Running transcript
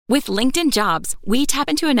With LinkedIn Jobs, we tap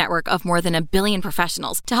into a network of more than 1 billion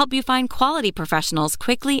professionals to help you find quality professionals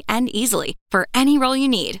quickly and easily for any role you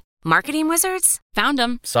need. Marketing wizards? Found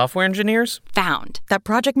them. Software engineers? Found. That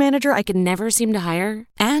project manager I could never seem to hire?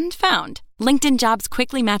 And found. LinkedIn Jobs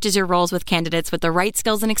quickly matches your roles with candidates with the right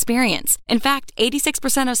skills and experience. In fact,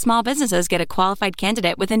 86% of small businesses get a qualified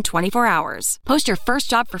candidate within 24 hours. Post your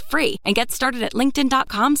first job for free and get started at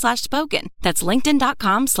linkedin.com/spoken. That's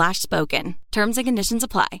linkedin.com/spoken. Terms and conditions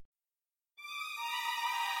apply.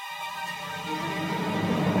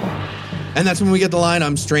 And that's when we get the line,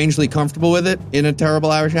 I'm strangely comfortable with it, in a terrible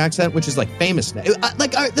Irish accent, which is like famous now.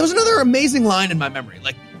 There was another amazing line in my memory.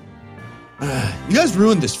 Like, you guys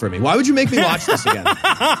ruined this for me. Why would you make me watch this again?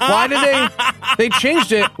 Why did they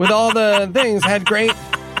changed it with all the things, had great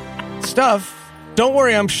stuff. Don't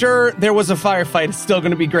worry, I'm sure There Was a Firefight is still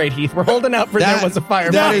going to be great, Heath. We're holding out for There Was a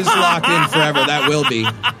Firefight. That is locked in forever. That will be.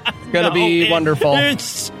 It's going to be wonderful.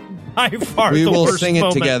 It's by far we the will worst sing it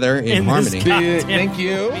together in harmony. Thank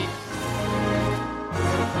you.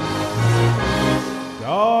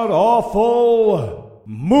 God awful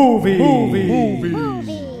movies.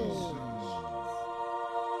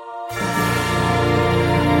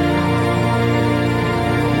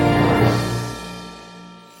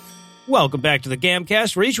 Welcome back to the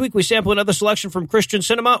Gamcast, where each week we sample another selection from Christian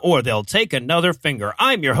cinema, or they'll take another finger.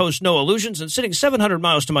 I'm your host, Noah Illusions, and sitting 700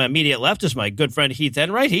 miles to my immediate left is my good friend Heath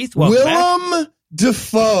Enright. Heath, welcome back.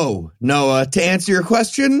 Dafoe, Noah, to answer your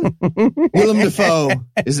question, Willem Dafoe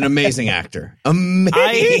is an amazing actor.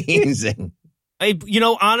 Amazing.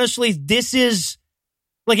 Honestly, this is,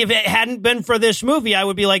 like, if it hadn't been for this movie, I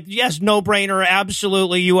would be like, yes, no brainer,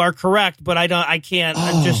 absolutely, you are correct, but I can't.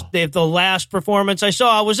 I'm just, if the last performance I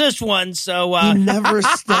saw was this one, so. He never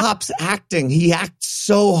stops acting. He acts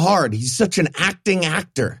so hard. He's such an acting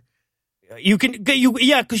actor.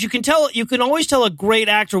 Because you can tell, you can always tell a great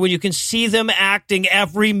actor when you can see them acting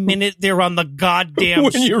every minute they're on the goddamn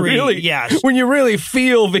screen. When you really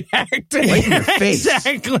feel the acting. Right in your face.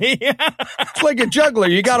 Exactly. It's like a juggler.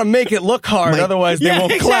 You got to make it look hard, otherwise they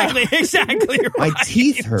won't clap. Exactly. Right. My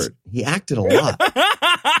teeth hurt. He acted a lot.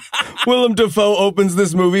 Willem Dafoe opens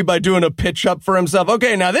this movie by doing a pitch up for himself.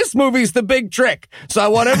 Okay, now this movie's the big trick, so I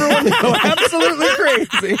want everyone to go absolutely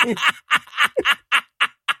crazy.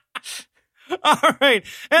 All right.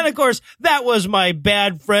 And, of course, that was my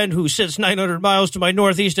bad friend who sits 900 miles to my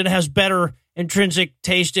northeast and has better intrinsic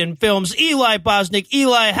taste in films, Eli Bosnick.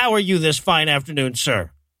 Eli, how are you this fine afternoon,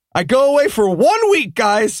 sir? I go away for 1 week,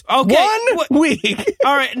 guys. Okay. 1 week.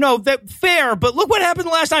 All right. No, that's fair. But look what happened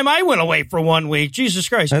the last time I went away for 1 week. Jesus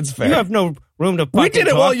Christ. That's fair. You have no room to fucking We did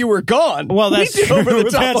it talk. while you were gone. Well, that's we did true. Over the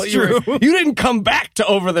top That's true. You didn't come back to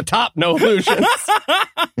Over the Top, no illusions.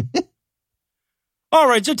 All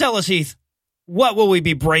right. So tell us, Heath. What will we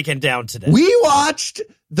be breaking down today? We watched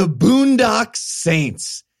the Boondock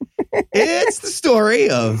Saints. It's the story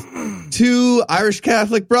of two Irish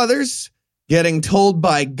Catholic brothers getting told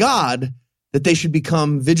by God that they should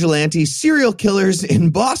become vigilante serial killers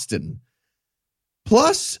in Boston.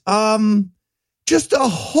 Plus, just a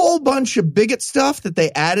whole bunch of bigot stuff that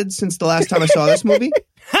they added since the last time I saw this movie.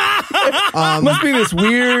 Must be this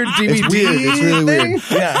weird DVD It's weird. It's really thing. weird.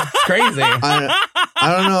 Yeah, it's crazy.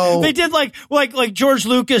 I don't know. They did like George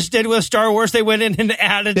Lucas did with Star Wars. They went in and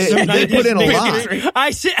added some. They put in a lot.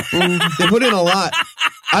 I see. They put in a lot.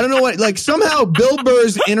 I don't know what. Like somehow Bill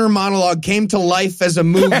Burr's inner monologue came to life as a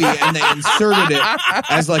movie, and they inserted it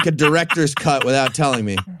as like a director's cut without telling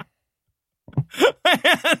me.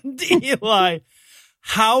 And Eli,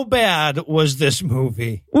 how bad was this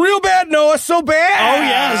movie? Real bad, Noah. So bad. Oh,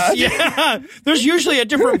 yes. Yeah. There's usually a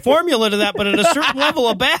different formula to that, but at a certain level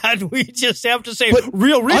of bad, we just have to say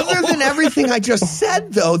real. Other than everything I just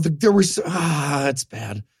said, though, there was... it's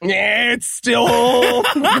bad. Yeah, it's still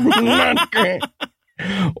not great.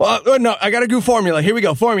 Well, no, I got a good formula. Here we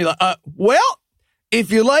go. Formula. Well,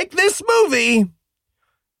 if you like this movie...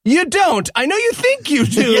 You don't. I know you think you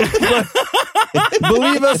do, but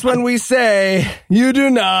believe us when we say you do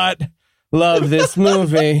not love this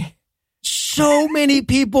movie. So many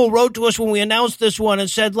people wrote to us when we announced this one and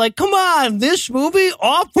said, like, come on, this movie,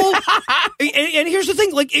 awful. and here's the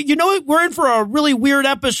thing, like, you know what? We're in for a really weird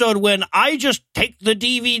episode when I just take the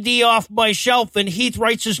DVD off my shelf and Heath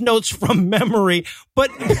writes his notes from memory. But...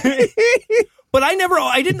 But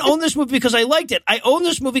I didn't own this movie because I liked it. I owned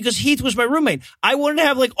this movie because Heath was my roommate. I wanted to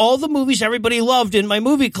have like all the movies everybody loved in my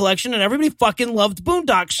movie collection, and everybody fucking loved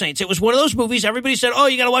Boondock Saints. It was one of those movies everybody said, oh,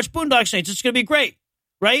 you got to watch Boondock Saints. It's going to be great.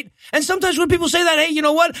 Right? And sometimes when people say that, hey, you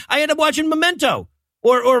know what? I end up watching Memento.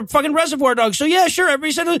 or fucking Reservoir Dogs. So yeah, sure,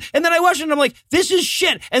 everybody said it. And then I watched it and I'm like, this is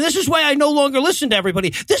shit. And this is why I no longer listen to everybody.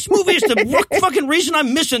 This movie is the fucking reason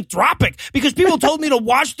I'm misanthropic, because people told me to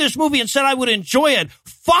watch this movie and said I would enjoy it.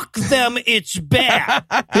 Fuck them, it's bad.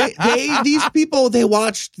 These people, they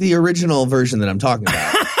watched the original version that I'm talking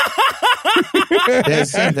about.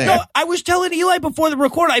 Same thing. No, I was telling Eli before the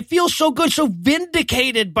record, I feel so good, so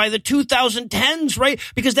vindicated by the 2010s, right?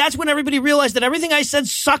 Because that's when everybody realized that everything I said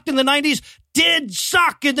sucked in the 90s did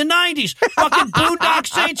suck in the 90s. Fucking Boondock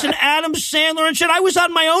Saints and Adam Sandler and shit. I was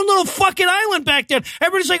on my own little fucking island back then.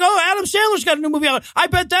 Everybody's like, oh, Adam Sandler's got a new movie out. I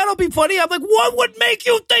bet that'll be funny. I'm like, what would make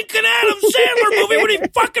you think an Adam Sandler movie would be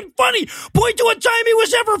fucking funny? Point to a time he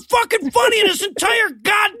was ever fucking funny in his entire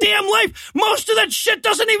goddamn life. Most of that shit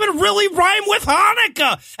doesn't even really rhyme with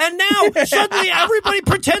Hanukkah. And now, suddenly, everybody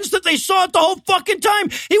pretends that they saw it the whole fucking time.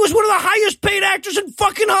 He was one of the highest paid actors in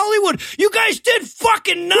fucking Hollywood. You guys did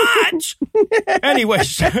fucking not.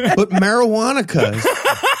 Anyways. But marijuana, cuz.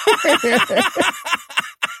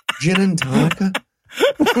 Gin and tonica.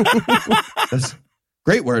 That's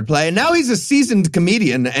great wordplay. And now he's a seasoned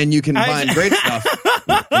comedian, and you can find great stuff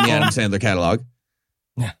in the Adam Sandler catalog.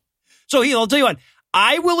 So, I'll tell you what.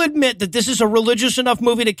 I will admit that this is a religious enough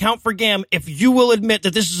movie to count for GAM if you will admit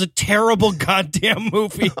that this is a terrible goddamn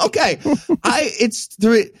movie. Okay.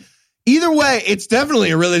 Either way, it's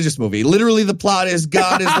definitely a religious movie. Literally, the plot is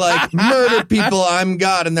God is like, murder people, I'm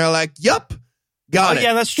God. And they're like, yup, got it.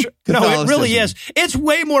 Yeah, that's true. No, it really is. It's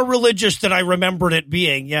way more religious than I remembered it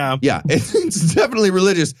being, yeah. Yeah, it's definitely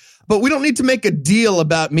religious. But we don't need to make a deal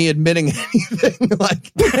about me admitting anything.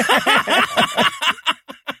 Like,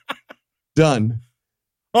 done.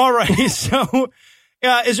 All right, so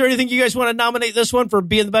is there anything you guys want to nominate this one for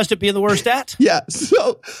being the best at being the worst at? Yeah,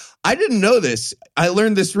 so I didn't know this. I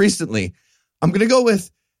learned this recently. I'm going to go with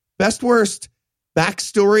best worst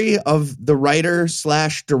backstory of the writer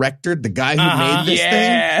 / director, the guy who made this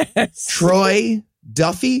thing, Troy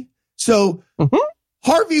Duffy. So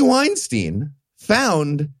Harvey Weinstein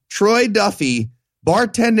found Troy Duffy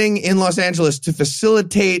bartending in Los Angeles to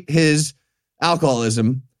facilitate his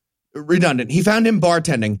alcoholism. Redundant. He found him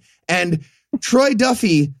bartending, and Troy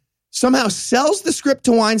Duffy somehow sells the script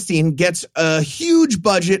to Weinstein, gets a huge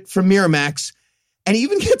budget from Miramax, and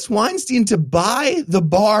even gets Weinstein to buy the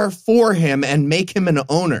bar for him and make him an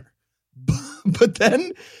owner. But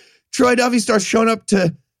then Troy Duffy starts showing up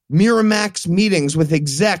to Miramax meetings with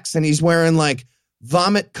execs, and he's wearing like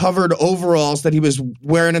vomit-covered overalls that he was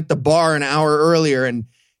wearing at the bar an hour earlier, and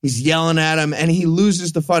he's yelling at him, and he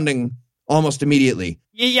loses the funding almost immediately.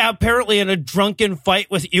 Yeah, apparently in a drunken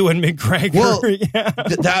fight with Ewan McGregor. Well, yeah.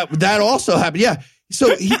 that also happened. Yeah.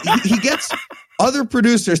 So he gets other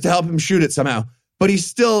producers to help him shoot it somehow, but he's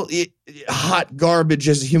still hot garbage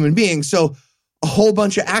as a human being. So a whole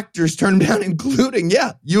bunch of actors turned him down, including,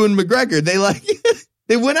 Ewan McGregor.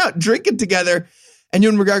 They went out drinking together, and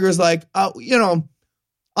Ewan McGregor was like,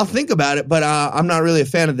 I'll think about it, but I'm not really a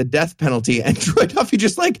fan of the death penalty. And Troy Duffy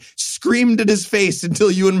just like screamed at his face until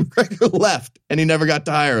Ewan McGregor left, and he never got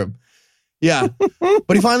to hire him. Yeah.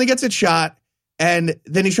 But he finally gets it shot, and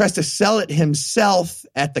then he tries to sell it himself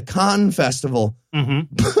at the Cannes Festival. Mm-hmm.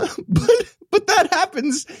 But that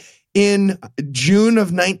happens in June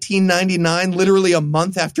of 1999, literally a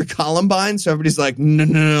month after Columbine. So everybody's like,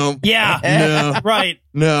 no. Yeah. No. Right.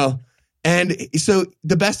 No. And so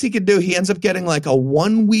the best he could do, he ends up getting like a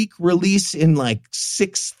 1-week release in like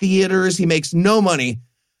 6 theaters. He makes no money,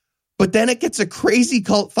 but then it gets a crazy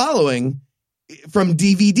cult following from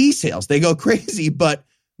DVD sales. They go crazy, but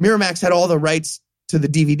Miramax had all the rights to the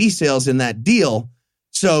DVD sales in that deal.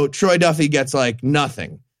 So Troy Duffy gets like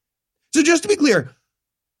nothing. So just to be clear,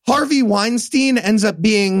 Harvey Weinstein ends up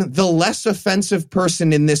being the less offensive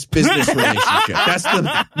person in this business relationship. That's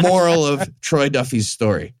the moral of Troy Duffy's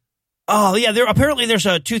story. Oh, yeah. There's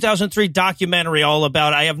a 2003 documentary all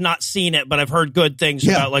about, I have not seen it, but I've heard good things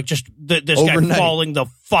about like just this Overnight. guy falling the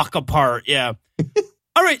fuck apart. Yeah.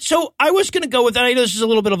 All right. So I was going to go with that. I know this is a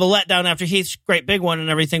little bit of a letdown after Heath's great big one and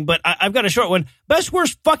everything, but I've got a short one. Best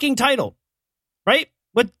worst fucking title, right?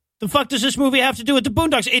 What the fuck does this movie have to do with the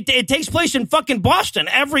Boondocks? It takes place in fucking Boston.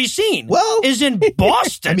 Every scene is in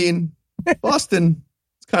Boston. I mean, Boston,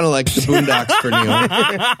 it's kind of like the Boondocks for New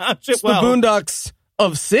York. It's the Boondocks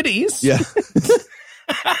of cities. Yeah.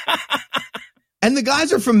 And the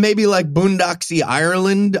guys are from maybe like Boondocksy,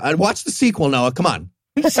 Ireland. Watch the sequel, Noah. Come on.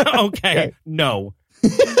 Okay. No.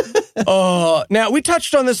 Now, we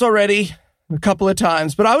touched on this already a couple of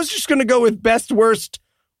times, but I was just going to go with best worst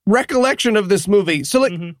recollection of this movie. So,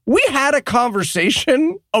 like, we had a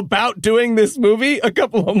conversation about doing this movie a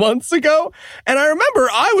couple of months ago, and I remember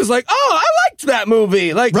I was like, "Oh, I liked that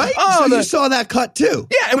movie." Like, right? Oh, so you saw that cut too?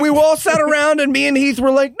 Yeah, and we all sat around, and me and Heath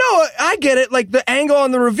were like, "No, I get it. Like, the angle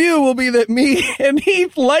on the review will be that me and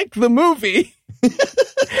Heath like the movie."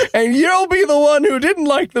 And you'll be the one who didn't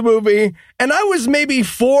like the movie. And I was maybe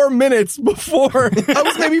 4 minutes into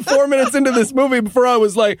this movie before I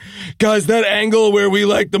was like, guys, that angle where we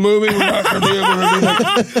like the movie, we're not going to be able to do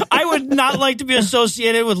that. I would not like to be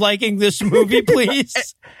associated with liking this movie,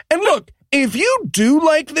 please. And look, if you do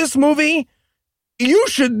like this movie, you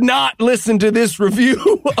should not listen to this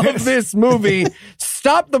review of this movie.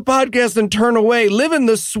 Stop the podcast and turn away. Live in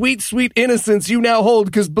the sweet, sweet innocence you now hold.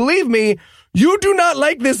 Because believe me, you do not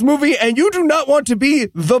like this movie, and you do not want to be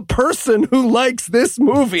the person who likes this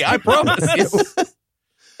movie. I promise you.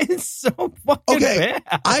 It's so fucking bad.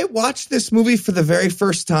 I watched this movie for the very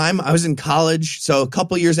first time. I was in college, so a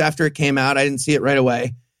couple years after it came out. I didn't see it right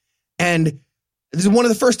away. And this is one of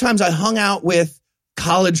the first times I hung out with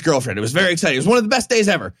college girlfriend. It was very exciting. It was one of the best days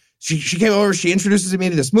ever. She came over. She introduces me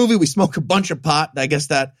to this movie. We smoked a bunch of pot. I guess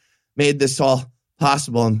that made this all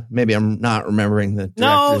possible, and maybe I'm not remembering the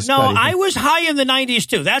director's No, cut. I was high in the 90s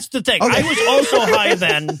too. That's the thing. Okay. I was also high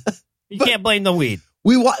then. You can't blame the weed.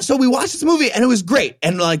 We watched this movie, and it was great,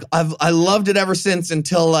 and like I loved it ever since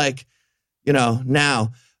until like,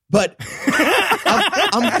 now. But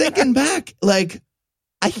I'm thinking back, like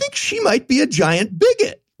I think she might be a giant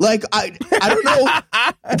bigot. Like I don't know.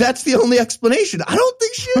 That's the only explanation. I don't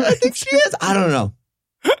think she. I think she is. I don't know.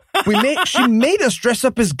 She made us dress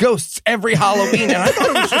up as ghosts every Halloween, and I thought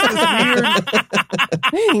it was just this weird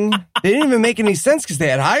thing. They didn't even make any sense because they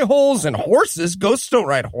had high holes and horses. Ghosts don't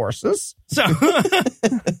ride horses. So,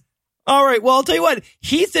 all right. Well, I'll tell you what.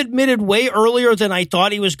 Heath admitted way earlier than I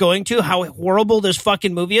thought he was going to how horrible this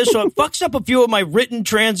fucking movie is. So it fucks up a few of my written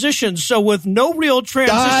transitions. So with no real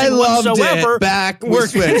transition whatsoever,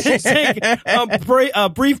 we're going to take a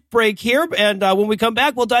brief break here. And when we come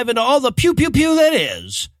back, we'll dive into all the pew, pew, pew that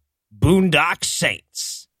is Boondock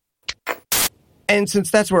Saints. And since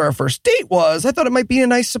that's where our first date was, I thought it might be a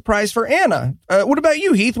nice surprise for Anna. What about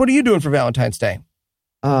you, Heath? What are you doing for Valentine's Day?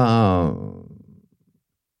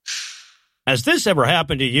 Has this ever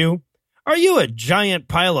happened to you? Are you a giant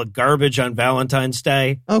pile of garbage on Valentine's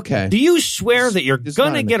Day? Okay. Do you swear that you're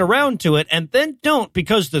going to get around to it and then don't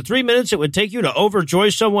because the 3 minutes it would take you to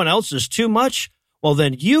overjoy someone else is too much? Well,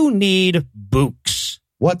 then you need Bouqs.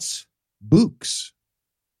 What's Bouqs?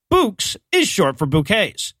 Bouqs is short for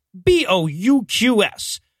bouquets.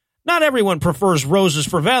 Bouqs. Not everyone prefers roses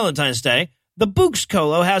for Valentine's Day. The Bouqs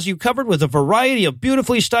Colo has you covered with a variety of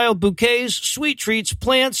beautifully styled bouquets, sweet treats,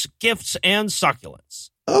 plants, gifts, and succulents.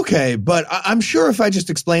 Okay, but I'm sure if I just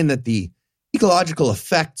explain that the ecological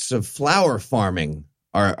effects of flower farming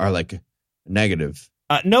are like negative.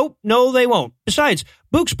 No, they won't. Besides,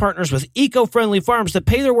 Bouqs partners with eco-friendly farms that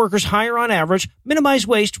pay their workers higher on average, minimize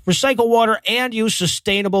waste, recycle water, and use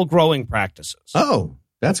sustainable growing practices. Oh,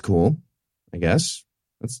 that's cool, I guess.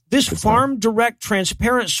 This farm direct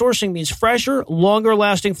transparent sourcing means fresher, longer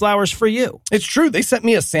lasting flowers for you. It's true. They sent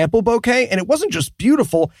me a sample bouquet and it wasn't just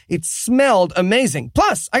beautiful. It smelled amazing.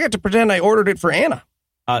 Plus, I got to pretend I ordered it for Anna.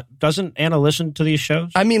 Doesn't Anna listen to these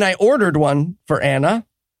shows? I mean, I ordered one for Anna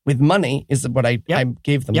with money is what I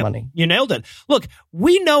gave them money. You nailed it. Look,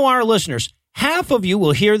 we know our listeners. Half of you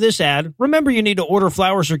will hear this ad. Remember, you need to order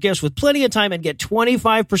flowers or gifts with plenty of time and get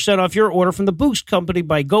 25% off your order from the Bouqs Company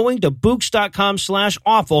by going to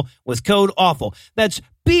Bouqs.com/awful with code AWFUL. That's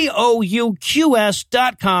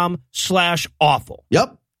BOUQS.com/awful.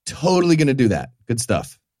 Yep. Totally going to do that. Good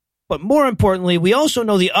stuff. But more importantly, we also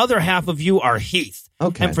know the other half of you are Heath.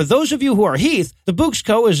 Okay. And for those of you who are Heath, the Bouqs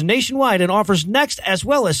Co. is nationwide and offers next as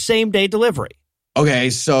well as same-day delivery. Okay,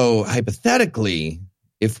 so hypothetically,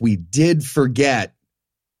 if we did forget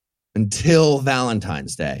until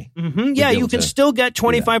Valentine's Day. Yeah, you can still get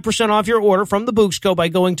 25% off your order from the Bouqs Co. by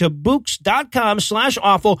going to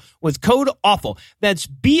Bouqs.com/awful with code AWFUL. That's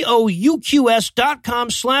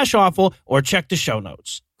BOUQS.com/awful or check the show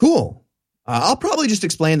notes. Cool. I'll probably just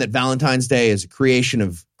explain that Valentine's Day is a creation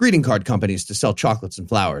of greeting card companies to sell chocolates and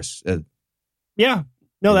flowers. Yeah.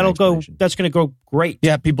 No, that's going to go great.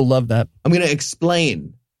 Yeah, people love that. I'm going to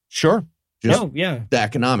explain. Sure. The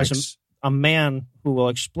economics. As a man who will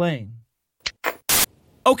explain.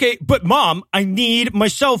 Okay, but Mom, I need my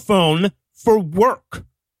cell phone for work.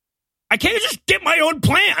 I can't just get my own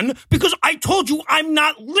plan because I told you I'm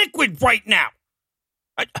not liquid right now.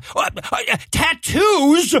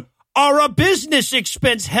 Tattoos are a business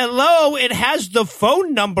expense. Hello, it has the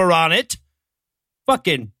phone number on it.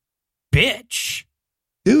 Fucking bitch.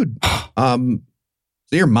 Dude, so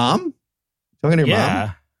your mom? Talking to your mom?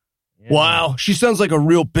 Yeah. Wow, she sounds like a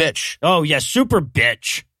real bitch. Oh, yeah, super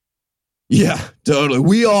bitch. Yeah, totally.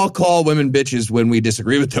 We all call women bitches when we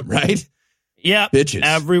disagree with them, right? Yeah, bitches.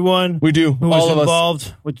 Everyone We do. who All was of us.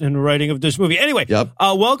 involved in the writing of this movie. Anyway,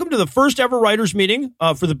 welcome to the first ever writers meeting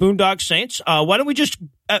for the Boondock Saints. Why don't we just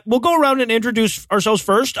we'll go around and introduce ourselves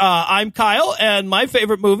first. I'm Kyle, and my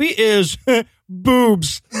favorite movie is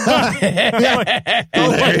Boobs.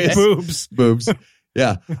 Boobs. Boobs.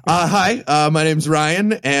 Yeah. Hi, my name's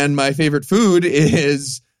Ryan, and my favorite food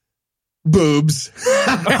is boobs.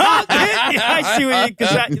 I see what you,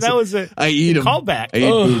 because that was a I eat them. callback. I eat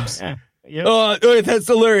boobs. Yeah. Yep. That's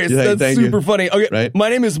hilarious. Yeah, That's super funny. Okay, right? My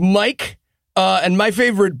name is Mike, and my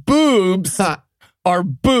favorite boobs are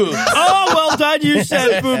boobs. Oh, well done. You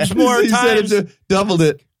said boobs more times. Doubled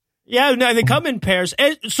it. Yeah, no, they come in pairs.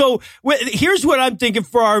 And so here's what I'm thinking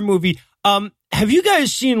for our movie. Have you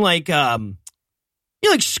guys seen like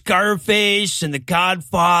Scarface and The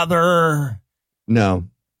Godfather? No.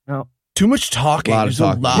 Too much talking. A lot of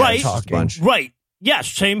talking. Right. Bunch. Right. Yes,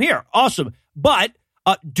 same here. Awesome. But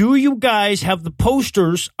do you guys have the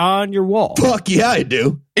posters on your wall? Fuck yeah, I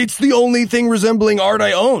do. It's the only thing resembling art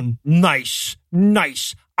I own. Nice.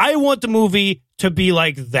 I want the movie to be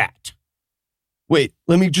like that. Wait,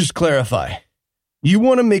 let me just clarify. You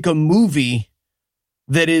want to make a movie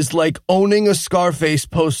that is like owning a Scarface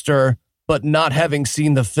poster, but not having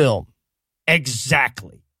seen the film.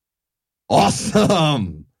 Exactly.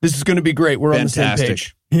 Awesome. This is going to be great. We're Fantastic. on the same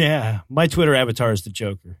page. Yeah. My Twitter avatar is the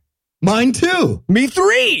Joker. Mine too. Me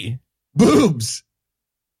 3. Boobs.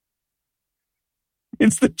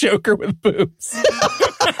 It's the Joker with boobs.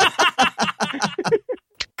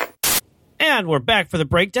 And we're back for the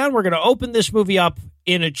breakdown. We're going to open this movie up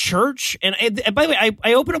in a church. And by the way,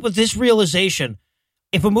 I open up with this realization.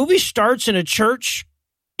 If a movie starts in a church,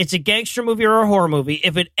 it's a gangster movie or a horror movie.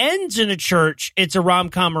 If it ends in a church, it's a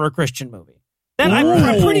rom-com or a Christian movie.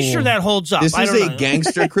 I'm pretty sure that holds up. This is a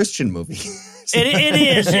gangster Christian movie. It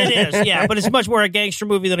is, yeah, but it's much more a gangster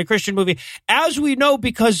movie than a Christian movie, as we know,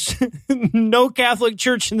 because no Catholic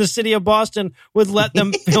church in the city of Boston would let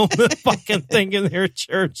them film the fucking thing in their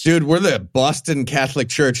church. Dude, we're the Boston Catholic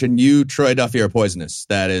Church, and you, Troy Duffy, are poisonous.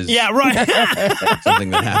 That is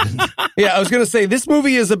something that happened. Yeah, I was going to say, this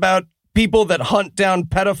movie is about people that hunt down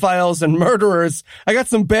pedophiles and murderers. I got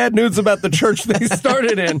some bad news about the church they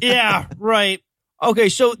started in. Yeah, right. Okay,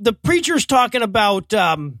 so the preacher's talking about...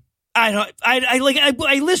 I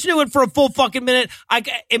listened to it for a full fucking minute.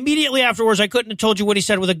 Immediately afterwards, I couldn't have told you what he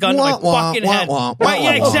said with a gun to my fucking head. Right,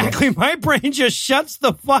 yeah, exactly. My brain just shuts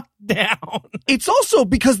the fuck down. It's also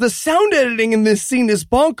because the sound editing in this scene is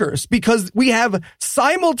bonkers, because we have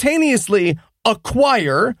simultaneously a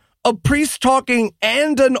choir, a priest talking,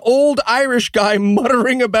 and an old Irish guy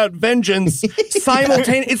muttering about vengeance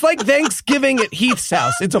simultaneously. It's like Thanksgiving at Heath's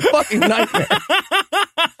house. It's a fucking nightmare.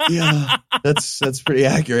 Yeah, that's pretty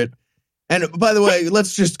accurate. And by the way,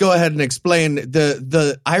 let's just go ahead and explain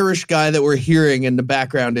the Irish guy that we're hearing in the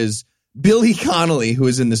background is Billy Connolly, who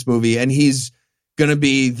is in this movie, and he's gonna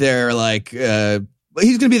be their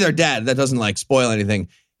he's gonna be their dad. That doesn't spoil anything,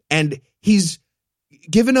 and he's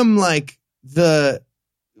giving them the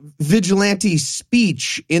vigilante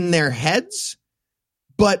speech in their heads,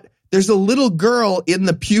 but there's a little girl in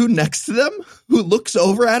the pew next to them who looks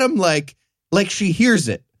over at him like she hears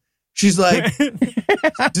it. She's like,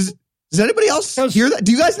 does anybody else hear that?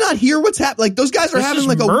 Do you guys not hear what's happening? Those guys are having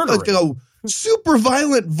a super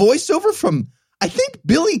violent voiceover from, I think,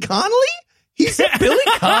 Billy Connolly. He's Billy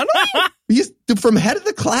Connolly? He's from head of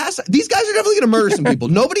the class. These guys are definitely going to murder some people.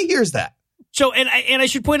 Nobody hears that. So, and I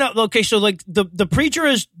should point out, okay, so the preacher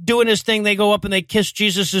is doing his thing. They go up and they kiss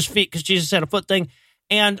Jesus' feet because Jesus had a foot thing.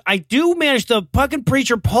 And I do manage, the fucking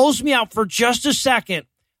preacher pulls me out for just a second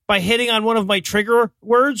by hitting on one of my trigger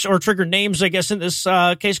words, or trigger names, I guess, in this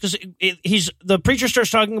case, because the preacher starts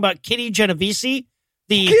talking about Kitty Genovese,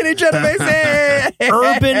 the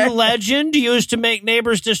urban legend used to make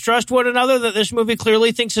neighbors distrust one another that this movie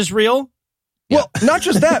clearly thinks is real. Well, not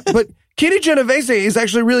just that, but Kitty Genovese is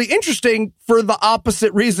actually really interesting for the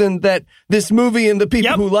opposite reason that this movie and the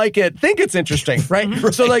people who like it think it's interesting, right?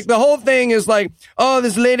 Right. So, the whole thing is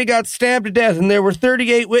this lady got stabbed to death and there were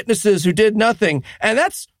 38 witnesses who did nothing. And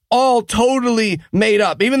that's all totally made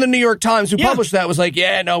up. Even the New York Times, who published that, was like,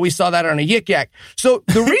 yeah, no, we saw that on a Yik Yak. So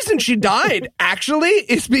the reason she died, actually,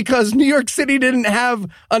 is because New York City didn't have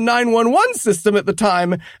a 911 system at the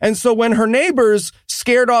time. And so when her neighbors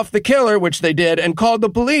scared off the killer, which they did, and called the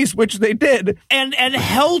police, which they did. And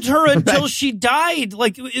held her until she died, or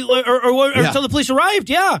until the police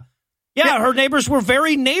arrived, Yeah, her neighbors were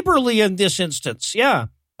very neighborly in this instance. Yeah.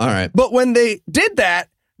 All right. But when they did that,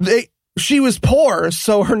 she was poor,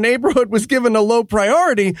 so her neighborhood was given a low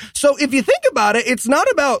priority. So if you think about it, it's not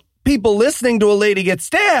about people listening to a lady get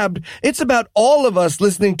stabbed. It's about all of us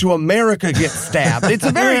listening to America get stabbed. It's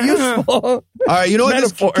a very useful All right, you know what?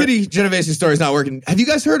 This metaphor. Kitty Genovese story is not working. Have you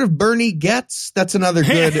guys heard of Bernie Getz? That's another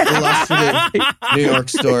good illustrative New York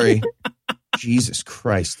story. Jesus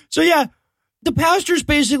Christ. So, yeah, the pastor's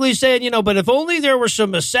basically saying, but if only there were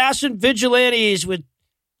some assassin vigilantes with,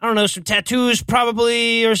 I don't know, some tattoos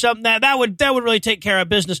probably or something, that would really take care of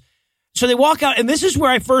business. So they walk out, and this is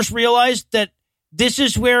where I first realized that this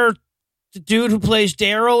is where the dude who plays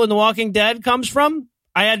Daryl in The Walking Dead comes from.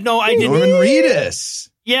 I had no idea. Norman Reedus.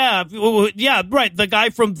 Yeah, right. The guy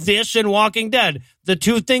from this and Walking Dead. The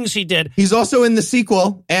two things he did. He's also in the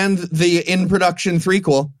sequel and the in-production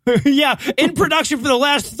threequel. Yeah, in production for the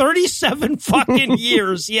last 37 fucking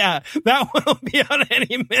years. Yeah, that one will be out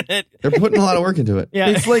any minute. They're putting a lot of work into it. Yeah,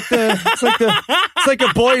 It's like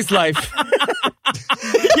a boy's life.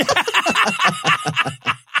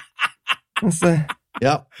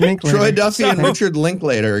 Yep. Linklater. Troy Duffy and Richard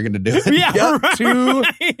Linklater are going to do it. Yeah, Yep, right.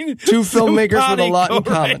 two filmmakers with a lot in Right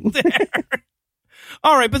common. there.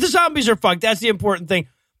 All right, but the zombies are fucked. That's the important thing.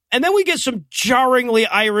 And then we get some jarringly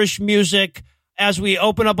Irish music as we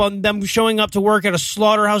open up on them showing up to work at a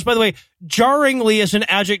slaughterhouse. By the way, jarringly is an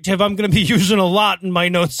adjective I'm going to be using a lot in my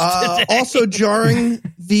notes today. Also jarring,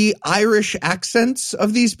 the Irish accents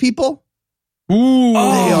of these people. Ooh,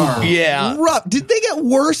 They are yeah. rough. Did they get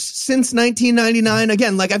worse since 1999?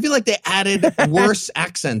 Again, I feel like they added worse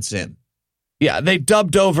accents in. Yeah, they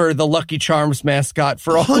dubbed over the Lucky Charms mascot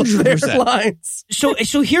for all of their 100%. lines. So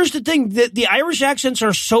here's the thing. The Irish accents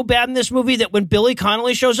are so bad in this movie that when Billy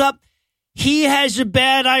Connolly shows up, he has a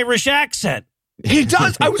bad Irish accent. He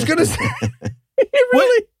does. I was going to say.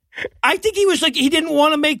 Really? I think he was like, he didn't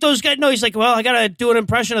want to make those guys. No, he's like, well, I got to do an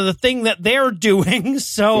impression of the thing that they're doing.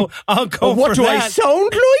 So I'll go What for do I that.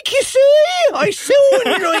 sound like, you see? I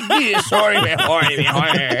sound like this.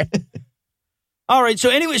 Sorry. All right. So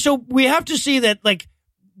anyway, so we have to see that like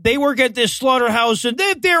they work at this slaughterhouse and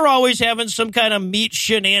they're always having some kind of meat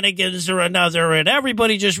shenanigans or another. And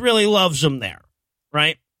everybody just really loves them there.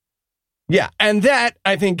 Right. Yeah, and that,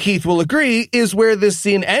 I think Heath will agree, is where this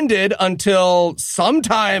scene ended until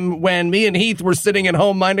sometime when me and Heath were sitting at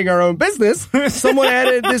home minding our own business. Someone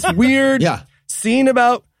added this weird scene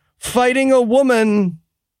about fighting a woman.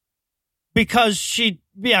 Because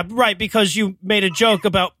because you made a joke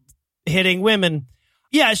about hitting women.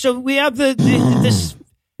 Yeah, so we have this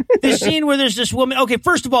scene where there's this woman. Okay,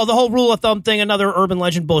 first of all, the whole rule of thumb thing, another urban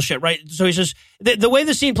legend bullshit, right? So he says, the way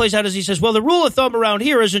the scene plays out is he says, well, the rule of thumb around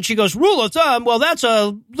here is, and she goes, rule of thumb? Well, that's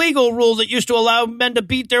a legal rule that used to allow men to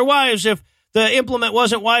beat their wives if the implement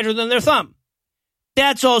wasn't wider than their thumb.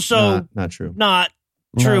 That's also not true. Not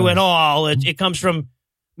true at all. It comes from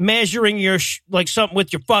measuring your, like something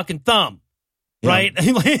with your fucking thumb. Right?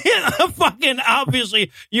 Fucking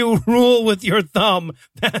obviously you rule with your thumb.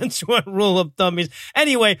 That's what rule of thumb is.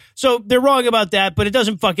 Anyway, so they're wrong about that, but it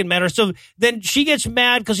doesn't fucking matter. So then she gets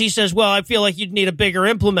mad because he says, well, I feel like you'd need a bigger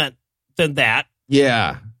implement than that.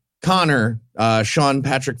 Yeah. Connor, Sean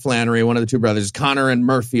Patrick Flannery, one of the two brothers. Connor and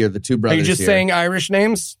Murphy are the two brothers. Are you just saying Irish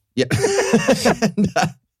names? Yeah.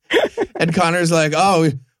 and Connor's like, oh,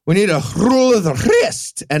 we need a rule of the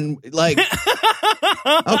wrist. And like,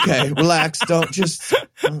 okay, relax. Don't do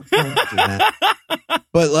that.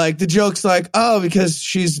 But like the joke's like, oh, because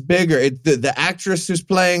she's bigger. The actress who's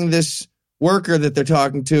playing this worker that they're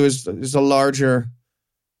talking to is a larger.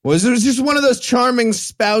 Was it just one of those charming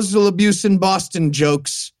spousal abuse in Boston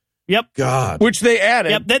jokes? Yep. God. Which they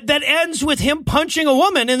added. Yep. That ends with him punching a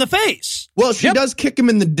woman in the face. Well, she does kick him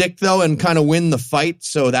in the dick though and kind of win the fight.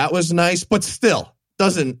 So that was nice, but still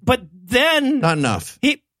doesn't. But then not enough.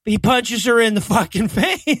 He punches her in the fucking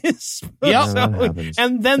face. Yep.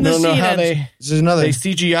 And then the scene ends. This is another they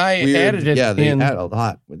CGI weird, added it. Yeah, they added a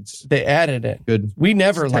lot. They added it. Good. We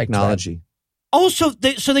never liked technology. Also,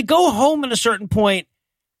 they go home at a certain point,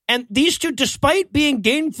 and these two, despite being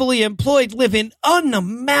gainfully employed, live in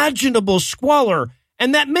unimaginable squalor.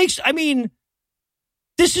 And that makes, I mean,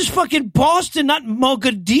 this is fucking Boston, not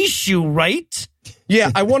Mogadishu, right? Yeah,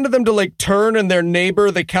 I wanted them to like turn and their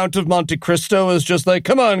neighbor, the Count of Monte Cristo, is just like,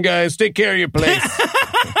 come on, guys, take care of your place.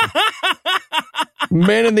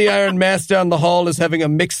 Man in the Iron Mask down the hall is having a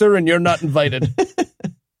mixer and you're not invited.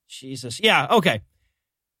 Jesus. Yeah, okay.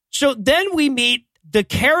 So then we meet the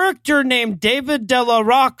character named David Della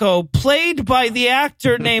Rocco, played by the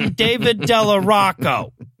actor named David Della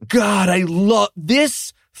Rocco. God, I love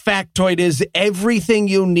this factoid is everything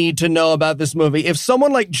you need to know about this movie. If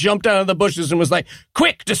someone like jumped out of the bushes and was like,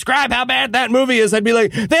 quick, describe how bad that movie is, I'd be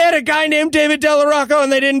like, they had a guy named David Del Rocco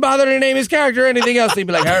and they didn't bother to name his character or anything else. He'd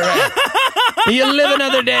be like, all right, you live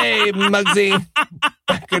another day, Muggsy.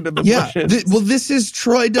 Back into the bushes. Well, this is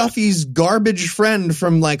Troy Duffy's garbage friend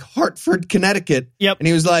from like Hartford, Connecticut. Yep. And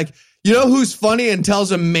he was like, you know who's funny and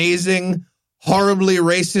tells amazing, horribly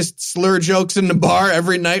racist slur jokes in the bar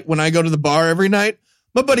every night when I go to the bar every night?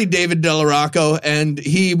 My buddy David Del Rocco, and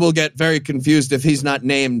he will get very confused if he's not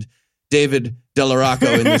named David Del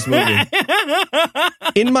Rocco in this movie.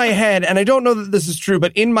 In my head, and I don't know that this is true,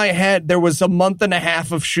 but in my head, there was a month and a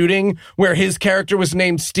half of shooting where his character was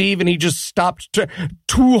named Steve, and he just stopped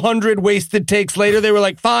 200 wasted takes later. They were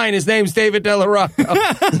like, fine, his name's David Del Rocco.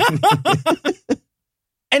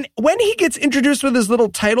 And when he gets introduced with his little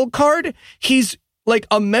title card, he's like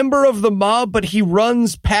a member of the mob, but he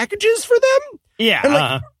runs packages for them? Yeah. And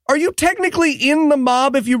like, are you technically in the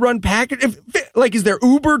mob if you run package? Like, is there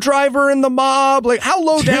Uber driver in the mob? Like, how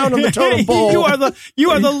low down on the totem pole?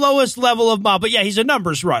 you are the lowest level of mob, but yeah, he's a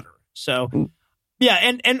numbers runner. So, yeah,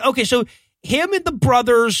 and okay, so him and the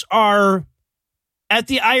brothers are at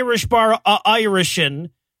the Irish bar, Irishin,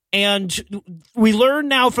 and we learn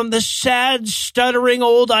now from the sad, stuttering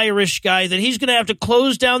old Irish guy that he's going to have to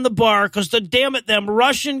close down the bar because them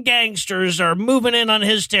Russian gangsters are moving in on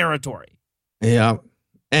his territory. Yeah.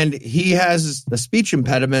 And he has a speech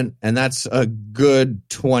impediment, and that's a good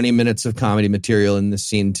 20 minutes of comedy material in this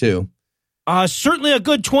scene, too. Certainly a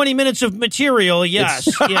good 20 minutes of material, yes.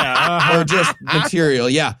 Yeah. Or just material,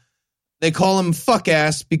 yeah. They call him fuck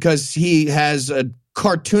ass because he has a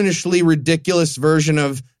cartoonishly ridiculous version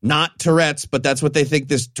of not Tourette's, but that's what they think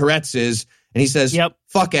this Tourette's is. And he says,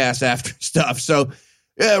 fuck ass after stuff. So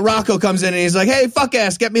Rocco comes in and he's like, hey, fuck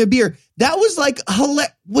ass, get me a beer. That was like, I'm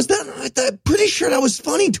pretty sure that was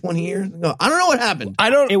funny 20 years ago. I don't know what happened.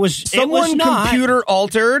 Someone computer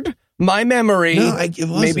altered my memory. No, it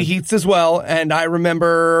wasn't. Maybe Heath's as well. And I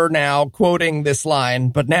remember now quoting this line,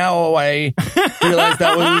 but now I realize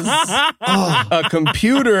that was a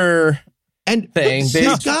computer and thing.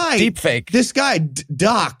 This guy, deep fake. This guy,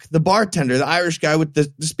 Doc, the bartender, the Irish guy with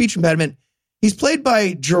the speech impediment, he's played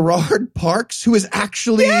by Gerard Parks, who is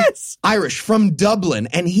actually Irish from Dublin.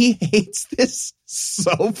 And he hates this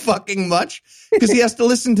so fucking much because he has to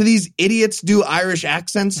listen to these idiots do Irish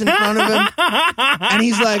accents in front of him. And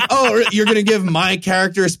he's like, oh, you're going to give my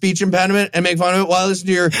character a speech impediment and make fun of it while I listen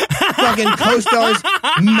to your fucking co-stars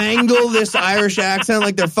mangle this Irish accent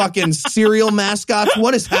like they're fucking cereal mascots.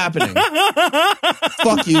 What is happening?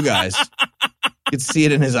 Fuck you guys. You could see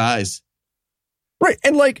it in his eyes. Right.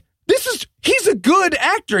 And like, he's a good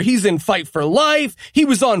actor. He's in Fight for Life. He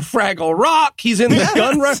was on Fraggle Rock. He's in the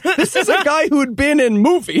Gun Run. This is a guy who had been in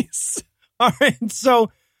movies. All right.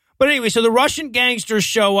 But anyway, so the Russian gangsters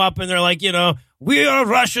show up and they're like, we are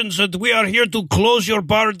Russians and we are here to close your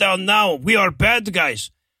bar down now. We are bad guys.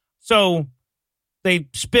 So they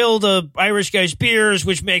spill the Irish guy's beers,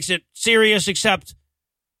 which makes it serious, except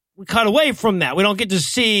we cut away from that. We don't get to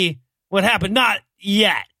see what happened. Not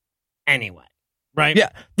yet. Anyway. Right. Yeah.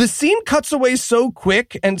 The scene cuts away so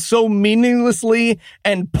quick and so meaninglessly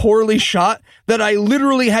and poorly shot that I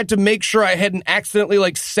literally had to make sure I hadn't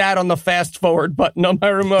accidentally sat on the fast forward button on my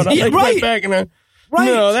remote. I went back and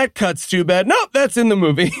no, that cut's too bad. Nope, that's in the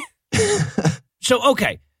movie. So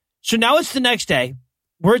now it's the next day.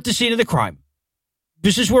 We're at the scene of the crime.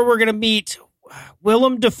 This is where we're going to meet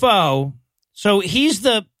Willem Dafoe. So he's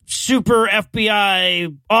the super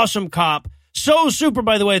FBI awesome cop. So super,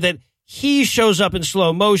 by the way, that he shows up in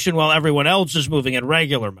slow motion while everyone else is moving in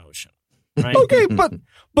regular motion. Right? Okay,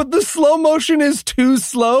 but the slow motion is too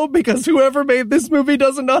slow because whoever made this movie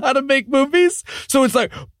doesn't know how to make movies. So it's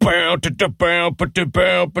like, and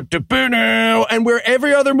where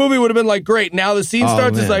every other movie would have been like, great, now the scene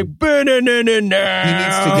starts, it's like, he needs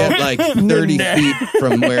to get like 30 feet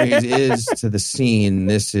from where he is to the scene.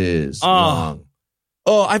 This is long.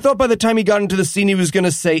 Oh, I thought by the time he got into the scene, he was going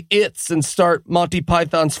to say "It's" and start Monty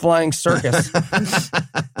Python's Flying Circus.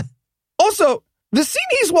 Also, the scene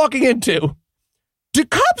he's walking into, do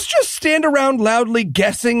cops just stand around loudly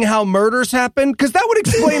guessing how murders happen? Because that would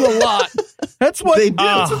explain a lot. That's what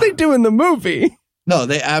they do in the movie. No,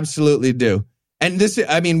 they absolutely do. And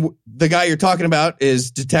the guy you're talking about is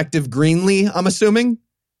Detective Greenlee, I'm assuming.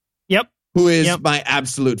 Yep. Who is my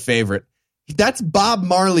absolute favorite. That's Bob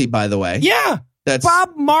Marley, by the way. Yeah. That's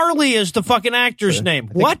Bob Marley is the fucking actor's name.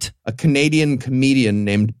 What? A Canadian comedian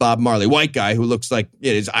named Bob Marley, white guy who looks like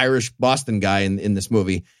his Irish Boston guy in this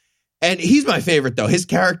movie. And he's my favorite, though. His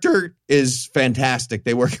character is fantastic.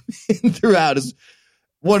 They work throughout. Is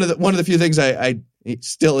one of the few things I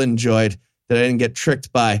still enjoyed that I didn't get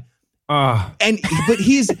tricked by. But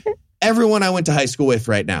he's everyone I went to high school with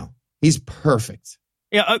right now. He's perfect.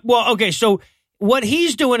 Yeah. Well, okay. So what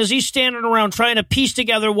he's doing is he's standing around trying to piece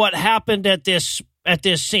together what happened at this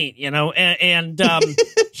scene, and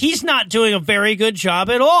he's not doing a very good job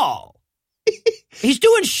at all. He's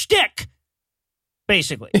doing shtick,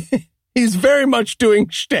 basically. He's very much doing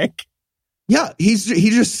shtick. Yeah,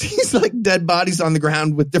 he's like dead bodies on the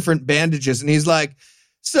ground with different bandages, and he's like,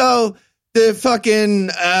 so the fucking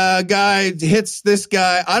guy hits this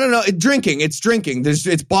guy. I don't know. It's drinking. This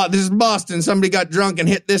is Boston. Somebody got drunk and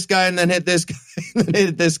hit this guy, and then hit this guy, and then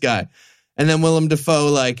hit this guy, and then Willem Dafoe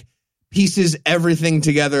like pieces everything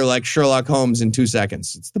together like Sherlock Holmes in 2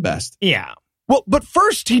 seconds. It's the best. Yeah. Well, but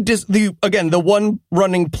first he does the one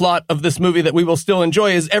running plot of this movie that we will still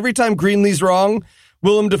enjoy is every time Greenlee's wrong,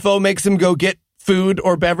 Willem Dafoe makes him go get food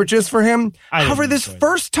or beverages for him. However, this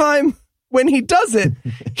first time when he does it,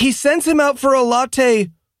 he sends him out for a latte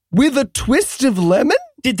with a twist of lemon.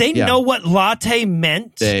 Did they know what latte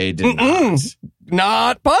meant? They did not.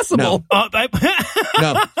 Not possible. No.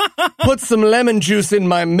 No. Put some lemon juice in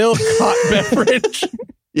my milk hot beverage.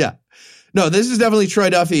 Yeah. No, this is definitely Troy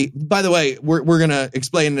Duffy. By the way, we're going to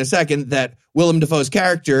explain in a second that Willem Dafoe's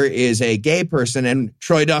character is a gay person, and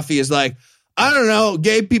Troy Duffy is like, I don't know,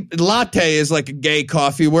 gay people. Latte is like a gay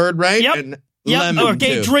coffee word, right? Yep. And yep. lemon Or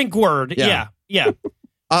gay too. drink word. Yeah.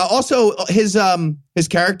 Also, his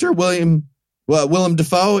character, Willem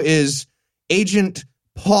Dafoe, is Agent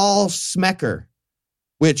Paul Smecker,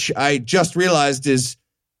 which I just realized is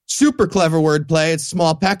super clever wordplay. It's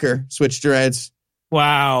small pecker switched to reds.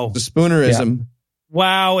 Wow. The Spoonerism. Yeah.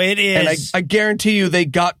 Wow, it is. And I guarantee you they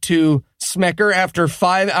got to Smecker after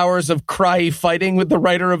 5 hours of cry fighting with the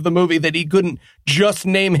writer of the movie that he couldn't just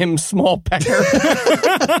name him Small Pecker.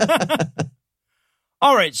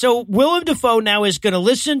 All right, so Willem Dafoe now is going to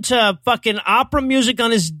listen to fucking opera music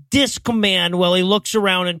on his Discman while he looks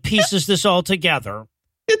around and pieces this all together.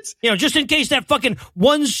 Just in case that fucking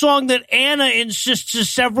one song that Anna insists is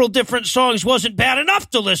several different songs wasn't bad enough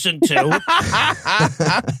to listen to.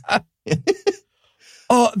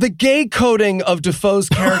 The gay coding of Dafoe's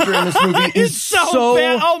character in this movie is so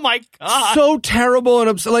bad. Oh my God. So terrible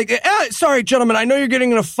and sorry, gentlemen, I know you're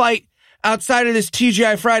getting in a fight outside of this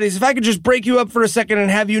TGI Fridays. If I could just break you up for a second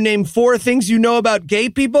and have you name 4 things you know about gay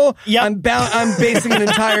people, I'm basing an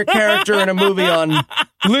entire character in a movie on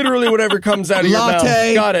literally whatever comes out of your mouth.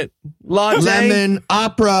 Got it. Latte. Lemon.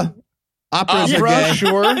 Opera. Operas are gay.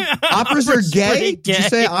 Sure. Operas are gay? Did you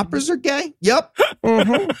say operas are gay? Yep.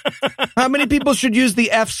 Mm-hmm. How many people should use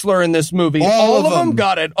the F slur in this movie? All of them.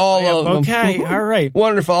 Got it. All of them. Okay. All right.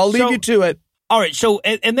 Wonderful. I'll leave you to it. All right, so,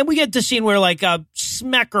 and then we get the scene where, like,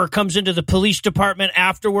 Smecker comes into the police department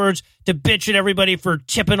afterwards to bitch at everybody for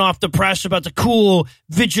tipping off the press about the cool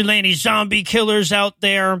vigilante zombie killers out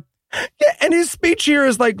there. Yeah, and his speech here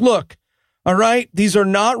is like, look, all right, these are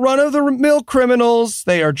not run-of-the-mill criminals.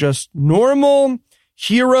 They are just normal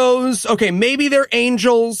heroes. Okay, maybe they're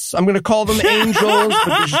angels. I'm going to call them angels, but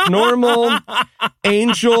they're just normal,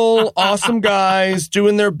 angel, awesome guys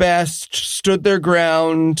doing their best, stood their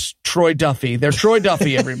ground. Troy Duffy. They're Troy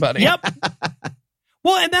Duffy, everybody. Yep.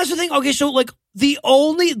 Well, and that's the thing. Okay, so like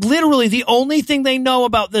literally the only thing they know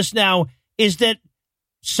about this now is that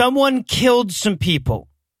someone killed some people.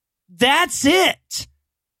 That's it.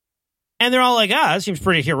 And they're all like, that seems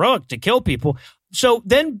pretty heroic to kill people. So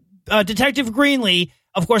then Detective Greenlee,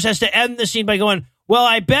 of course, has to end the scene by going, well,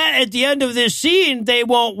 I bet at the end of this scene, they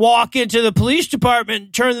won't walk into the police department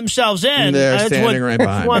and turn themselves in. They're standing right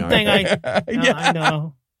behind one you. thing I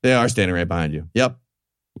know. They are standing right behind you. Yep.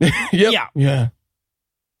 Yep. Yeah.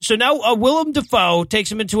 So now Willem Dafoe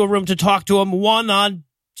takes him into a room to talk to him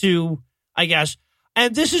 1-on-2, I guess.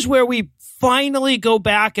 And this is where we finally go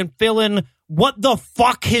back and fill in what the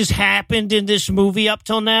fuck has happened in this movie up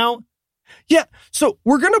till now. Yeah, so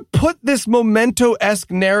we're going to put this Memento-esque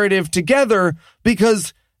narrative together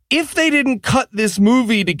because if they didn't cut this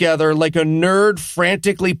movie together like a nerd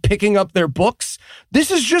frantically picking up their books,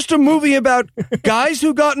 this is just a movie about guys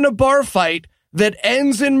who got in a bar fight that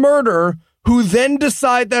ends in murder who then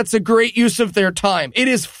decide that's a great use of their time. It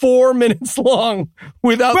is 4 minutes long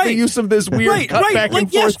without the use of this weird cut back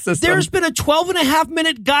and forth system. There's been a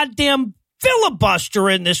 12.5-minute goddamn filibuster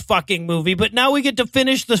in this fucking movie, but now we get to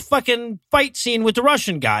finish the fucking fight scene with the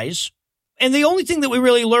Russian guys. And the only thing that we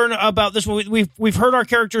really learn about this movie, we've heard our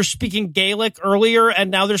characters speaking Gaelic earlier, and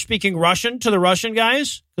now they're speaking Russian to the Russian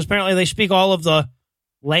guys, because apparently they speak all of the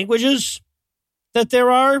languages that there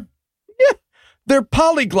are. Yeah, they're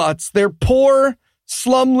polyglots. They're poor,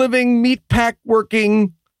 slum-living, meat pack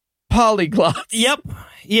working polyglots. Yep.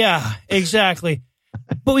 Yeah, exactly.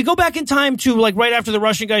 But we go back in time to like right after the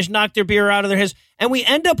Russian guys knock their beer out of their heads, and we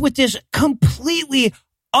end up with this completely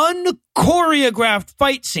unchoreographed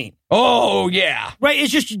fight scene. Oh, yeah. Right?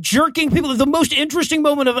 It's just jerking people. The most interesting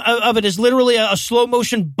moment of it is literally a slow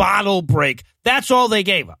motion bottle break. That's all they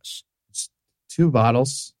gave us. It's 2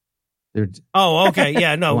 bottles. Oh, okay.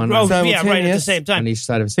 Yeah, no. One Oh, yeah, right at the same time. on each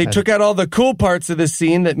side of his They head. took out all the cool parts of the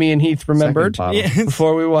scene that me and Heath remembered Second bottle. Yeah.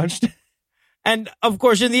 before we watched it. And, of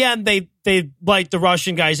course, in the end, they light the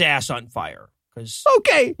Russian guy's ass on fire. 'Cause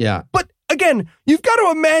Okay. Yeah. But again, you've got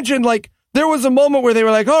to imagine, like, there was a moment where they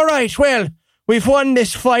were like, all right, well, we've won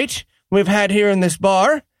this fight we've had here in this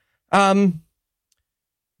bar.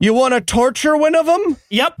 You want to torture one of them?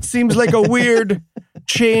 Yep. Seems like a weird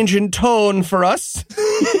change in tone for us.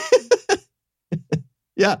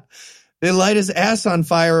 Yeah. They light his ass on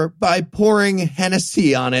fire by pouring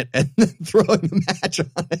Hennessy on it and then throwing the match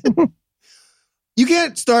on it. You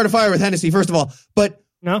can't start a fire with Hennessy, first of all, but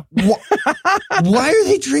No. why are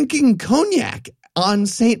they drinking cognac on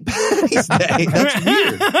St. Patty's Day? That's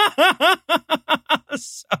weird.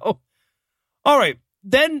 So, all right.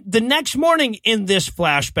 Then the next morning in this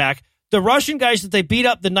flashback, the Russian guys that they beat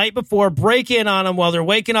up the night before break in on them while they're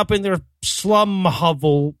waking up in their slum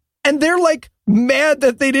hovel. And they're like mad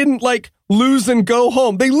that they didn't like lose and go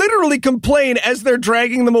home. They literally complain as they're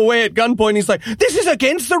dragging them away at gunpoint. He's like, this is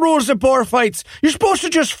against the rules of bar fights. You're supposed to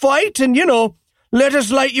just fight and, let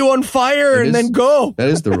us light you on fire and then go. That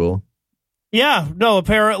is the rule. Yeah, no,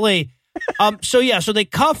 apparently. So they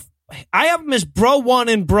cuff. I have them as Bro 1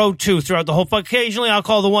 and Bro 2 throughout the whole fight. Occasionally I'll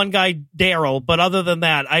call the one guy Daryl, but other than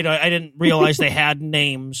that, I didn't realize they had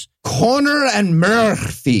names. Connor and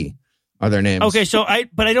Murphy are their names. Okay,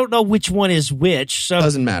 but I don't know which one is which. So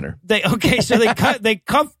Doesn't matter. they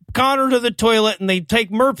cuff Connor to the toilet and they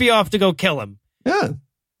take Murphy off to go kill him. Yeah,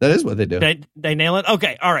 that is what they do. They nail it?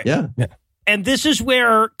 Okay, all right. Yeah. And this is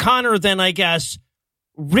where Connor then, I guess,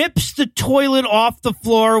 rips the toilet off the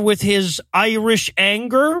floor with his Irish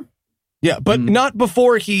anger. Yeah, but not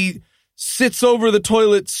before he sits over the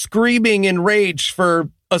toilet screaming in rage for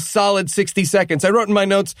a solid 60 seconds. I wrote in my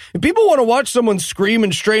notes, if people want to watch someone scream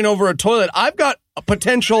and strain over a toilet, I've got a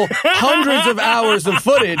potential hundreds of hours of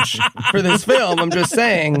footage for this film. I'm just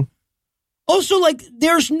saying. Also, like,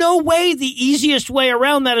 there's no way the easiest way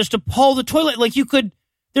around that is to pull the toilet. Like,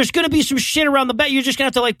 there's going to be some shit around the back. You're just going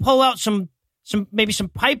to have to, like, pull out maybe some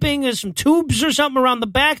piping and some tubes or something around the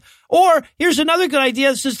back. Or here's another good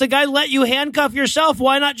idea. Since the guy let you handcuff yourself,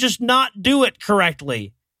 why not just not do it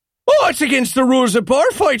correctly? Oh, it's against the rules of bar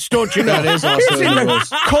fights, don't you know? That is also It's in the the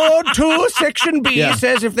rules. Code 2, Section B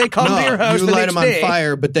says if they come to your house you the light next them on day.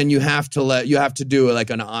 fire, but then you have to do like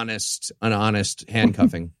an honest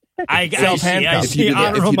handcuffing. I Self-handcuff. If you do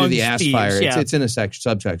honor the amongst ass thieves, fire, yeah. it's in a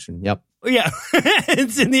subsection. Yep. Yeah,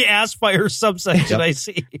 it's in the ass fire subsection, Yep. I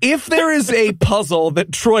see. If there is a puzzle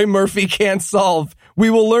that Troy Murphy can't solve,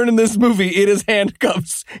 we will learn in this movie it is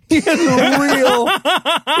handcuffs. He has a real He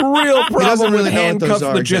doesn't problem really with know what those handcuff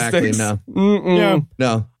are logistics. exactly. No. Yeah.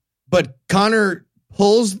 No. But Connor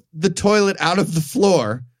pulls the toilet out of the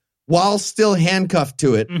floor while still handcuffed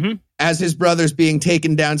to it as his brother's being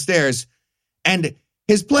taken downstairs. And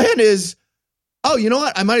his plan is, oh, you know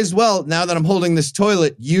what? I might as well, now that I'm holding this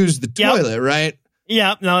toilet, use the toilet, right?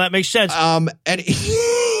 Yeah, no, that makes sense. And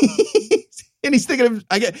he's thinking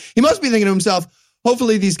he must be thinking to himself,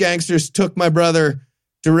 hopefully these gangsters took my brother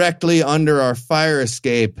directly under our fire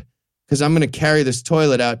escape, because I'm going to carry this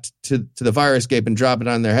toilet out to the fire escape and drop it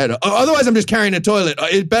on their head. Otherwise, I'm just carrying a toilet.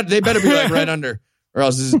 They better be like right under, or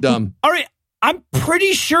else this is dumb. All right, I'm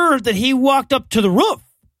pretty sure that he walked up to the roof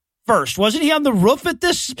first. Wasn't he on the roof at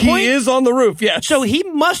this point? He is on the roof, yes. So he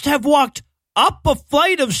must have walked up a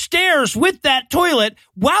flight of stairs with that toilet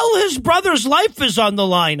while his brother's life is on the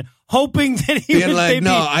line, hoping that he Being would like, maybe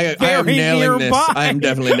no, I am very nailing nearby. this. I am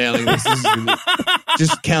definitely nailing this. This is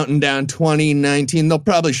just counting down 2019. They'll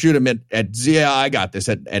probably shoot him at I got this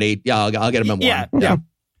at 8. Yeah, I'll get him at 1. Yeah.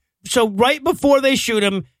 So right before they shoot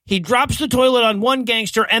him, he drops the toilet on one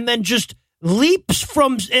gangster and then just leaps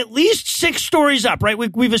from at least 6 stories up, right?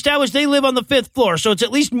 We've established they live on the 5th floor, so it's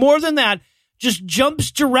at least more than that. Just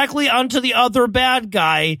jumps directly onto the other bad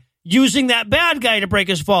guy, using that bad guy to break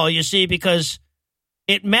his fall, you see, because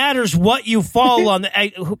it matters what you fall on.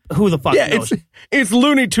 Who the fuck knows? It's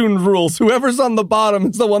Looney Tunes rules. Whoever's on the bottom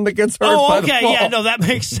is the one that gets hurt by the fall. Yeah, no, that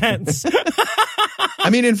makes sense. I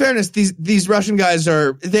mean, in fairness, these Russian guys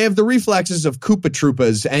they have the reflexes of Koopa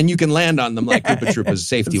Troopas, and you can land on them like Koopa Troopas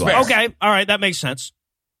safety-wise. Okay, all right, that makes sense.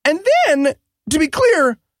 And then, to be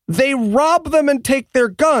clear, they rob them and take their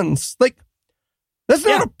guns. Like, That's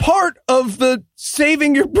not a part of the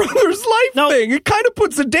saving your brother's life thing. It kind of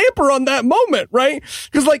puts a damper on that moment, right?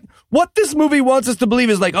 Because, like, what this movie wants us to believe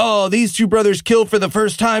is like, oh, these two brothers killed for the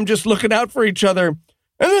first time just looking out for each other.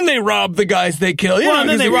 And then they rob the guys they kill. And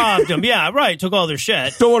then they robbed them. Yeah, right. Took all their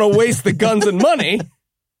shit. Don't want to waste the guns and money.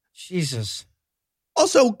 Jesus.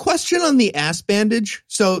 Also, question on the ass bandage.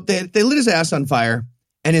 So they lit his ass on fire.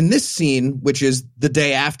 And in this scene, which is the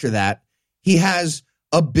day after that, he has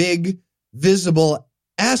a big visible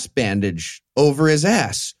ass bandage over his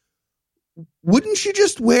ass. Wouldn't you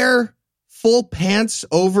just wear full pants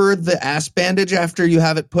over the ass bandage after you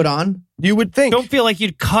have it put on? You would think. Don't feel like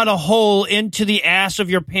you'd cut a hole into the ass of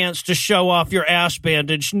your pants to show off your ass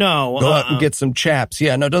bandage. No. Go out and get some chaps.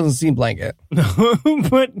 Yeah, no, it doesn't seem like it.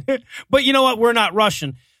 but you know what? We're not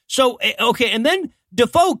Russian. So, okay, and then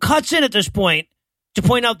Defoe cuts in at this point to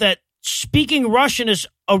point out that speaking Russian is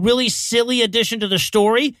a really silly addition to the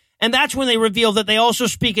story. And that's when they reveal that they also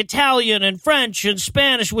speak Italian and French and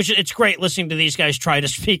Spanish, which it's great listening to these guys try to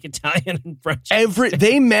speak Italian and French.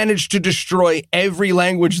 They managed to destroy every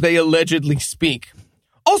language they allegedly speak.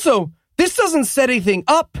 Also, this doesn't set anything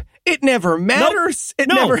up. It never matters. It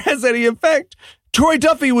never has any effect. Troy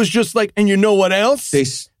Duffy was just like, and you know what else?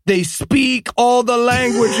 They speak all the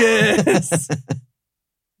languages.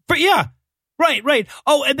 Yeah. Right.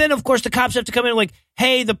 Oh, and then, of course, the cops have to come in like,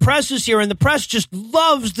 hey, the press is here, and the press just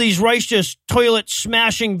loves these righteous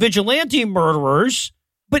toilet-smashing vigilante murderers.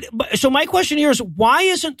 But so my question here is, why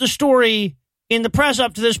isn't the story in the press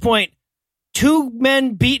up to this point 2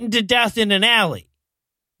 men beaten to death in an alley?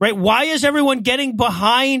 Right? Why is everyone getting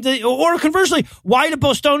behind, or conversely, why do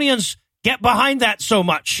Bostonians get behind that so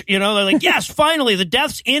much? You know, they're like, yes, finally, the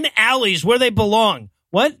deaths in alleys where they belong.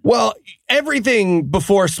 What? Well, everything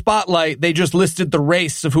before Spotlight, they just listed the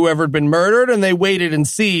race of whoever had been murdered, and they waited and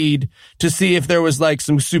seed to see if there was like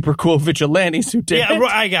some super cool vigilantes who did it. Yeah,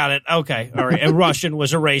 I got it. Okay, all right. And Russian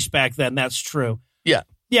was a race back then. That's true. Yeah.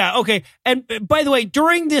 Yeah, okay. And by the way,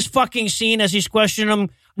 during this fucking scene, as he's questioning him,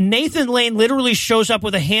 Nathan Lane literally shows up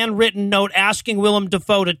with a handwritten note asking Willem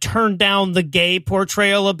Dafoe to turn down the gay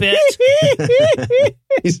portrayal a bit.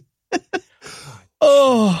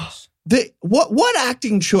 Oh. What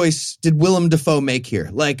acting choice did Willem Dafoe make here?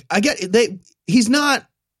 Like, I get he's not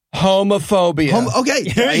homophobia.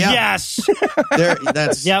 Okay, yeah. Yes,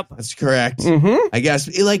 that's correct. Mm-hmm. I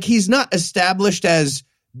guess like he's not established as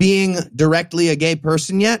being directly a gay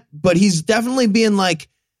person yet, but he's definitely being like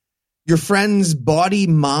your friend's body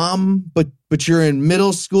mom, but you're in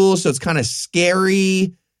middle school, so it's kind of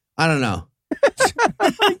scary. I don't know.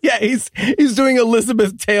 Yeah, he's doing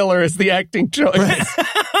Elizabeth Taylor as the acting choice. Right.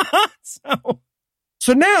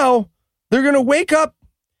 So now they're going to wake up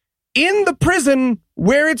in the prison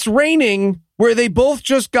where it's raining, where they both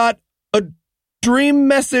just got a dream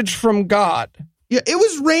message from God. Yeah, it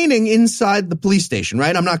was raining inside the police station,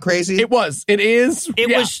 right? I'm not crazy. It was. It is.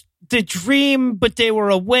 It was the dream, but they were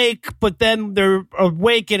awake, but then they're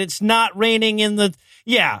awake and it's not raining in the...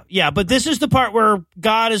 Yeah. But this is the part where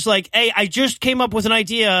God is like, hey, I just came up with an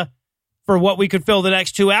idea for what we could fill the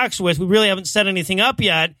next 2 acts with. We really haven't set anything up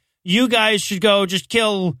yet. You guys should go just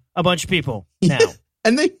kill a bunch of people now. Yeah.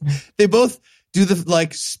 And they both do the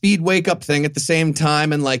like speed wake up thing at the same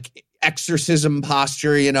time and like exorcism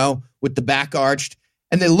posture, you know, with the back arched.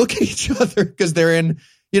 And they look at each other because they're in,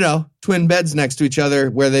 you know, twin beds next to each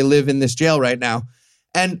other where they live in this jail right now.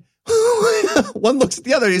 And one looks at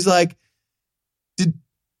the other. He's like, Did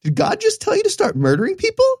God just tell you to start murdering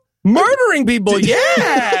people? Murdering people,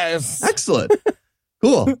 yes. Excellent.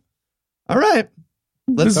 Cool. All right.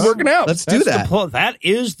 This is working out. Let's do that. That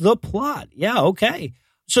is the plot. Yeah, okay.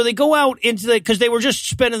 So they go out into because they were just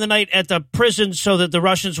spending the night at the prison so that the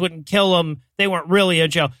Russians wouldn't kill them. They weren't really in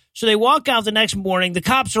jail. So they walk out the next morning. The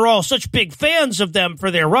cops are all such big fans of them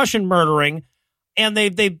for their Russian murdering. And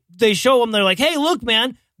they show them, they're like, hey, look,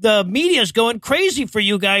 man, the media's going crazy for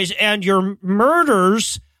you guys and your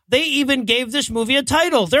murders. They even gave this movie a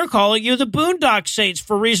title. They're calling you the Boondock Saints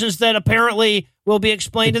for reasons that apparently will be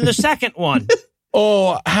explained in the second one.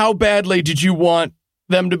 Oh, how badly did you want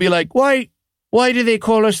them to be like, why do they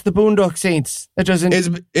call us the Boondock Saints? That doesn't...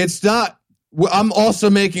 It's not... I'm also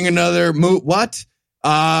making another movie. What?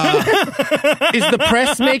 Is the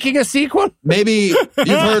press making a sequel? Maybe you've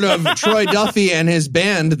heard of Troy Duffy and his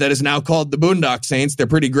band that is now called the Boondock Saints. They're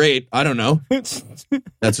pretty great. I don't know.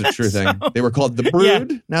 That's a true thing. They were called the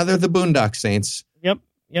Brood. Yeah. Now they're the Boondock Saints. Yep,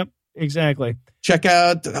 exactly. Check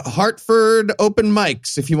out Hartford open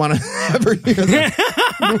mics if you want to ever hear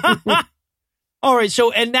them. All right,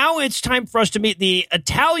 so and now it's time for us to meet the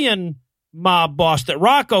Italian mob boss that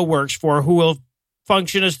Rocco works for, who will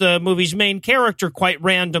function as the movie's main character quite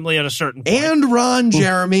randomly at a certain point. And Ron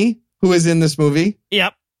Jeremy, who is in this movie.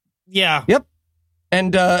 Yep. Yeah. Yep.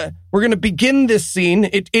 And we're going to begin this scene.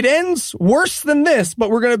 It ends worse than this, but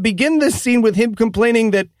we're going to begin this scene with him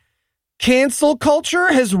complaining that cancel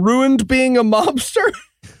culture has ruined being a mobster.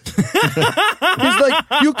 He's like,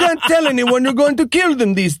 you can't tell anyone you're going to kill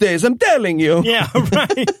them these days. I'm telling you. Yeah,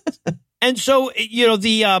 right. And so,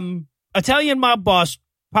 the Italian mob boss,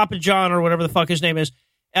 Papa John, or whatever the fuck his name is.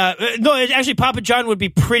 No, actually, Papa John would be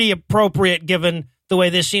pretty appropriate given the way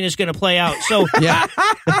this scene is going to play out. So, Yeah.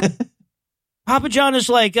 Papa John is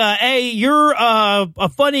like, hey, you're a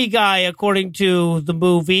funny guy, according to the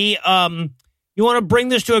movie. You want to bring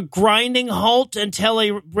this to a grinding halt and tell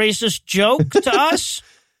a racist joke to us?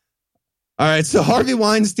 All right, so Harvey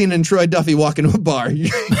Weinstein and Troy Duffy walk into a bar. You're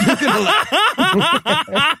gonna laugh.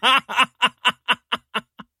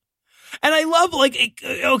 And I love,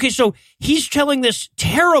 okay, so he's telling this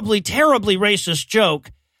terribly, terribly racist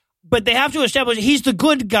joke, but they have to establish he's the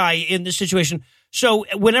good guy in this situation. So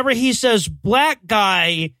whenever he says black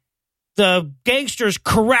guy, the gangsters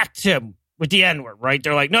correct him with the N-word, right?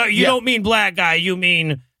 They're like, no, you don't mean black guy, you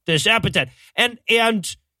mean this epithet. And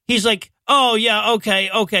he's like, oh, yeah,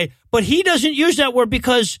 okay. But he doesn't use that word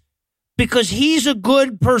because he's a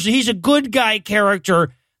good person. He's a good guy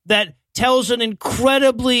character that tells an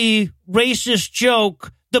incredibly racist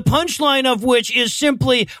joke, the punchline of which is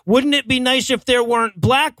simply, wouldn't it be nice if there weren't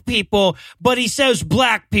black people? But he says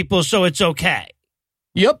black people, so it's okay.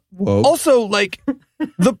 Yep. Whoa. Also,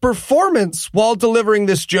 the performance while delivering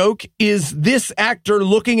this joke is this actor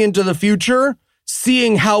looking into the future,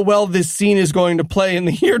 seeing how well this scene is going to play in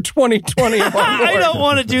the year 2020. I don't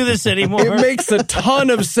want to do this anymore. It makes a ton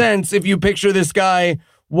of sense if you picture this guy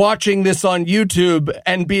watching this on YouTube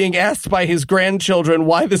and being asked by his grandchildren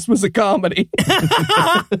why this was a comedy.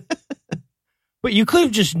 But you could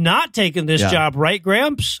have just not taken this job, right,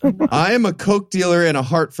 Gramps? I am a Coke dealer in a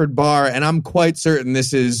Hartford bar, and I'm quite certain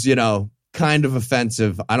this is, kind of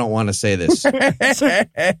offensive. I don't want to say this.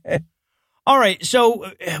 All right,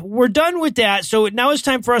 so we're done with that. So now it's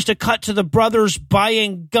time for us to cut to the brothers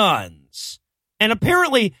buying guns. And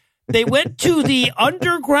apparently they went to the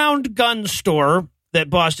underground gun store that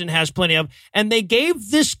Boston has plenty of, and they gave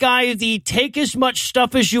this guy the take as much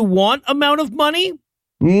stuff as you want amount of money.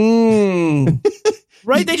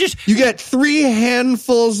 Right? You get 3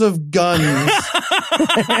 handfuls of guns,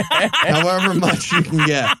 however much you can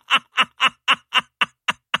get.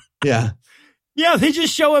 Yeah. Yeah, they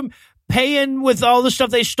just show him paying with all the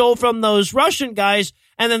stuff they stole from those Russian guys,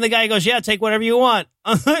 and then the guy goes, yeah, take whatever you want.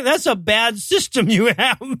 That's a bad system you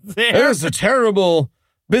have there. There's a terrible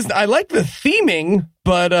business. I like the theming,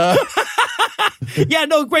 but yeah,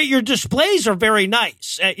 no, great. Your displays are very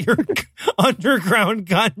nice at your underground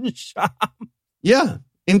gun shop. Yeah,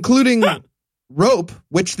 including rope,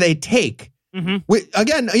 which they take. Mm-hmm.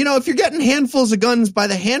 Again, if you're getting handfuls of guns by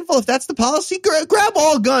the handful, if that's the policy, grab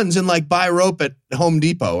all guns and buy rope at Home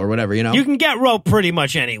Depot or whatever. You can get rope pretty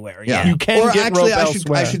much anywhere. Yeah, you can. Or get actually, rope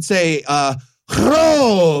elsewhere. I should say,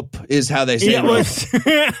 rope is how they say rope.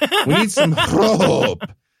 We need some rope.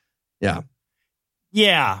 Yeah.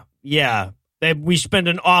 Yeah. We spend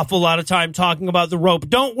an awful lot of time talking about the rope.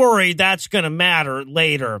 Don't worry, that's going to matter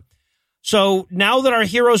later. So now that our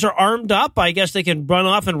heroes are armed up, I guess they can run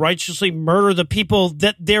off and righteously murder the people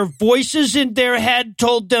that their voices in their head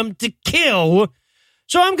told them to kill.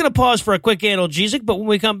 So I'm going to pause for a quick analgesic, but when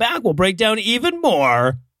we come back, we'll break down even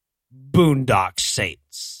more Boondock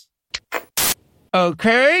Saints.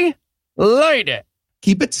 Okay, light it.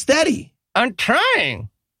 Keep it steady. I'm trying.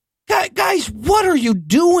 Guys, what are you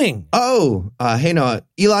doing? Oh, hey, no,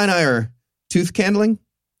 Eli and I are tooth candling.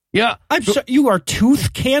 Yeah. I'm sorry, you are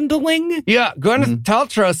tooth candling? Yeah, Gwyneth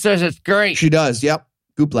Paltrow says it's great. She does, yep.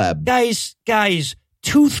 Goop Lab. Guys,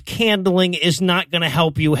 tooth candling is not going to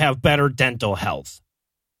help you have better dental health.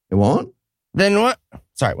 It won't? Then what?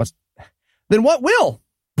 Then what will?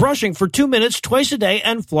 Brushing for 2 minutes twice a day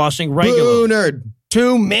and flossing regularly. Boo, nerd.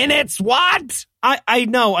 2 minutes? What? I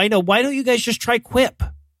know. Why don't you guys just try Quip?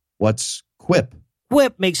 What's Quip?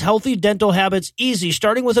 Quip makes healthy dental habits easy,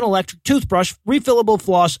 starting with an electric toothbrush, refillable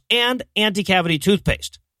floss, and anti-cavity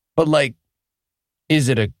toothpaste. But, is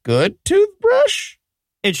it a good toothbrush?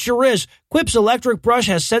 It sure is. Quip's electric brush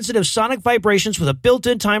has sensitive sonic vibrations with a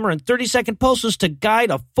built-in timer and 30-second pulses to guide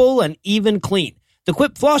a full and even clean. The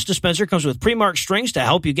Quip floss dispenser comes with pre-marked strings to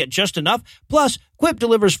help you get just enough. Plus, Quip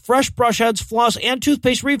delivers fresh brush heads, floss, and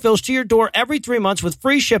toothpaste refills to your door every 3 months with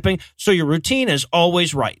free shipping, so your routine is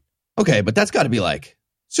always right. Okay, but that's got to be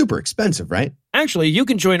super expensive, right? Actually, you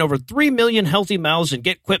can join over 3 million healthy mouths and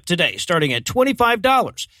get Quip today, starting at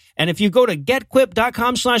 $25. And if you go to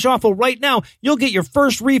getquip.com/awful right now, you'll get your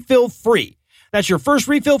first refill free. That's your first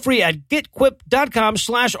refill free at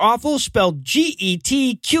getquip.com/awful, spelled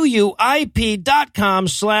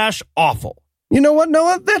GETQUIP.com/awful. You know what,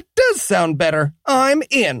 Noah? That does sound better. I'm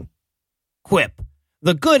in. Quip,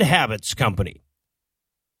 the good habits company.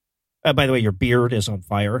 By the way, your beard is on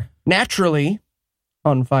fire. Naturally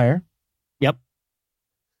on fire. Yep.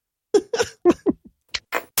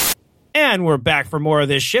 And we're back for more of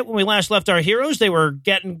this shit. When we last left our heroes, they were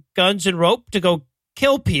getting guns and rope to go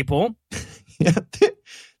kill people. Yeah, they're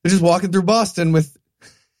just walking through Boston with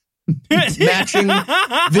matching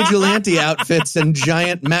vigilante outfits and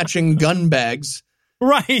giant matching gun bags.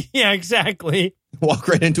 Right, yeah, exactly. Walk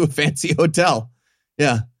right into a fancy hotel.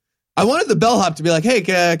 Yeah. I wanted the bellhop to be like, hey,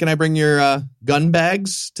 can I bring your gun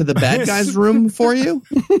bags to the bad guy's room for you?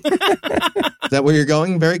 Is that where you're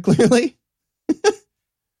going very clearly?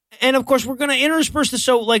 And of course, we're going to intersperse this.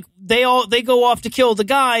 So like they go off to kill the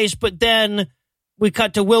guys, but then we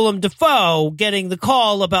cut to Willem Dafoe getting the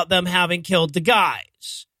call about them having killed the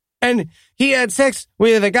guys. And he had sex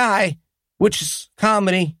with a guy, which is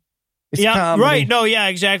comedy. It's comedy. Right. No, yeah,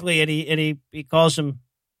 exactly. And he calls him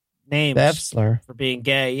names Befsler for being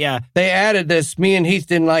gay. Yeah. They added this. Me and Heath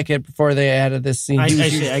didn't like it before they added this scene. I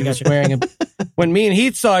got you. Wearing when me and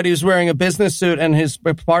Heath saw it, he was wearing a business suit and his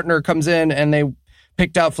partner comes in and they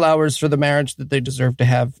picked out flowers for the marriage that they deserve to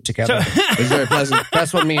have together. It was very pleasant.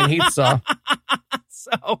 That's what me and Heath saw.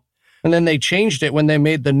 And then they changed it when they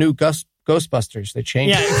made the new Ghostbusters. They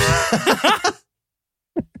changed it.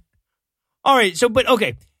 All right. So, but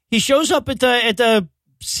okay. He shows up at the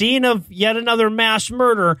scene of yet another mass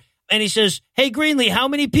murder. And he says, hey, Greenlee, how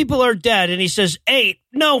many people are dead? And he says, 8.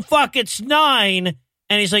 No, fuck, it's 9.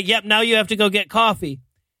 And he's like, yep, now you have to go get coffee.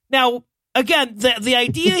 Now, again, the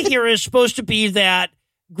idea here is supposed to be that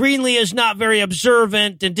Greenlee is not very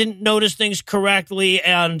observant and didn't notice things correctly,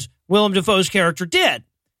 and Willem Dafoe's character did.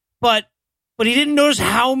 But he didn't notice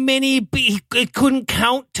how many, he couldn't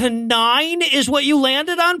count to 9 is what you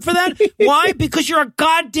landed on for that? Why? Because you're a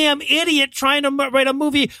goddamn idiot trying to write a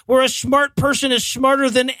movie where a smart person is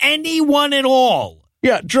smarter than anyone at all.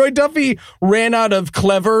 Yeah, Troy Duffy ran out of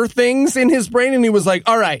clever things in his brain, and he was like,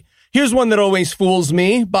 all right, here's one that always fools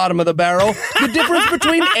me, bottom of the barrel, the difference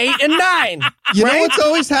between 8 and 9. You know what's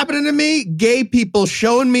always happening to me? Gay people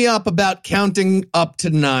showing me up about counting up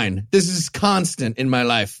to 9. This is constant in my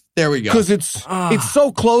life. There we go. Because it's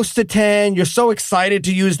so close to 10. You're so excited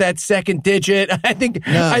to use that second digit. I think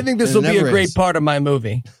this will be a great part of my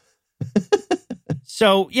movie.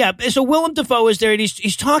 So Willem Dafoe is there, and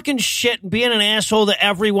he's talking shit and being an asshole to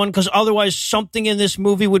everyone because otherwise something in this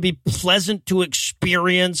movie would be pleasant to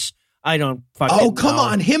experience. I don't fucking know. Oh, come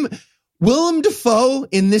on. Willem Dafoe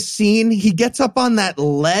in this scene, he gets up on that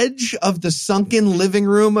ledge of the sunken living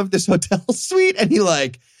room of this hotel suite, and he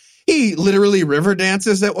literally river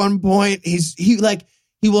dances at one point. He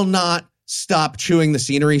will not stop chewing the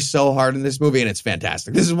scenery so hard in this movie, and it's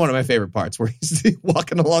fantastic. This is one of my favorite parts where he's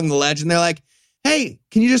walking along the ledge, and they're like, hey,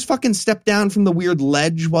 can you just fucking step down from the weird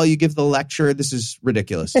ledge while you give the lecture? This is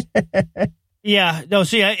ridiculous. Yeah, no,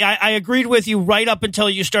 see, I agreed with you right up until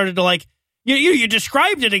you started to you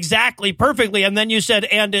described it exactly perfectly, and then you said,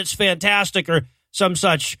 and it's fantastic, or some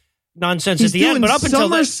such nonsense at the end. But up until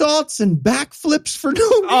then, somersaults and backflips for no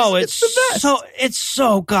reason. Oh, it's the best. It's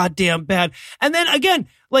so goddamn bad. And then again,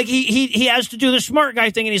 he has to do the smart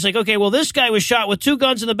guy thing, and he's like, okay, well, this guy was shot with 2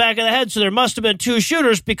 guns in the back of the head, so there must have been 2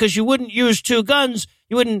 shooters because you wouldn't use 2 guns.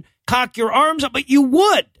 You wouldn't cock your arms up, but you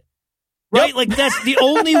would. Right? Yep. Like, that's the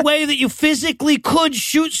only way that you physically could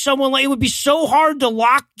shoot someone. Like, it would be so hard to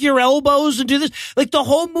lock your elbows and do this. Like, the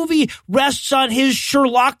whole movie rests on his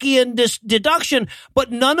Sherlockian deduction,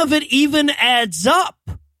 but none of it even adds up.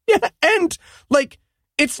 Yeah, and,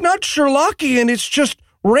 it's not Sherlockian, it's just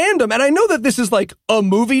random. And I know that this is a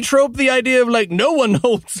movie trope, the idea of no one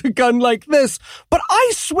holds a gun like this. But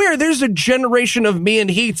I swear there's a generation of me and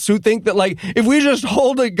Heaths who think that if we just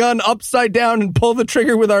hold a gun upside down and pull the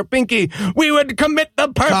trigger with our pinky, we would commit the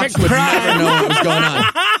perfect crime. crime. Never know what was going on.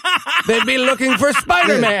 They'd be looking for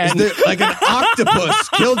Spider-Man. Is there, an octopus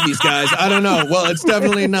killed these guys? I don't know. Well, it's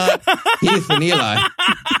definitely not Heath and Eli.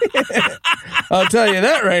 I'll tell you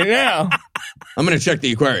that right now. I'm going to check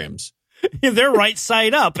the aquariums. They're right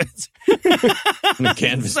side up. I'm going to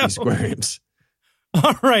canvas these aquariums.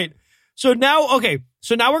 All right. So now we're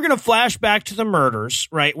going to flash back to the murders,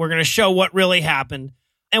 right? We're going to show what really happened.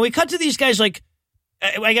 And we cut to these guys I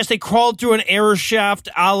guess they crawled through an air shaft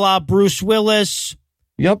a la Bruce Willis.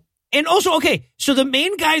 Yep. And also, okay, so the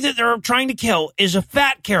main guy that they're trying to kill is a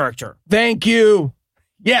fat character. Thank you.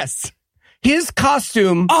 Yes. His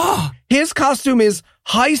costume is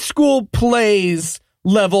high school plays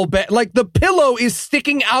level. Like the pillow is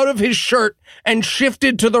sticking out of his shirt and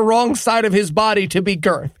shifted to the wrong side of his body to be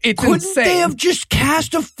girth. It's Couldn't insane. they have just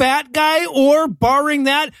cast a fat guy or, barring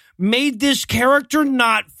that, made this character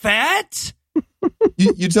not fat?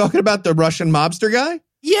 You talking about the Russian mobster guy?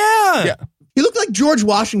 Yeah. He looked like George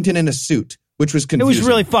Washington in a suit, which was It confusing. was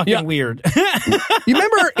really fucking weird. You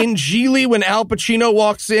remember in Geely when Al Pacino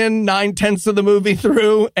walks in 9/10 of the movie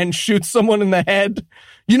through and shoots someone in the head?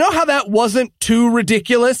 You know how that wasn't too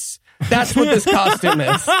ridiculous? That's what this costume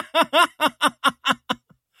is.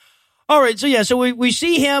 All right, so we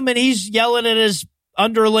see him and he's yelling at his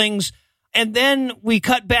underlings, and then we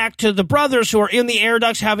cut back to the brothers who are in the air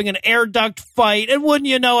ducts having an air duct fight, and wouldn't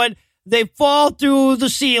you know it, they fall through the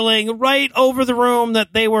ceiling right over the room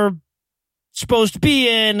that they were supposed to be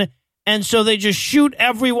in, and so they just shoot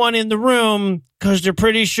everyone in the room because they're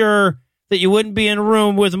pretty sure that you wouldn't be in a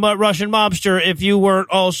room with a Russian mobster if you weren't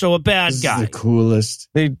also a bad This guy. is the coolest.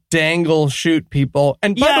 They dangle shoot people.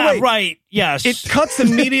 And by the way, right, yes. it cuts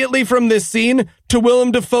immediately from this scene to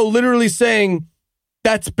Willem Dafoe literally saying,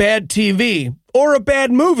 that's bad TV or a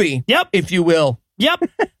bad movie, if you will. Yep.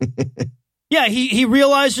 Yeah, he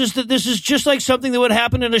realizes that this is just like something that would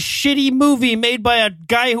happen in a shitty movie made by a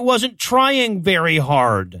guy who wasn't trying very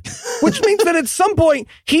hard. Which means that at some point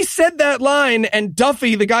he said that line and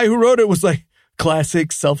Duffy, the guy who wrote it, was like,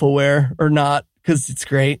 classic, self-aware or not, because it's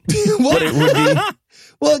great. But it would be.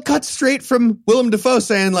 Well, it cuts straight from Willem Dafoe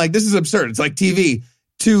saying, like, this is absurd. It's like TV,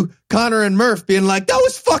 to Connor and Murph being like, that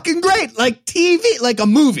was fucking great. Like TV, like a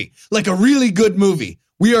movie, like a really good movie.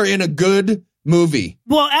 We are in a good movie.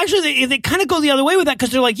 Well, actually, they kind of go the other way with that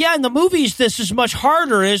because they're like, yeah, in the movies, this is much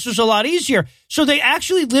harder. This is a lot easier. So they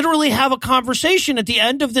actually literally have a conversation at the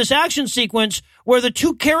end of this action sequence where the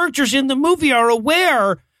two characters in the movie are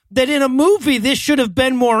aware that in a movie, this should have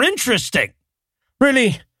been more interesting.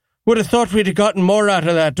 Really? Would have thought we'd have gotten more out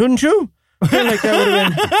of that, wouldn't you? I feel like that would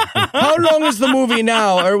have been. How long is the movie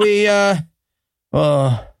now? Are we,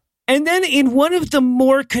 And then in one of the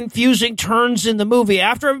more confusing turns in the movie,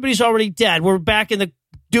 after everybody's already dead, we're back in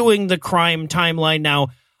doing the crime timeline now.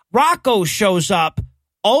 Rocco shows up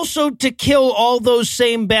also to kill all those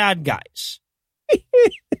same bad guys.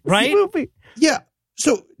 Right? Yeah.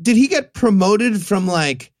 So did he get promoted from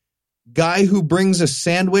like guy who brings a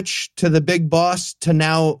sandwich to the big boss to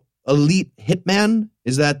now elite hitman?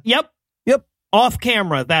 Is that? Yep. Off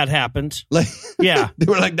camera, that happened. Like, yeah. They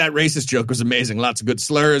were like, that racist joke was amazing. Lots of good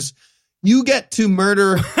slurs. You get to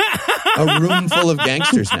murder a room full of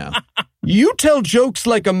gangsters now. You tell jokes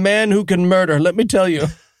like a man who can murder, let me tell you.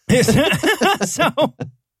 So,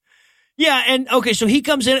 yeah, and okay, so he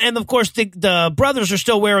comes in, and of course the brothers are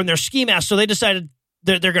still wearing their ski masks, so they decided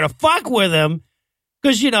they're going to fuck with him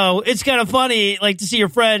because, you know, it's kind of funny, like, to see your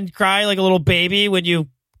friend cry like a little baby when you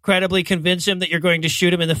credibly convince him that you're going to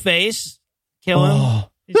shoot him in the face. Kill him. Oh,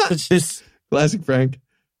 this classic Frank.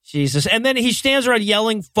 Jesus. And then he stands around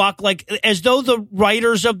yelling fuck, like as though the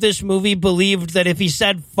writers of this movie believed that if he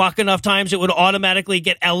said fuck enough times, it would automatically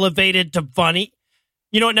get elevated to funny.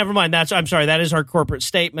 You know what? Never mind. I'm sorry. That is our corporate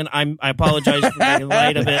statement. I apologize for making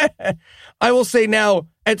light of it. I will say now,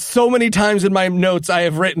 at so many times in my notes, I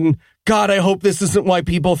have written, God, I hope this isn't why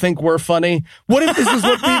people think we're funny. What if this is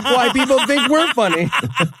why people think we're funny?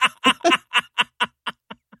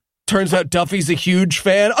 Turns out Duffy's a huge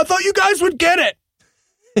fan. I thought you guys would get it.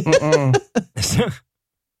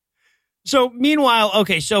 So meanwhile,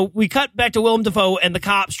 okay, so we cut back to Willem Dafoe and the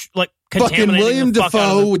cops like fucking contaminating William the fuck out of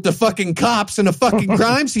Dafoe them. with the fucking cops in a fucking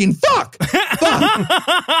crime scene. Fuck.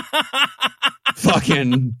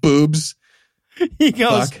 Fucking boobs. He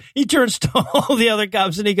goes, Fuck. he turns to all the other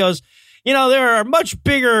cops and he goes, you know, there are much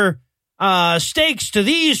bigger stakes to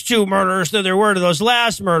these two murders than there were to those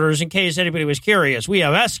last murders, in case anybody was curious. We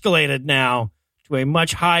have escalated now to a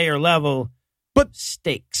much higher level, but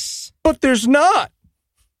stakes. But there's not.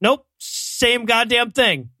 Nope. Same goddamn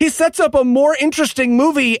thing. He sets up a more interesting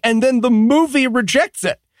movie and then the movie rejects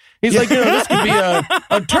it. He's like, you know, this could be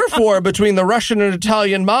a turf war between the Russian and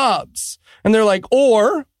Italian mobs. And they're like,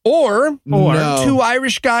 or No. two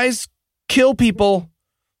Irish guys kill people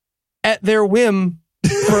at their whim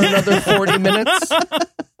for another 40 minutes.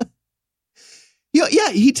 Yeah,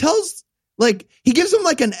 he tells, like, he gives him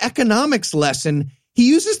like an economics lesson. He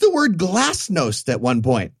uses the word glasnost at one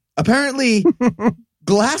point. Apparently,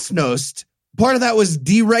 glasnost, part of that was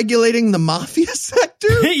deregulating the mafia sector.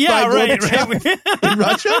 Yeah, by right. Gorbachev in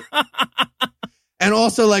Russia. And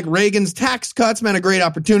also, like, Reagan's tax cuts meant a great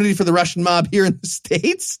opportunity for the Russian mob here in the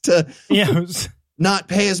States to not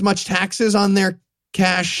pay as much taxes on their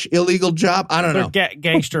cash illegal job. I don't know.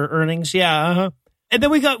 Gangster earnings. Yeah. Uh-huh. And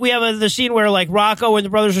then we have the scene where, like, Rocco and the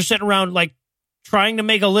brothers are sitting around, like, trying to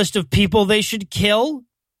make a list of people they should kill.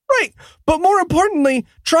 Right. But more importantly,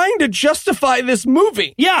 trying to justify this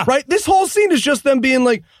movie. Yeah. Right? This whole scene is just them being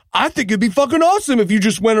like, I think it'd be fucking awesome if you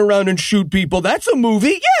just went around and shoot people. That's a movie.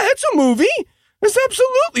 Yeah, it's a movie. It's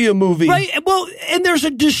absolutely a movie. Right. Well, and there's a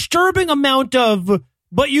disturbing amount of,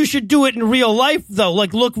 but you should do it in real life, though.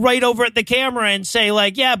 Like, look right over at the camera and say,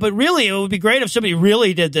 like, yeah, but really, it would be great if somebody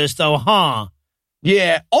really did this, though, huh?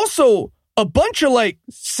 Yeah. Also, a bunch of, like,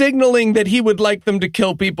 signaling that he would like them to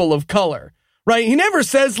kill people of color. Right? He never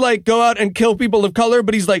says, like, go out and kill people of color,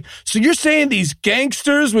 but he's like, so you're saying these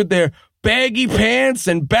gangsters with their baggy pants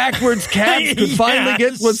and backwards caps could finally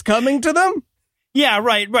get what's coming to them? Yeah,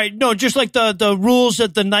 right. No, just like the rules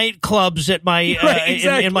at the nightclubs at my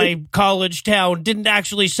exactly. in my college town didn't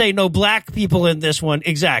actually say no black people in this one.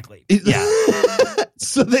 Exactly. Yeah.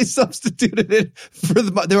 So they substituted it for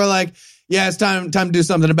they were like, yeah, it's time to do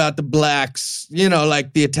something about the blacks, you know,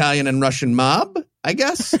 like the Italian and Russian mob, I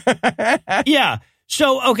guess. Yeah.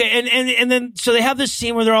 So, okay, and then so they have this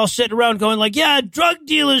scene where they're all sitting around going like, yeah, drug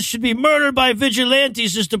dealers should be murdered by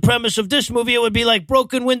vigilantes is the premise of this movie. It would be like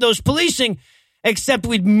Broken Windows Policing, except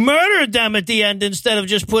we'd murdered them at the end instead of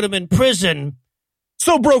just put them in prison.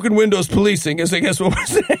 So Broken Windows Policing is, I guess, what we're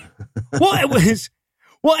saying. Well, it was.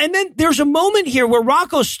 Well, and then there's a moment here where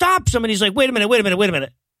Rocco stops him and he's like, wait a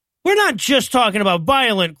minute. We're not just talking about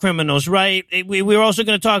violent criminals, right? We're also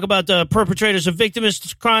going to talk about the perpetrators of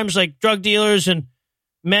victimist crimes like drug dealers and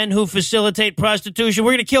men who facilitate prostitution.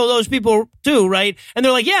 We're going to kill those people too, right? And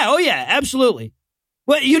they're like, yeah, absolutely.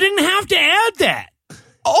 Well, you didn't have to add that.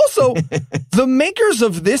 Also, the makers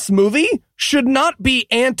of this movie should not be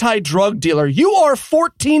anti-drug dealer. You are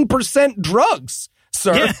 14% drugs,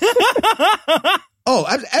 sir. Yeah. Oh,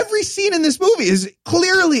 every scene in this movie is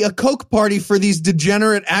clearly a coke party for these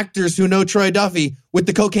degenerate actors who know Troy Duffy with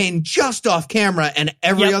the cocaine just off camera and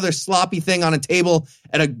every other sloppy thing on a table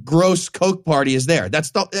at a gross coke party is there.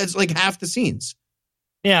 That's like half the scenes.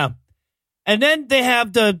 Yeah. And then they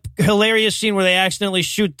have the hilarious scene where they accidentally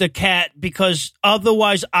shoot the cat because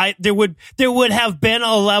otherwise there would have been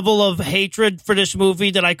a level of hatred for this movie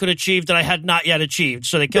that I could achieve that I had not yet achieved.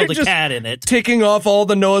 So they killed the cat in it. Ticking off all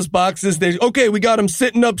the Noah's boxes. Okay, we got him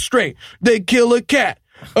sitting up straight. They kill a cat.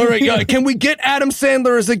 All right, can we get Adam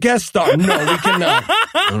Sandler as a guest star? No, we cannot.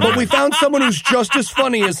 But we found someone who's just as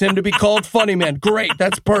funny as him to be called Funny Man. Great,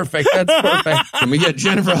 that's perfect. Can we get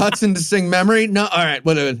Jennifer Hudson to sing Memory? No, all right,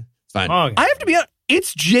 whatever. Fine. Okay. I have to be honest,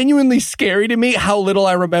 it's genuinely scary to me how little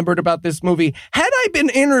I remembered about this movie. Had I been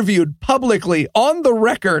interviewed publicly on the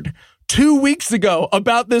record 2 weeks ago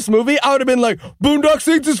about this movie, I would have been like, Boondock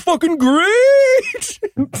Saints is fucking great.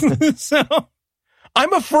 So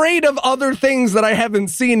I'm afraid of other things that I haven't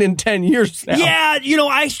seen in 10 years now. Yeah,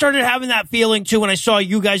 I started having that feeling too when I saw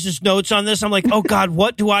you guys' notes on this. I'm like, oh God,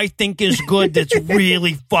 what do I think is good that's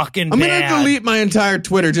really fucking bad? I'm going to delete my entire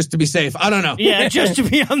Twitter just to be safe. I don't know. Yeah, just to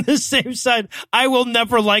be on the safe side. I will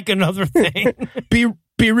never like another thing.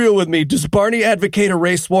 Be real with me. Does Barney advocate a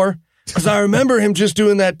race war? Because I remember him just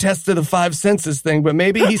doing that test of the 5 senses thing, but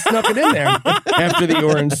maybe he snuck it in there after the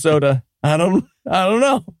orange soda. I don't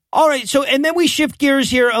know. All right, so and then we shift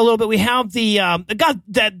gears here a little bit. We have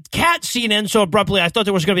that cat scene in so abruptly. I thought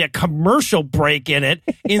there was going to be a commercial break in it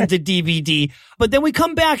in the DVD, but then we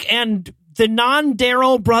come back and the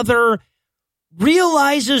non-Daryl brother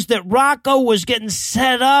realizes that Rocco was getting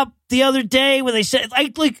set up the other day when they said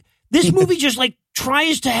like this movie just like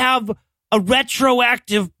tries to have a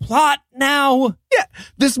retroactive plot now. Yeah,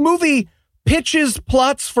 this movie pitches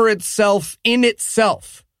plots for itself in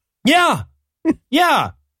itself. Yeah,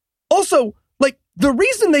 yeah. Also, like, the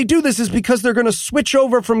reason they do this is because they're going to switch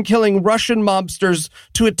over from killing Russian mobsters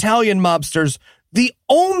to Italian mobsters. The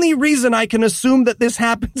only reason I can assume that this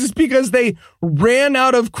happens is because they ran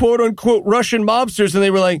out of quote-unquote Russian mobsters, and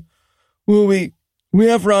they were like, well, we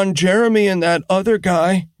have Ron Jeremy and that other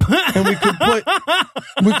guy, and we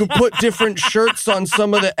could put different shirts on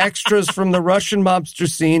some of the extras from the Russian mobster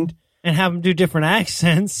scene. And have them do different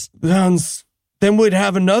accents. Then we'd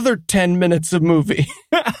have another 10 minutes of movie.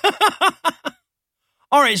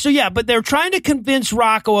 All right, so yeah, but they're trying to convince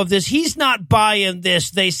Rocco of this. He's not buying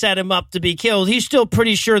this. They set him up to be killed. He's still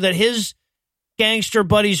pretty sure that his gangster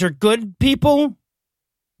buddies are good people.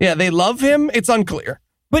 Yeah, they love him. It's unclear.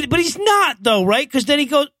 But he's not, though, right? Because then he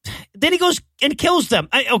goes and kills them.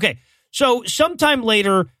 Okay, so sometime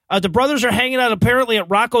later, the brothers are hanging out apparently at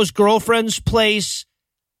Rocco's girlfriend's place.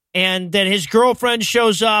 And then his girlfriend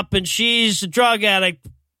shows up, and she's a drug addict,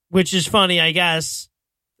 which is funny, I guess.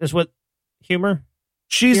 Is what humor?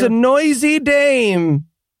 She's a noisy dame.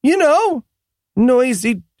 You know,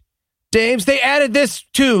 noisy dames. They added this,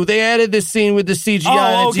 too. They added this scene with the CGI.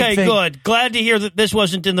 Oh, okay, good. Glad to hear that this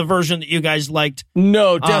wasn't in the version that you guys liked.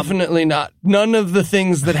 No, definitely not. None of the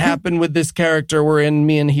things that happened with this character were in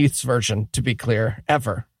me and Heath's version, to be clear,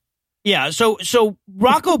 ever. Yeah, so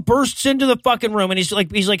Rocco bursts into the fucking room, and he's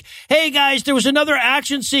like, hey, guys, there was another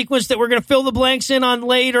action sequence that we're going to fill the blanks in on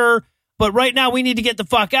later, but right now we need to get the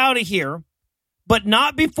fuck out of here. But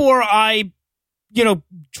not before I,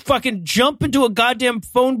 fucking jump into a goddamn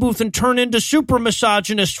phone booth and turn into super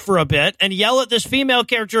misogynist for a bit and yell at this female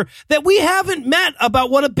character that we haven't met about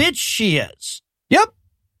what a bitch she is. Yep.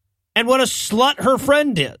 And what a slut her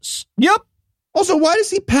friend is. Yep. Also, why does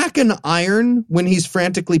he pack an iron when he's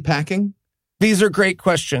frantically packing? These are great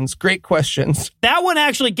questions. Great questions. That one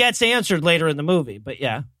actually gets answered later in the movie, but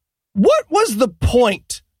yeah. What was the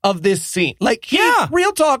point of this scene? Like, yeah,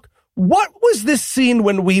 real talk, what was this scene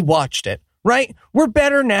when we watched it, right? We're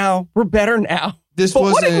better now. This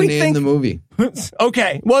wasn't in the movie.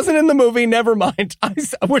 Okay, wasn't in the movie. Never mind.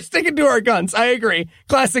 We're sticking to our guns. I agree.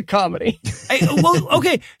 Classic comedy.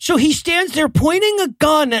 Okay, so he stands there pointing a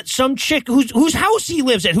gun at some chick whose house he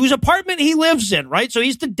lives in, whose apartment he lives in, right? So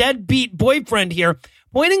he's the deadbeat boyfriend here,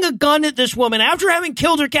 pointing a gun at this woman after having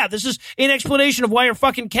killed her cat. This is an explanation of why her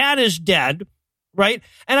fucking cat is dead. Right?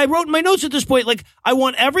 And I wrote in my notes at this point, like, I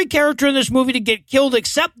want every character in this movie to get killed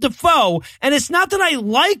except Defoe. And it's not that I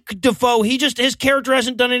like Defoe. His character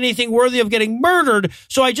hasn't done anything worthy of getting murdered.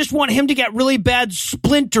 So I just want him to get really bad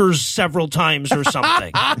splinters several times or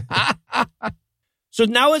something. So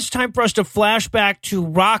now it's time for us to flash back to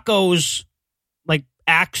Rocco's, like,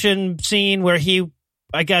 action scene where he,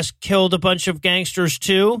 I guess, killed a bunch of gangsters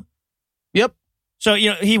too. Yep. So,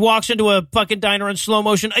 he walks into a fucking diner in slow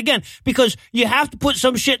motion. Again, because you have to put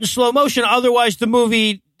some shit in slow motion. Otherwise, the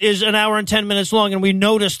movie is an hour and 10 minutes long, and we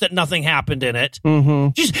notice that nothing happened in it. Mm-hmm.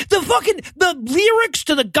 Just the lyrics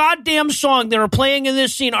to the goddamn song that are playing in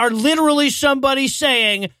this scene are literally somebody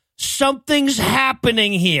saying, something's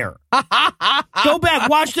happening here. Go back,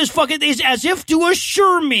 watch this fucking, as if to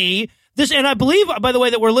assure me this, and I believe, by the way,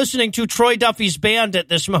 that we're listening to Troy Duffy's band at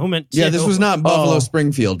this moment, too. Yeah, this was not Buffalo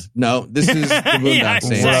Springfield. No, this is the Boondock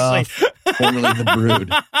Saints. Exactly. Formerly the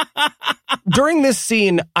Brood. During this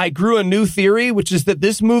scene, I grew a new theory, which is that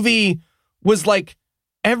this movie was like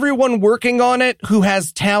everyone working on it who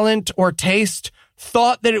has talent or taste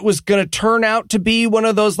thought that it was going to turn out to be one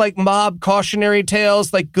of those like mob cautionary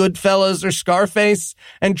tales like Goodfellas or Scarface.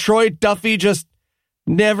 And Troy Duffy just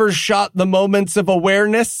never shot the moments of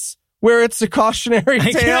awareness where it's a cautionary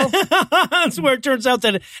tale. That's where it turns out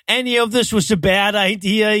that any of this was a bad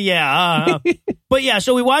idea. Yeah. But yeah,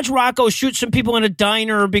 so we watch Rocco shoot some people in a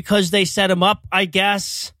diner because they set him up, I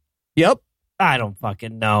guess. Yep. I don't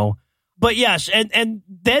fucking know. But yes, and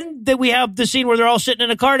then we have the scene where they're all sitting in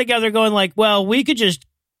a car together going like, well, we could just,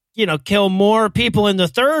 kill more people in the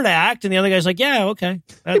third act. And the other guy's like, yeah, okay.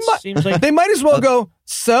 That seems like... They might as well go,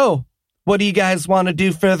 so... what do you guys want to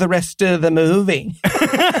do for the rest of the movie?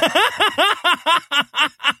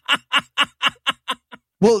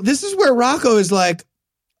 Well, this is where Rocco is like,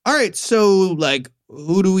 all right, so, like,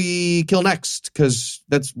 who do we kill next? Because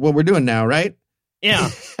that's what we're doing now, right? Yeah.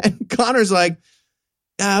 And Connor's like,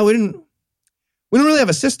 we didn't really have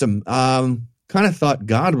a system. Kind of thought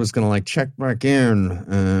God was going to, like, check back in.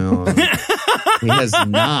 He has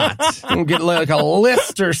not. Get like a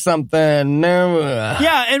list or something. No.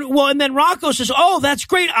 Yeah, and then Rocco says, "Oh, that's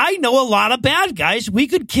great. I know a lot of bad guys. We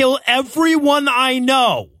could kill everyone I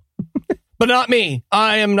know." But not me.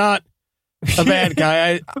 I am not a bad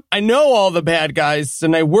guy. I know all the bad guys,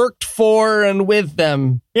 and I worked for and with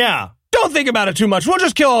them. Yeah. Don't think about it too much. We'll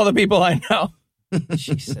just kill all the people I know.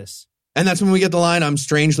 Jesus. And that's when we get the line, I'm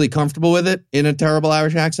strangely comfortable with it, in a terrible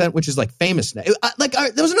Irish accent, which is like famous now.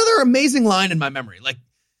 There was another amazing line in my memory. Like,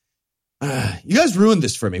 you guys ruined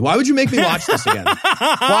this for me. Why would you make me watch this again?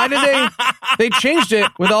 Why did they changed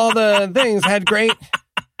it with all the things, had great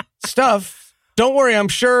stuff. Don't worry, I'm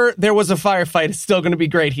sure there was a firefight. It's still going to be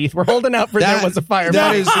great, Heath. We're holding out for there was a firefight.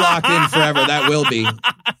 That is locked in forever. That will be.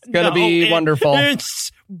 It's going to be wonderful.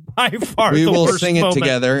 It's by far we the will worst sing it moment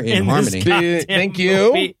together in harmony. Thank you.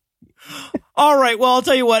 Movie. All right, well, I'll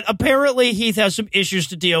tell you what. Apparently, Heath has some issues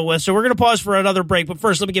to deal with, so we're going to pause for another break. But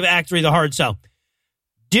first, let me give Act 3 the hard sell.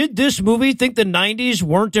 Did this movie think the 90s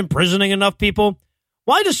weren't imprisoning enough people?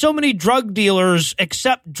 Why do so many drug dealers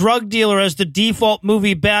accept drug dealer as the default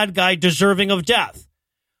movie bad guy deserving of death?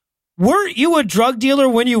 Weren't you a drug dealer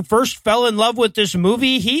when you first fell in love with this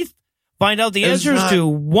movie, Heath? Find out the It was answers not to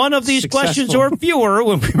one of these questions successful. or fewer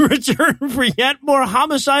when we return for yet more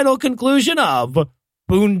homicidal conclusion of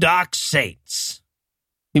Boondock Saints.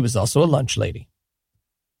 He was also a lunch lady.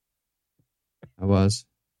 I was.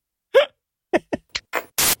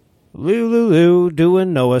 Lulu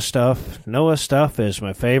doing Noah stuff. Noah stuff is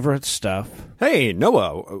my favorite stuff. Hey,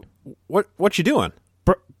 Noah, what you doing?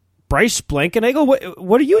 Bryce Blankenagel,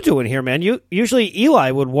 what are you doing here, man? Usually Eli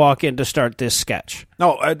would walk in to start this sketch.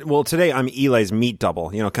 No, well, today I'm Eli's meat double,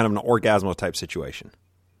 kind of an Orgasmo type situation.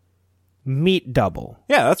 Meat double.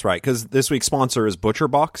 Yeah, that's right, because this week's sponsor is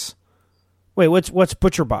ButcherBox. Wait, what's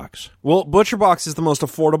ButcherBox? Well, ButcherBox is the most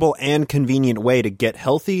affordable and convenient way to get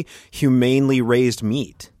healthy, humanely raised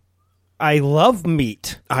meat. I love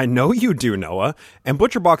meat. I know you do, Noah. And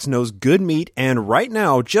ButcherBox knows good meat, and right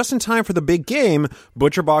now, just in time for the big game,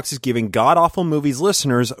 ButcherBox is giving God Awful Movies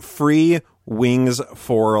listeners free wings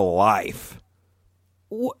for life.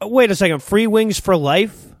 Wait a second, free wings for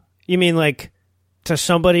life? You mean like to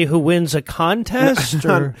somebody who wins a contest?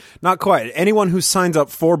 Or? Not quite. Anyone who signs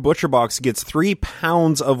up for ButcherBox gets 3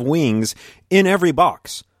 pounds of wings in every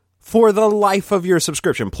box for the life of your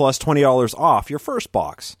subscription, plus $20 off your first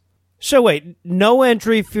box. So wait, no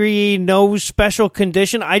entry fee, no special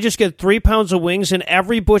condition. I just get 3 pounds of wings in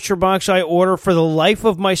every ButcherBox I order for the life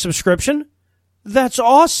of my subscription? That's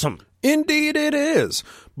awesome. Indeed it is.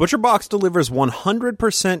 ButcherBox delivers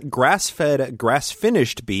 100% grass-fed,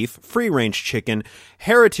 grass-finished beef, free-range chicken,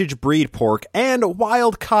 heritage breed pork, and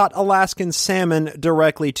wild-caught Alaskan salmon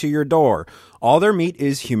directly to your door. All their meat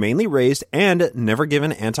is humanely raised and never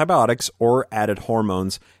given antibiotics or added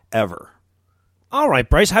hormones ever. All right,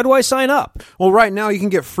 Bryce, how do I sign up? Well, right now you can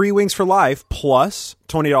get free wings for life plus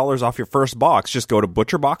 $20 off your first box. Just go to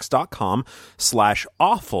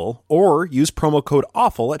butcherbox.com/awful or use promo code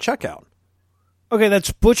awful at checkout. Okay,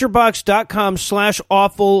 that's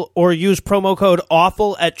butcherbox.com/awful or use promo code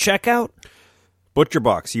awful at checkout.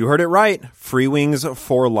 ButcherBox, you heard it right. Free wings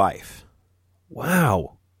for life.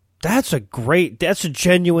 Wow. That's a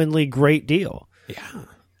genuinely great deal. Yeah.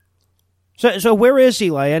 So where is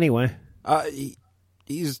Eli anyway?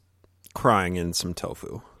 He's crying in some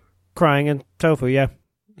tofu. Crying in tofu, yeah.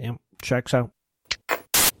 Yeah, checks out.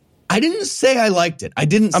 I didn't say I liked it. I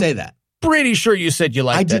didn't say that. Pretty sure you said you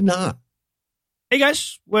liked it. I did not. Hey,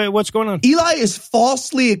 guys, what's going on? Eli is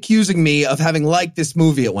falsely accusing me of having liked this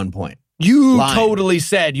movie at one point. You Lying. totally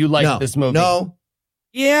said you liked this movie. No.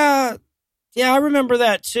 Yeah, I remember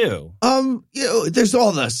that too. There's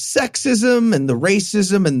all the sexism and the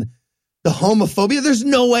racism and the homophobia. There's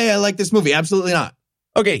no way I like this movie. Absolutely not.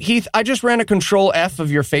 Okay, Heath, I just ran a Control F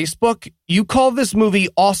of your Facebook. You call this movie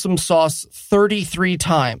Awesome Sauce 33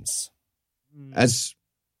 times. As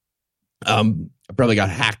I probably got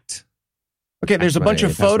hacked. Okay, there's a bunch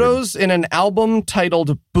of photos in an album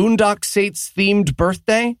titled Boondock Saints Themed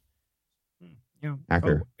Birthday. Yeah.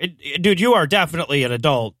 Hacker. Dude, you are definitely an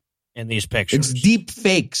adult in these pictures. It's deep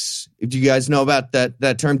fakes. If you guys know about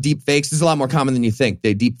that term, deep fakes, it's a lot more common than you think.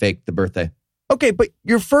 They deep fake the birthday. Okay, but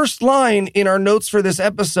your first line in our notes for this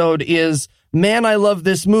episode is, "Man, I love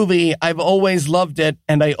this movie. I've always loved it,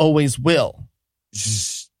 and I always will."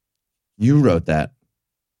 You wrote that.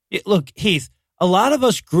 Look, Heath, a lot of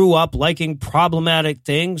us grew up liking problematic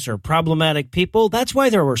things or problematic people. That's why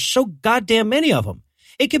there were so goddamn many of them.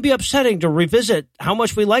 It can be upsetting to revisit how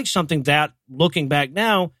much we like something that, looking back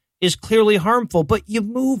now, is clearly harmful, but you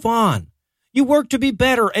move on. You work to be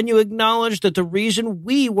better, and you acknowledge that the reason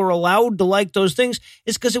we were allowed to like those things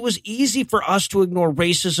is because it was easy for us to ignore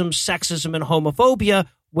racism, sexism, and homophobia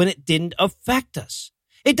when it didn't affect us.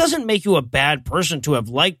 It doesn't make you a bad person to have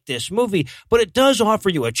liked this movie, but it does offer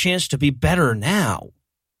you a chance to be better now.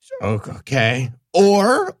 Okay.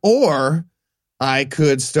 Or I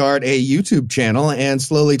could start a YouTube channel and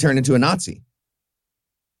slowly turn into a Nazi.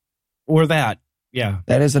 Or that, yeah.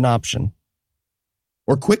 That is an option.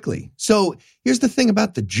 Or quickly. So here's the thing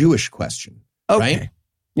about the Jewish question. Okay. Right?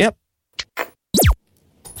 Yep.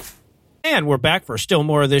 And we're back for still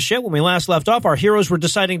more of this shit. When we last left off, our heroes were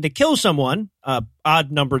deciding to kill someone,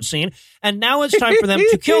 odd-numbered scene, and now it's time for them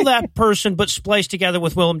to kill that person, but splice together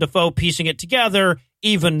with Willem Dafoe, piecing it together,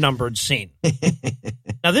 even-numbered scene.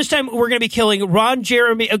 Now, this time, we're going to be killing Ron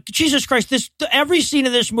Jeremy. Jesus Christ, every scene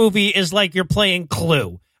in this movie is like you're playing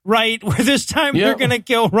Clue, right? Where this time, We're going to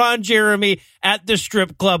kill Ron Jeremy at the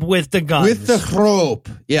strip club with the guns. With the rope.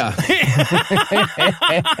 Yeah.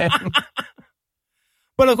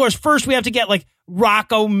 But of course, first we have to get like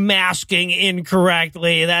Rocco masking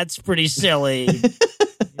incorrectly. That's pretty silly. He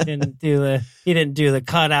didn't do the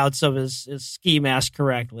cutouts of his ski mask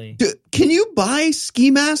correctly. can you buy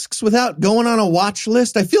ski masks without going on a watch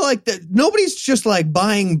list? I feel like that nobody's just like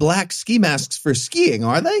buying black ski masks for skiing,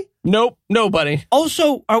 are they? Nope, nobody.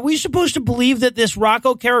 Also, are we supposed to believe that this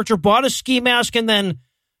Rocco character bought a ski mask and then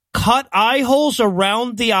cut eye holes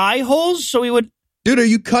around the eye holes so he would... Dude, are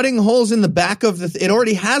you cutting holes in the back of the... It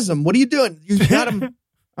already has them. What are you doing? You got them.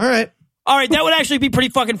 All right. All right, that would actually be pretty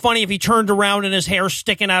fucking funny if he turned around and his hair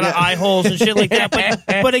sticking out of eye holes and shit like that.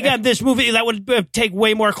 But again, this movie, that would take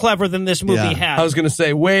way more clever than this movie had. I was going to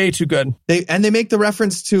say, way too good. They make the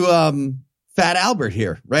reference to Fat Albert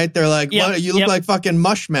here, right? They're like, what, you look like fucking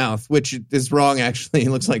Mushmouth, which is wrong, actually. He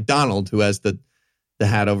looks like Donald, who has the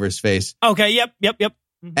hat over his face. Okay, yep.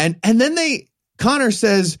 And then Connor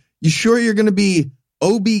says, you sure you're going to be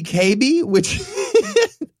OBKB? Which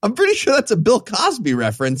I'm pretty sure that's a Bill Cosby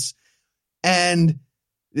reference. And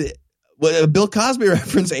a Bill Cosby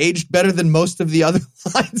reference aged better than most of the other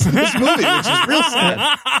lines in this movie, which is real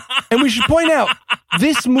sad. And we should point out,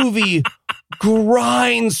 this movie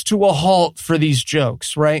grinds to a halt for these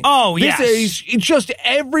jokes, right? Oh, yes. It's just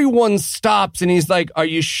everyone stops and he's like, are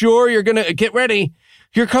you sure you're going to get ready?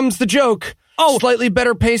 Here comes the joke. Oh, slightly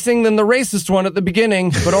better pacing than the racist one at the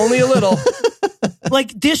beginning, but only a little.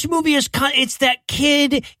 Like, this movie it's that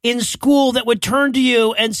kid in school that would turn to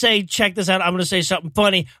you and say, check this out, I'm going to say something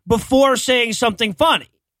funny before saying something funny.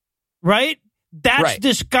 Right? That's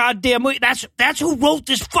this goddamn movie. That's who wrote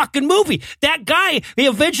this fucking movie. That guy, he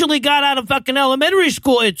eventually got out of fucking elementary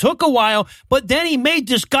school. It took a while, but then he made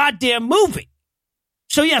this goddamn movie.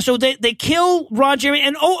 So they kill Ron Jeremy.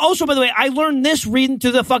 And also, by the way, I learned this reading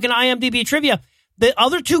through the fucking IMDb trivia. The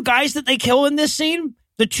other two guys that they kill in this scene,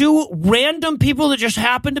 the two random people that just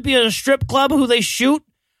happen to be at a strip club who they shoot,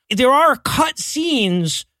 there are cut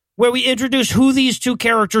scenes where we introduce who these two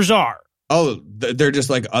characters are. Oh, they're just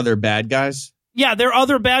like other bad guys? Yeah, they're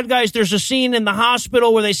other bad guys. There's a scene in the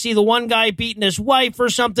hospital where they see the one guy beating his wife or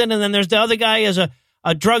something, and then there's the other guy as a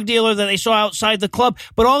drug dealer that they saw outside the club.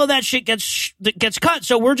 But all of that shit gets cut.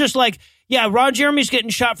 So we're just like, yeah, Ron Jeremy's getting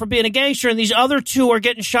shot for being a gangster, and these other two are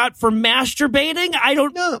getting shot for masturbating.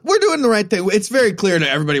 No, we're doing the right thing. It's very clear to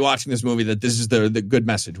everybody watching this movie that this is the good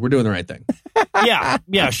message. We're doing the right thing.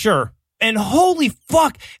 Yeah, sure. And holy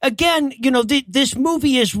fuck, again, this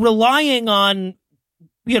movie is relying on,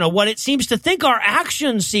 what it seems to think are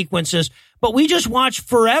action sequences, but we just watch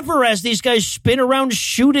forever as these guys spin around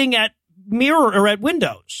shooting at mirror or at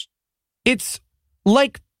windows. It's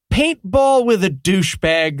like Paintball with a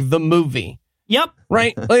Douchebag, the movie. Yep.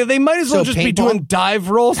 Right? Like, they might as well just be doing dive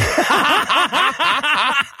rolls. They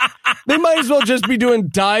might as well just be doing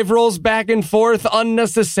dive rolls back and forth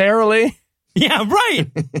unnecessarily. Yeah,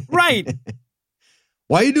 right.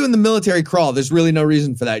 Why are you doing the military crawl? There's really no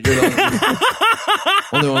reason for that. You're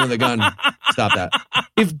the only one with a gun. Stop that.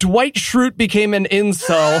 If Dwight Schrute became an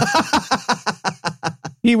incel,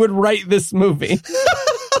 he would write this movie.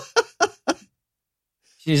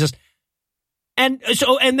 Jesus. And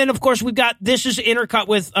then, of course, we've got, this is intercut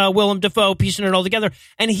with Willem Dafoe piecing it all together.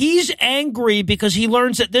 And he's angry because he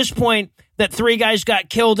learns at this point that 3 guys got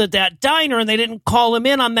killed at that diner and they didn't call him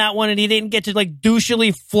in on that one. And he didn't get to like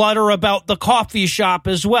douchily flutter about the coffee shop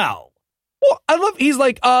as well. Well, he's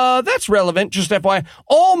like, that's relevant. Just FYI,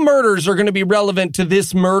 all murders are going to be relevant to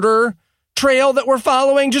this murder trail that we're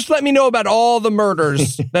following. Just let me know about all the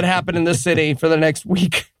murders that happen in the city for the next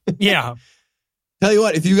week. Yeah. Tell you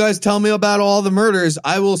what, if you guys tell me about all the murders,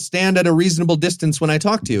 I will stand at a reasonable distance when I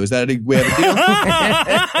talk to you. Is that we have a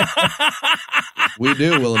deal? We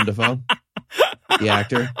do, Willem Dafoe, the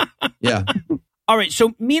actor. Yeah. All right.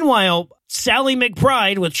 So meanwhile, Sally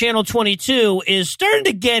McBride with Channel 22 is starting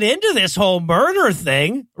to get into this whole murder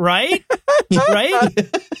thing, right? Right?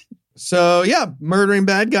 So, yeah, murdering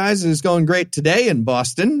bad guys is going great today in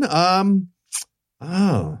Boston. I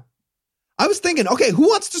was thinking, okay, who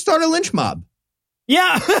wants to start a lynch mob?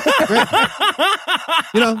 Yeah.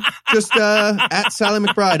 Just at Sally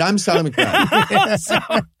McBride. I'm Sally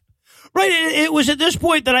McBride. Right. It was at this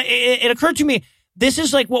point that it occurred to me, this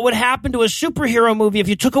is like what would happen to a superhero movie if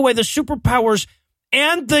you took away the superpowers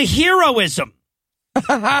and the heroism.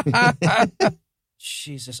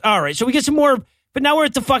 Jesus. All right. So we get some more, but now we're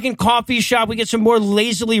at the fucking coffee shop. We get some more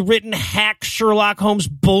lazily written hack Sherlock Holmes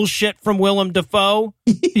bullshit from Willem Dafoe.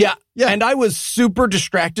 Yeah. And I was super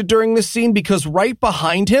distracted during this scene because right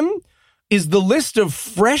behind him is the list of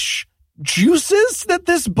fresh juices that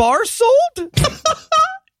this bar sold.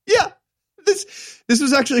 Yeah. This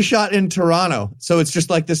was actually shot in Toronto. So it's just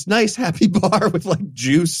like this nice happy bar with like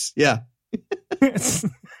juice. Yeah.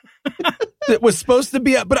 It was supposed to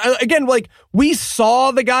be, but again, like we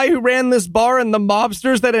saw the guy who ran this bar and the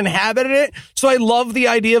mobsters that inhabited it. So I love the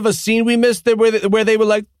idea of a scene we missed where they were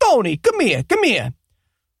like, the Tony, come here.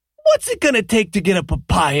 What's it going to take to get a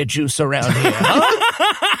papaya juice around here,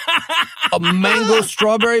 huh? A mango,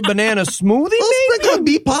 strawberry, banana smoothie, Little maybe? sprinkle of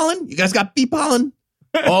bee pollen. You guys got bee pollen?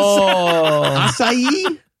 Oh.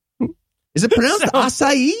 Acai? Is it pronounced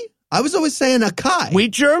acai? I was always saying acai.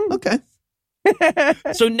 Wheat germ? Okay.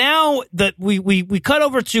 So now that we cut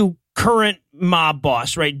over to current mob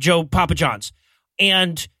boss, right, Joe Papa John's.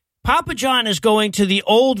 And Papa John is going to the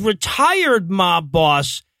old retired mob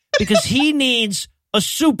boss because he needs a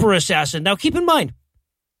super assassin. Now, keep in mind,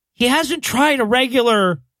 he hasn't tried a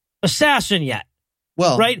regular assassin yet.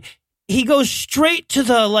 Well, right? He goes straight to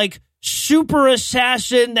the, like, super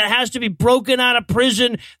assassin that has to be broken out of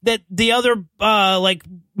prison that the other, like,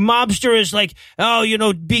 mobster is like, oh, you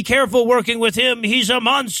know, be careful working with him. He's a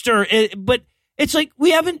monster. But it's like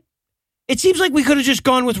it seems like we could have just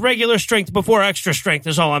gone with regular strength before extra strength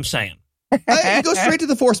is all I'm saying. You go straight to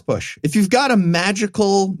the force push. If you've got a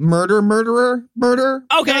magical murder.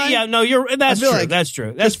 Okay, guy, yeah, no, that's true. like That's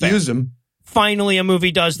true. That's just fair. use him. Finally, a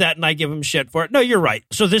movie does that, and I give him shit for it. No, you're right.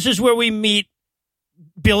 So this is where we meet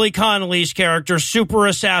Billy Connolly's character, super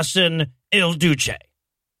assassin Il Duce.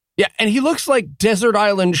 Yeah, and he looks like Desert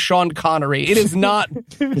Island Sean Connery. It is not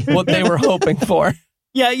what they were hoping for.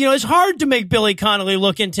 Yeah, you know, it's hard to make Billy Connolly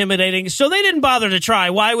look intimidating, so they didn't bother to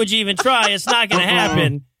try. Why would you even try? It's not going to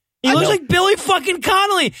happen. He looks like Billy fucking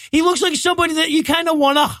Connolly. He looks like somebody that you kind of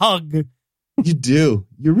want to hug. You do.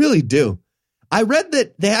 You really do. I read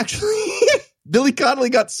that they actually, Billy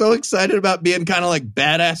Connolly got so excited about being kind of like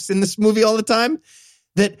badass in this movie all the time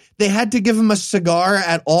that they had to give him a cigar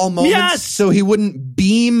at all moments so he wouldn't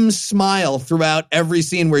beam smile throughout every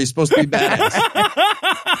scene where he's supposed to be badass.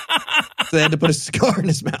 So they had to put a cigar in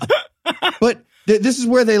his mouth. But this is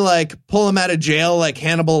where they like pull him out of jail like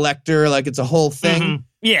Hannibal Lecter, like it's a whole thing. Mm-hmm.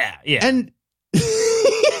 Yeah. And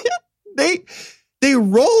they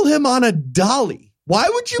roll him on a dolly. Why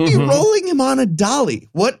would you be rolling him on a dolly?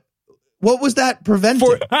 What was that preventing?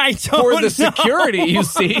 For the security, you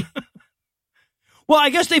see. Well, I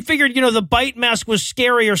guess they figured, you know, the bite mask was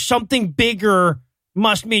scary or something bigger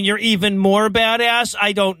must mean you're even more badass.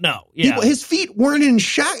 I don't know. Yeah. His feet weren't in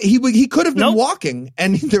shock. He could have been walking,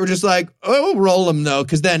 and they were just like, oh, roll him, though,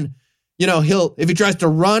 because then, you know, if he tries to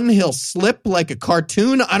run, he'll slip like a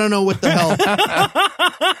cartoon. I don't know what the hell.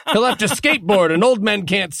 He'll have to skateboard, and old men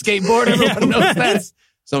can't skateboard. Everyone knows that.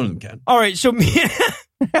 Some of them can. All right, so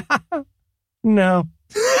No.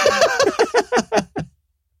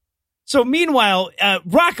 So meanwhile,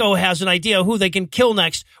 Rocco has an idea who they can kill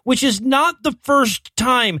next, which is not the first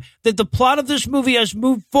time that the plot of this movie has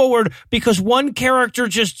moved forward because one character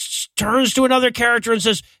just turns to another character and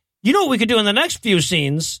says, you know what we could do in the next few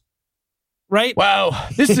scenes, right? Wow.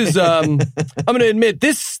 This is, I'm going to admit,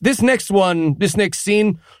 this next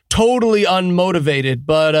scene, totally unmotivated,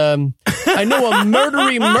 but I know a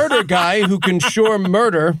murder guy who can sure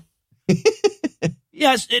murder.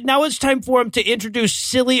 Yes, now it's time for him to introduce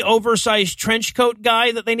silly, oversized trench coat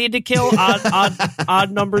guy that they need to kill. Odd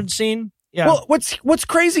numbered scene. Yeah. Well, what's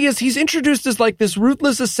crazy is he's introduced as like this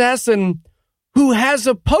ruthless assassin who has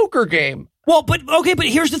a poker game. Well, but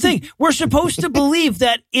here's the thing. We're supposed to believe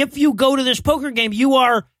that if you go to this poker game, you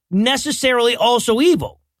are necessarily also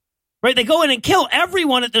evil. Right? They go in and kill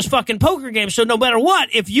everyone at this fucking poker game. So no matter what,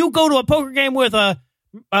 if you go to a poker game with a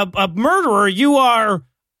murderer, you are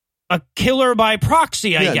a killer by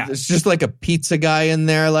proxy, I guess. It's just like a pizza guy in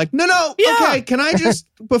there like, no, Yeah. okay, can I just,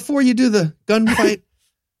 before you do the gunfight?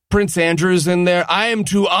 Prince Andrew's in there. I am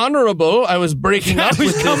too honorable. I was breaking I up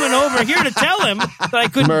was with coming over here to tell him that I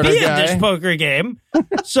couldn't Murder be guy. in this poker game.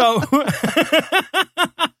 So,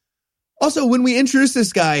 Also, when we introduce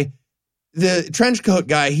this guy, the trench coat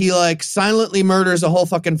guy, he like silently murders a whole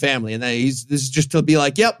fucking family. And then this is just to be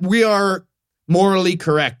like, yep, we are morally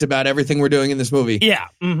correct about everything we're doing in this movie. yeah.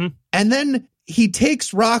 Mm-hmm. And then he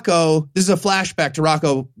takes Rocco. This is a flashback to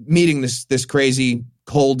Rocco meeting this crazy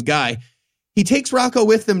cold guy. He takes Rocco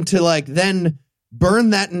with him to like then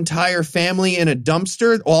burn that entire family in a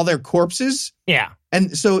dumpster, all their corpses. Yeah.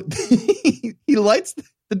 And so he lights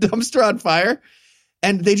the dumpster on fire,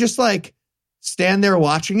 and they just like stand there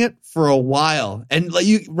watching it for a while. And like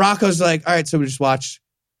Rocco's like, all right, so we just watch.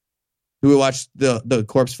 Do we watch the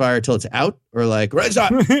corpse fire till it's out, or like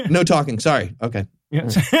no talking? Sorry. Okay.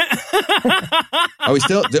 Yes. Are we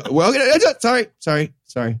still? Well, sorry.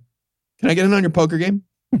 Can I get in on your poker game?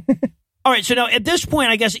 All right, so now at this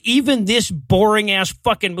point, I guess even this boring-ass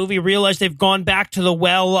fucking movie realized they've gone back to the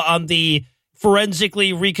well on the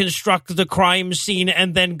forensically reconstruct the crime scene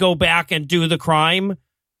and then go back and do the crime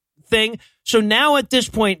thing. So now at this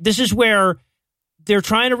point, this is where they're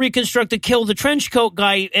trying to reconstruct the kill the trench coat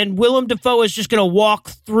guy, and Willem Dafoe is just going to walk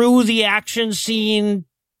through the action scene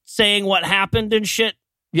saying what happened and shit.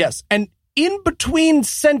 Yes, and in between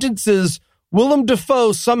sentences, Willem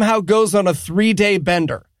Dafoe somehow goes on a 3-day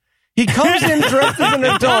bender. He comes in dressed as an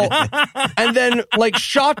adult, and then, like,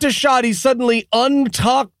 shot to shot, he's suddenly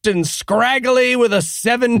untucked and scraggly with a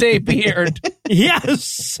 7-day beard.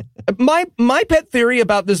 Yes. My pet theory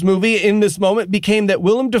about this movie in this moment became that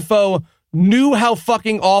Willem Dafoe knew how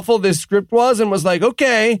fucking awful this script was and was like,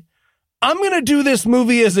 okay, I'm going to do this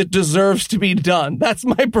movie as it deserves to be done. That's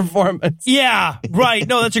my performance. Yeah, right.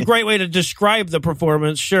 No, that's a great way to describe the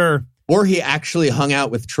performance, sure. Or he actually hung out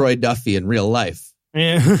with Troy Duffy in real life.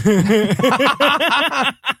 Yeah.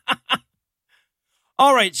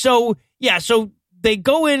 All right. So they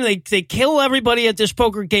go in, they kill everybody at this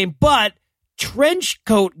poker game, but trench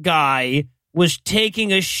coat guy was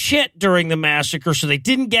taking a shit during the massacre, so they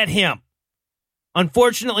didn't get him.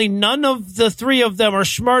 Unfortunately, none of the three of them are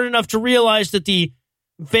smart enough to realize that the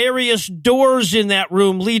various doors in that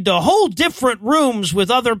room lead to whole different rooms with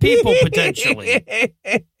other people potentially.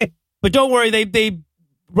 But don't worry,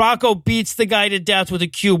 Rocco beats the guy to death with a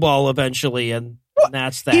cue ball eventually, and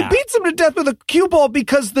that's that. He beats him to death with a cue ball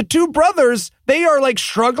because the two brothers, they are like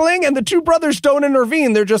struggling, and the two brothers don't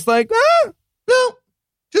intervene. They're just like, no,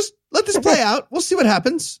 just let this play out. We'll see what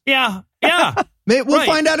happens. Yeah. We'll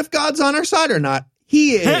find out if God's on our side or not.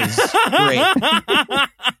 He is great.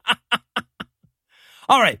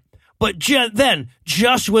 All right. But then,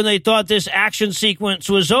 just when they thought this action sequence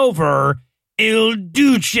was over, Il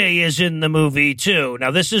Duce is in the movie, too.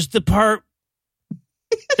 Now, this is the part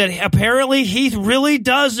that apparently Heath really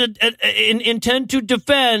does intend to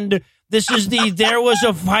defend. This is the there was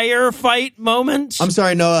a firefight moment. I'm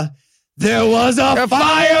sorry, Noah. There was a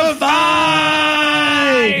firefight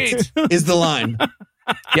is the line.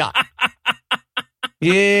 Yeah.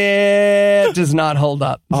 Yeah, it does not hold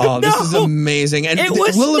up. Oh, this is amazing. And it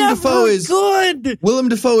was Willem never Dafoe is good. Willem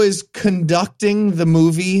Dafoe is conducting the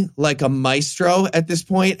movie like a maestro at this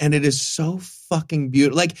point, and it is so fucking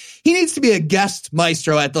beautiful. Like, he needs to be a guest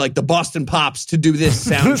maestro at the Boston Pops to do this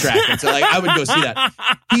soundtrack. And so, like, I would go see that.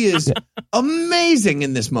 He is amazing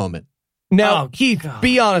in this moment. Now, Keith,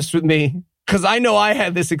 be honest with me, because I know I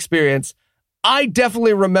had this experience. I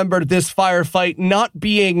definitely remembered this firefight not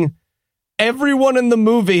being everyone in the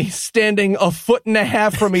movie standing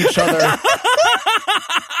 1.5 feet from each other,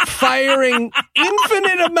 firing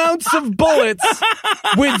infinite amounts of bullets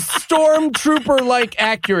with stormtrooper-like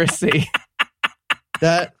accuracy.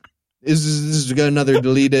 This is another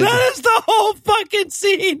deleted. That is the whole fucking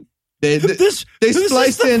scene. They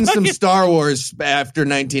spliced in some Star Wars after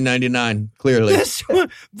 1999, clearly. This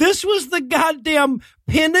was the goddamn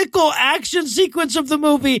pinnacle action sequence of the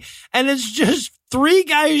movie, and it's just 3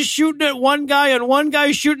 guys shooting at one guy and one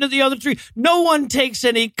guy shooting at the other 3. No one takes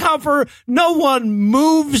any cover. No one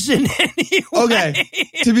moves in any way. Okay,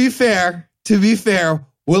 to be fair,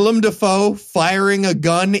 Willem Dafoe firing a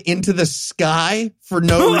gun into the sky for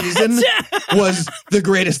no reason was the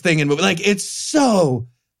greatest thing in the movie. Like, it's so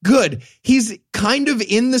good. He's kind of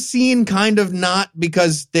in the scene, kind of not,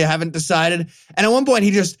 because they haven't decided. And at one point,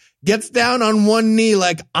 he just gets down on one knee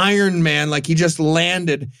like Iron Man, like he just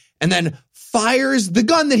landed, and then fires the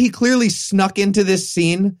gun that he clearly snuck into this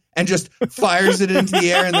scene and just fires it into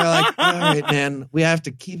the air. And they're like, all right, man, we have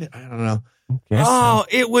to keep it. I don't know. Oh,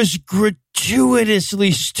 it was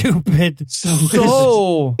gratuitously stupid.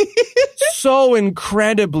 So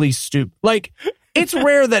incredibly stupid. Like, it's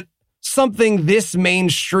rare that something this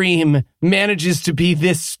mainstream manages to be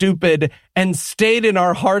this stupid and stayed in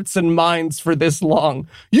our hearts and minds for this long.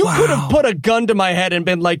 You could have put a gun to my head and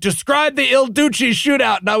been like, describe the Il Duce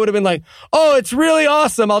shootout. And I would have been like, oh, it's really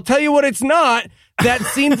awesome. I'll tell you what it's not. That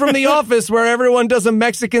scene from The Office where everyone does a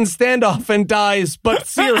Mexican standoff and dies, but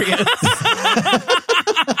serious.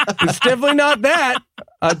 It's definitely not that.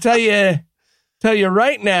 I'll tell you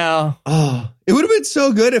right now. Oh, it would have been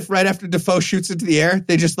so good if right after Dafoe shoots into the air,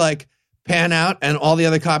 they just like pan out and all the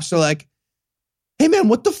other cops are like, hey man,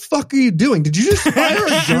 what the fuck are you doing? Did you just fire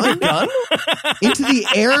a gun into the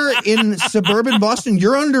air in suburban Boston?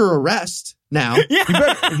 You're under arrest now. Yeah.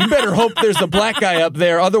 You better hope there's a black guy up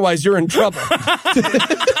there, otherwise you're in trouble.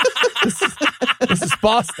 This is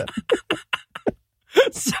Boston.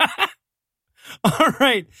 All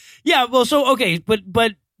right. Yeah, well, so, okay, but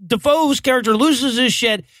Defoe's character loses his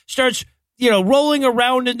shit, starts, rolling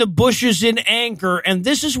around in the bushes in anger, and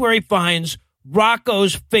this is where he finds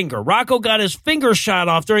Rocco's finger. Rocco got his finger shot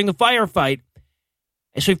off during the firefight,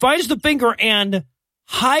 and so he finds the finger and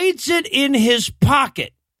hides it in his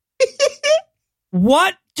pocket.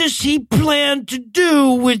 What does he plan to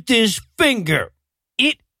do with this finger?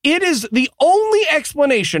 It is the only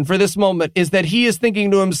explanation for this moment is that he is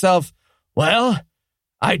thinking to himself, well,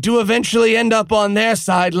 I do eventually end up on their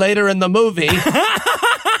side later in the movie.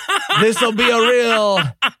 This will be a real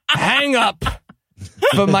hang-up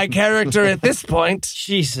for my character at this point.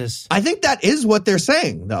 Jesus. I think that is what they're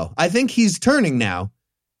saying, though. I think he's turning now,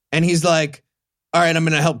 and he's like, all right, I'm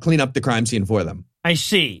going to help clean up the crime scene for them. I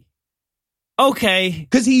see. Okay.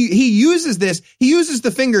 Because he uses this, he uses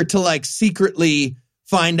the finger to like secretly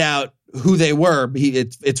find out who they were.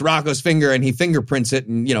 It's Rocco's finger, and he fingerprints it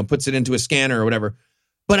and, puts it into a scanner or whatever.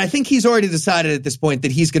 But I think he's already decided at this point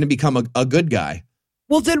that he's going to become a good guy.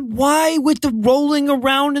 Well, then why with the rolling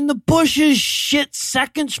around in the bushes shit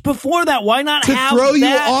seconds before that? Why not to have throw that?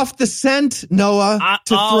 you off the scent, Noah?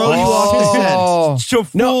 To throw you off the scent. To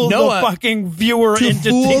fool the fucking viewer to into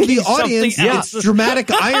fool thinking the audience. something else. It's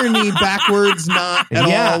dramatic irony backwards, not at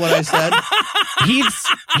all what I said.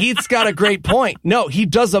 Heath's got a great point. No, he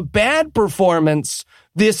does a bad performance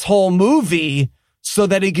this whole movie so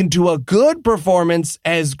that he can do a good performance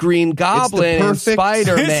as Green Goblin and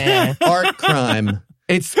Spider-Man. Art crime.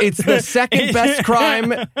 It's the second best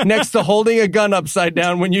crime next to holding a gun upside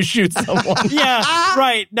down when you shoot someone. Yeah,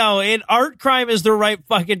 right. No, art crime is the right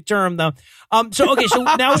fucking term, though. So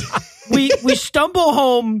now we stumble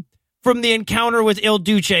home from the encounter with Il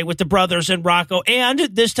Duce, with the brothers and Rocco, and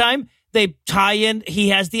this time they tie in, he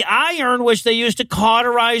has the iron, which they use to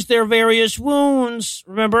cauterize their various wounds.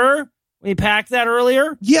 Remember? We packed that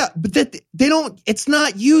earlier? Yeah, but they don't, it's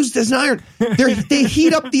not used as an iron. They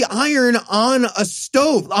heat up the iron on a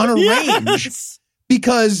stove, on a range,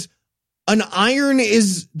 because an iron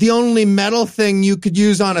is the only metal thing you could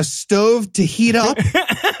use on a stove to heat up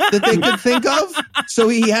that they could think of. So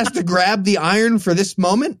he has to grab the iron for this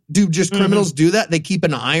moment. Do just criminals do that? They keep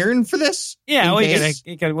an iron for this? Yeah,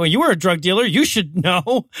 well, you were a drug dealer. You should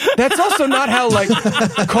know. That's also not how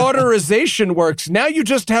cauterization works. Now you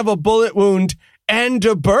just have a bullet wound and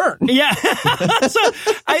a burn. Yeah. So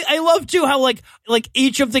I love too how like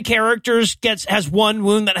each of the characters has one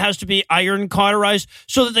wound that has to be iron cauterized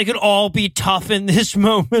so that they could all be tough in this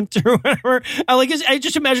moment or whatever. I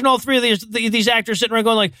just imagine all three of these actors sitting around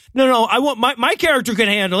going like, no, I want my character can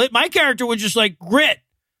handle it. My character would just like grit.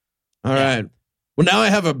 All right. Well, now I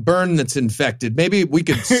have a burn that's infected. Maybe we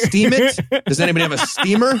could steam it. Does anybody have a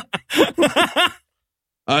steamer?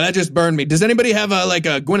 That just burned me. Does anybody have a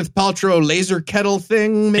Gwyneth Paltrow laser kettle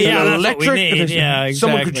thing? Maybe yeah, that's electric. What we need. Yeah, exactly.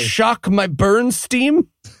 Someone could shock my burn steam.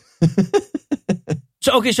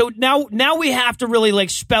 So now we have to really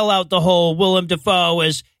spell out the whole Willem Dafoe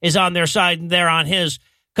is on their side and they're on his,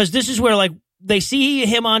 because this is where they see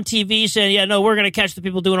him on TV saying, yeah, no, we're going to catch the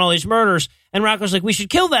people doing all these murders. And Rocco's like, we should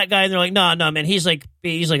kill that guy. And they're like, no, man, he's like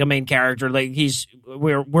a main character.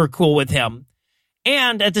 We're cool with him.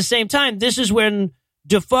 And at the same time, this is when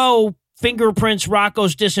Dafoe fingerprints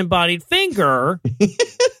Rocco's disembodied finger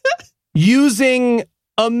using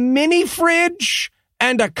a mini fridge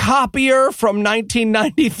and a copier from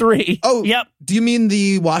 1993. Oh, yep. Do you mean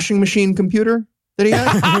the washing machine computer that he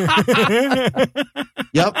had?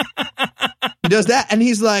 Yep. He does that, and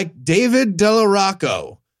he's like, David Della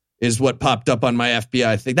Rocco is what popped up on my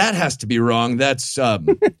FBI thing. That has to be wrong. That's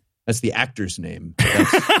the actor's name.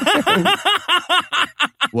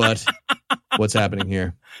 What's happening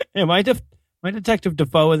here? Yeah, my Detective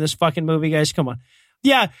Dafoe in this fucking movie, guys. Come on.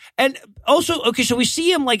 Yeah, and also, okay, so we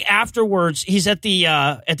see him afterwards. He's at the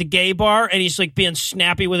gay bar, and he's being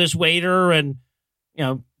snappy with his waiter, and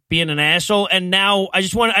being an asshole. And now I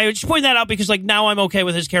just point that out because now I'm okay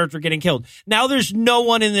with his character getting killed. Now there's no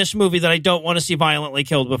one in this movie that I don't want to see violently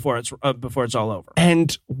killed before it's all over.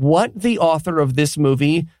 And what the author of this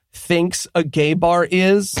movie thinks a gay bar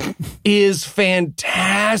is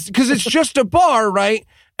fantastic, because it's just a bar, right?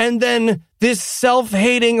 And then this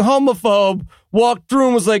self-hating homophobe walked through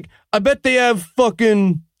and was like, I bet they have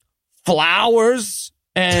fucking flowers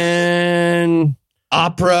and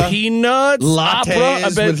opera peanuts,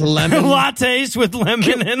 lattes with lemon. Lattes with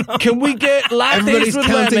lemon in them. Can we get lattes Everybody's with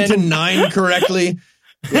counting lemon? to 9 correctly.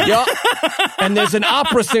 Yeah. And there's an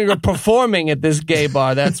opera singer performing at this gay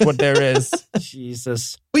bar. That's what there is.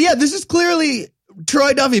 Jesus. But yeah, this is clearly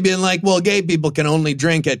Troy Duffy being like, well, gay people can only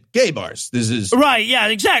drink at gay bars. This is right. Yeah,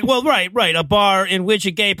 exactly. Well, right. A bar in which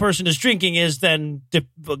a gay person is drinking is then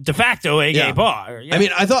de facto a gay bar. Yeah. I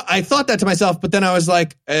mean, I thought that to myself, but then I was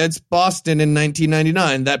like, it's Boston in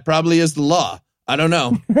 1999. That probably is the law. I don't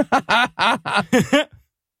know.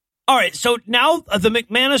 All right. So now the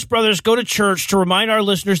McManus brothers go to church to remind our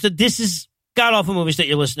listeners that this is God Awful Movies that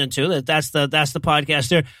you're listening to. That's the podcast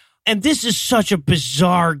there. And this is such a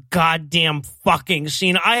bizarre goddamn fucking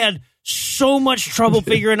scene. I had so much trouble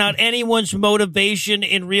figuring out anyone's motivation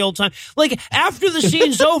in real time. Like, after the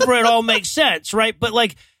scene's over, it all makes sense, right? But,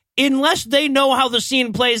 like, unless they know how the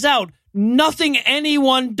scene plays out, nothing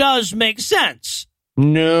anyone does makes sense.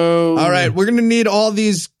 No. All right, we're going to need all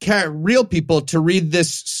these real people to read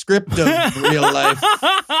this script of real life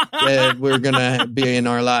that we're going to be in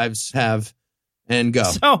our lives, have, and go.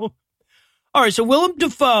 So, all right, so Willem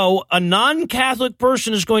Dafoe, a non-Catholic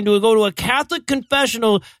person, is going to go to a Catholic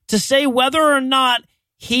confessional to say whether or not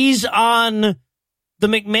he's on the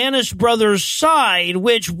McManus brothers' side,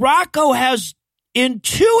 which Rocco has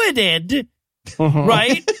intuited,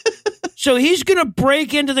 right? So he's going to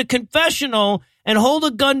break into the confessional and hold a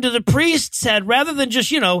gun to the priest's head rather than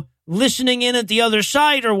just, listening in at the other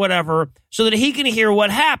side or whatever so that he can hear what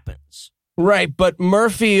happens. Right, but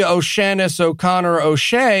Murphy, O'Shanis, O'Connor,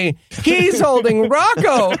 O'Shea, he's holding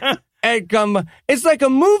Rocco. And, it's like a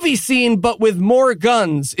movie scene, but with more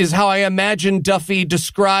guns, is how I imagine Duffy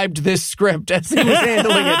described this script as he was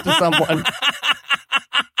handling it to someone.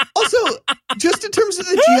 Also, just in terms of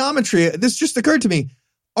the geometry, this just occurred to me.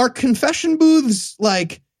 Are confession booths,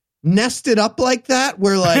 like, nested up like that,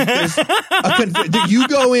 where, like, there's you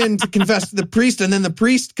go in to confess to the priest, and then the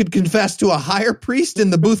priest could confess to a higher priest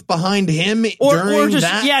in the booth behind him during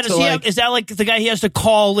that? Yeah, is that like the guy he has to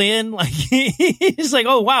call in? Like, he's like,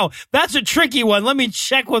 oh, wow, that's a tricky one. Let me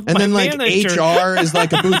check with my manager. And then, like, HR is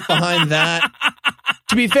like a booth behind that.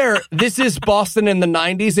 To be fair, this is Boston in the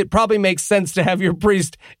 90s. It probably makes sense to have your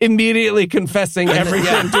priest immediately confessing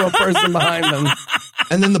everything to a person behind them.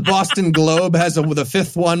 And then the Boston Globe has the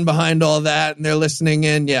fifth one behind all that, and they're listening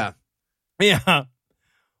in. Yeah. Yeah.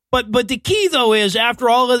 But the key, though, is after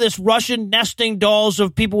all of this Russian nesting dolls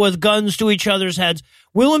of people with guns to each other's heads,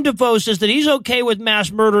 Willem Dafoe says that he's okay with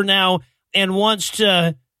mass murder now and wants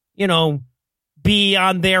to, be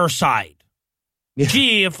on their side. Yeah.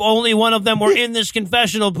 Gee, if only one of them were in this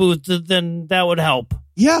confessional booth, then that would help.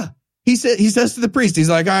 Yeah. He says to the priest, he's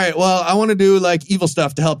like, all right, well, I want to do, like, evil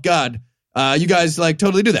stuff to help God. You guys, like,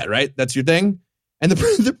 totally do that, right? That's your thing? And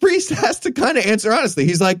the priest has to kind of answer honestly.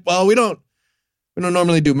 He's like, well, we don't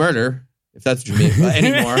normally do murder, if that's what you mean.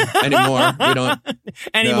 Anymore. We don't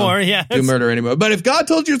do murder anymore. But if God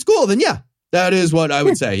told you it's cool, then yeah, that is what I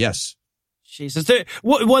would say, yes. Jesus.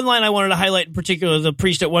 One line I wanted to highlight in particular, the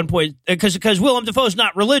priest at one point, because Willem Dafoe's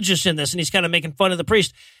not religious in this, and he's kind of making fun of the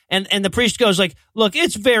priest. And the priest goes like, look,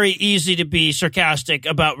 it's very easy to be sarcastic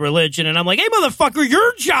about religion. And I'm like, hey, motherfucker,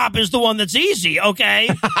 your job is the one that's easy, okay?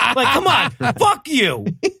 Like, come on, fuck you.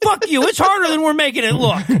 Fuck you. It's harder than we're making it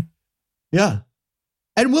look. Yeah.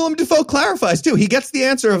 And Willem Dafoe clarifies, too. He gets the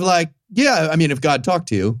answer of like, yeah, I mean, if God talked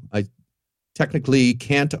to you, I technically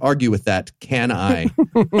can't argue with that, can I?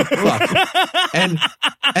 Fuck. And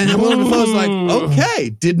then Willem Dafoe's like, okay,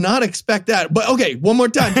 did not expect that. But okay, one more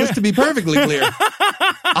time, just to be perfectly clear.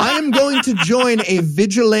 I am going to join a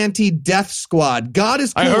vigilante death squad. God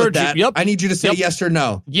is cool with that. Yep. I need you to say yes or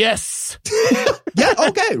no. Yes. Yeah,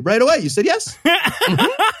 okay, right away. You said yes. Mm-hmm.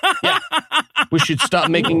 Yeah. We should stop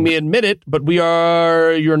making me admit it, but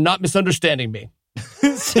you're not misunderstanding me.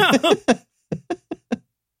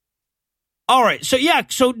 All right, so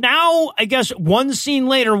now, I guess, one scene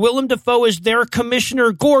later, Willem Dafoe is their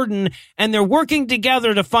Commissioner Gordon, and they're working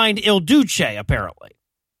together to find Il Duce, apparently.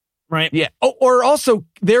 Right? Yeah. Oh, or also,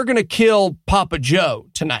 they're going to kill Papa Joe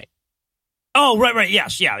tonight. Oh, right,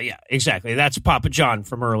 yes, yeah, exactly. That's Papa John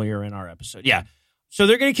from earlier in our episode. Yeah. So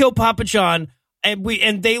they're going to kill Papa John,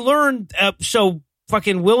 and they learn, so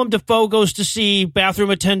fucking Willem Dafoe goes to see bathroom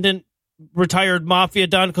attendant, retired mafia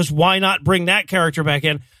don, because why not bring that character back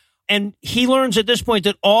in? And he learns at this point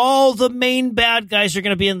that all the main bad guys are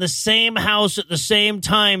going to be in the same house at the same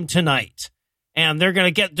time tonight. And they're going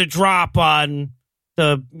to get the drop on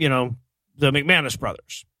the McManus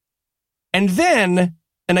brothers. And then,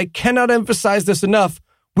 and I cannot emphasize this enough,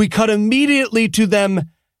 we cut immediately to them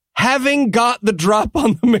having got the drop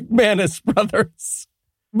on the McManus brothers.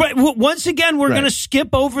 But once again, we're going to skip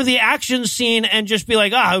over the action scene and just be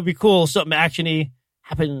like, it would be cool, something action-y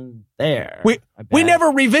happened there. We never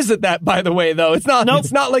revisit that, by the way, though. It's not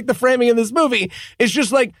It's not like the framing in this movie. It's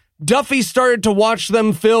just like Duffy started to watch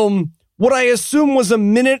them film what I assume was a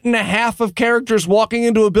minute and a half of characters walking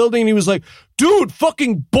into a building, and he was like, dude,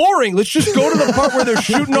 fucking boring. Let's just go to the part where they're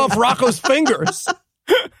shooting off Rocco's fingers.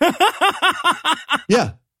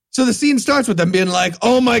 Yeah. So the scene starts with them being like,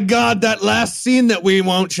 oh my God, that last scene that we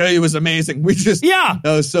won't show you was amazing. That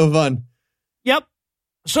was so fun. Yep.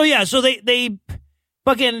 So they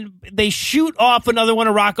shoot off another one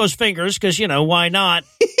of Rocco's fingers because, why not?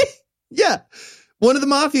 Yeah. One of the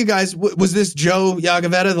mafia guys, was this Joe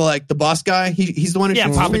Yagavetta, the boss guy? He's the one who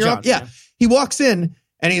shoots his finger off? Yeah. He walks in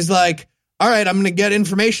And he's like, all right, I'm going to get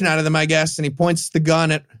information out of them, I guess. And he points the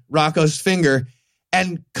gun at Rocco's finger.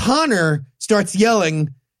 And Connor starts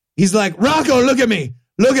yelling. He's like, Rocco, look at me.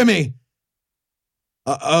 Look at me.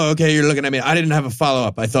 Oh, okay, you're looking at me. I didn't have a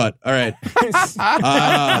follow-up, I thought. All right.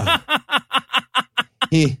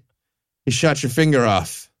 He shot your finger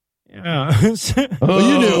off. Yeah.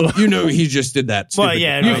 Well, you knew he just did that. Well,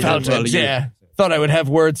 yeah, You right. felt it, yeah. Thought I would have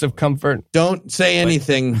words of comfort. Don't say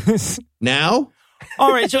anything now.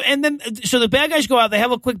 All right, so the bad guys go out. They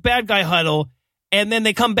have a quick bad guy huddle, and then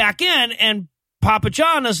they come back in, and Papa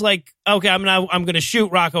John is like, "Okay, I'm gonna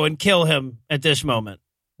shoot Rocco and kill him at this moment."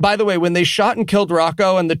 By the way, when they shot and killed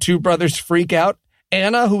Rocco and the two brothers freak out,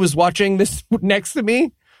 Anna, who was watching this next to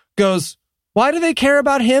me, goes, "Why do they care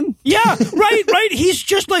about him?" Yeah, right. He's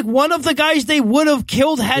just like one of the guys they would have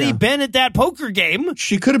killed had he been at that poker game.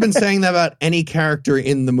 She could have been saying that about any character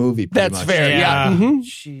in the movie. That's much. fair. Yeah. Mm-hmm.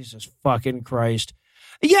 Jesus fucking Christ.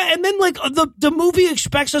 Yeah, and then like the movie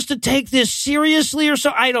expects us to take this seriously or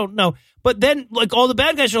so. I don't know. But then like all the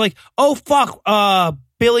bad guys are like, oh fuck,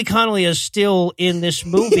 Billy Connolly is still in this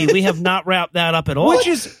movie. We have not wrapped that up at all. Which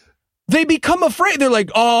is, they become afraid. They're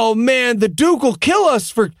like, oh man, the Duke will kill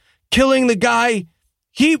us for killing the guy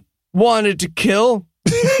he wanted to kill.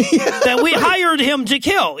 That we hired him to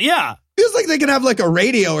kill. Yeah. Feels like they can have like a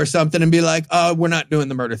radio or something and be like, we're not doing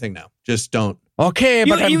the murder thing now. Just don't. Okay,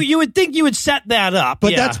 but you would think you would set that up.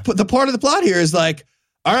 But that's the part of the plot here is like,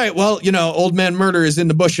 all right, well, old man murder is in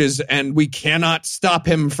the bushes and we cannot stop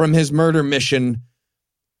him from his murder mission.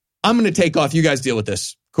 I'm going to take off. You guys deal with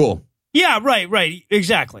this. Cool. Yeah, right.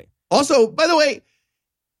 Exactly. Also, by the way,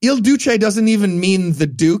 Il Duce doesn't even mean the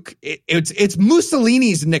Duke. It's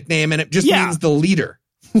Mussolini's nickname, and it just means the leader,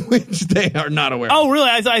 which they are not aware of. Oh, really?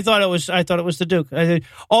 I thought it was the Duke.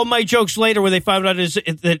 All my jokes later when they found out is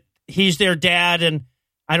that he's their dad, and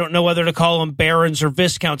I don't know whether to call him barons or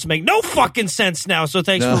viscounts. Make no fucking sense now. So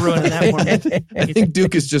thanks for ruining that one. I think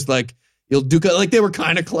Duke is just like Il Duca. Like they were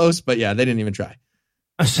kind of close, but yeah, they didn't even try.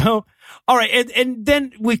 So, all right, and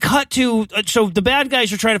then we cut to so the bad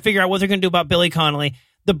guys are trying to figure out what they're going to do about Billy Connolly.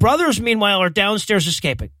 The brothers, meanwhile, are downstairs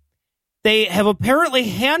escaping. They have apparently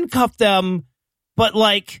handcuffed them, but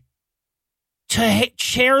like to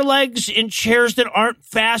chair legs in chairs that aren't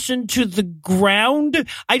fastened to the ground.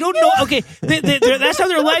 I don't know. Okay, that's how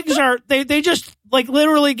their legs are. They just like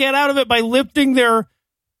literally get out of it by lifting their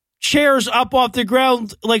chairs up off the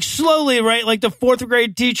ground, like slowly, right? Like the fourth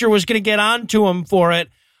grade teacher was going to get onto them for it.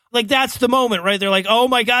 Like that's the moment, right? They're like, oh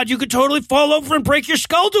my God, you could totally fall over and break your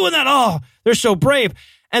skull doing that. Oh, they're so brave.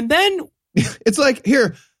 And then it's like,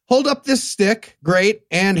 here, hold up this stick. Great.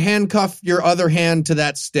 And handcuff your other hand to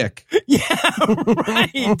that stick. Yeah,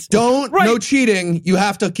 right. No cheating. You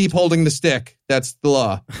have to keep holding the stick. That's the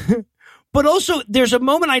law. But also, there's a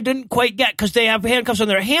moment I didn't quite get because they have handcuffs on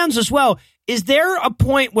their hands as well. Is there a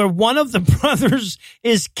point where one of the brothers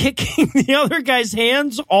is kicking the other guy's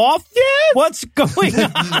hands off? Yes. What's going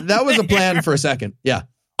on? That was a plan for a second. Yeah.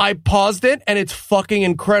 I paused it, and it's fucking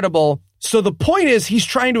incredible. So the point is he's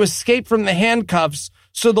trying to escape from the handcuffs.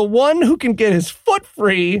 So the one who can get his foot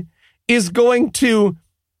free is going to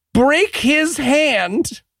break his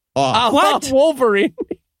hand. What? Wolverine.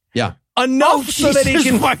 Yeah. Enough so that he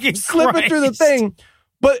can slip it through the thing.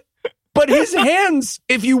 But his hands,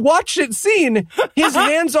 if you watch it scene, his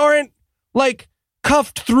hands aren't like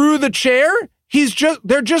cuffed through the chair.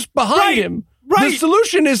 They're just behind him. Right. The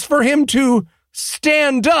solution is for him to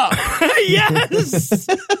stand up. Yes.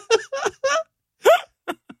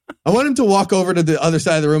 I want him to walk over to the other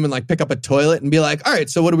side of the room and like pick up a toilet and be like, all right,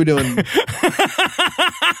 so what are we doing?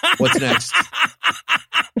 What's next?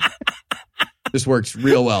 This works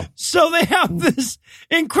real well. So they have this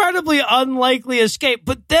incredibly unlikely escape,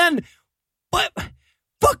 but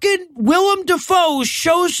fucking Willem Dafoe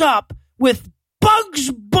shows up with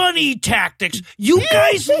Bugs Bunny tactics. You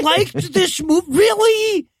guys liked this movie?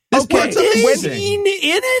 Really? This part's amazing. Scene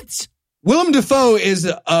in it? Willem Dafoe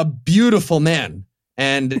is a beautiful man.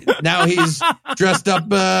 And now he's dressed up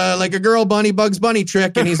like a girl bunny, Bugs Bunny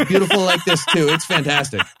trick, and he's beautiful like this too. It's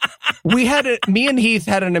fantastic. Me and Heath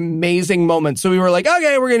had an amazing moment. So we were like,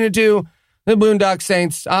 okay, we're going to do the Boondock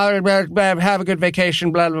Saints. Have a good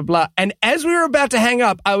vacation, blah, blah, blah. And as we were about to hang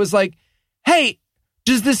up, I was like, hey,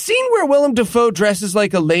 does the scene where Willem Dafoe dresses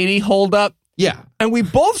like a lady hold up? Yeah. And we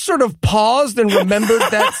both sort of paused and remembered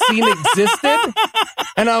that scene existed.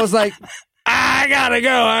 And I was like, I gotta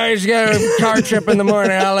go. I just got a car trip in the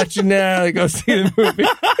morning. I'll let you know. Go see the movie.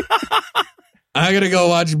 I gotta go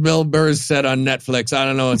watch Bill Burr's set on Netflix. I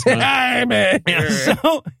don't know what's going on.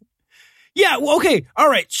 So Yeah, well, okay, all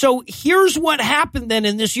right. So here's what happened then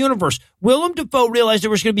in this universe. Willem Dafoe realized there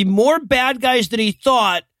was going to be more bad guys than he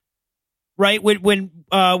thought, right, when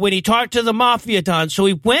he talked to the Mafia Don. So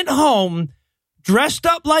he went home, dressed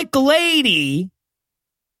up like a lady,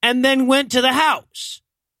 and then went to the house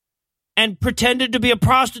and pretended to be a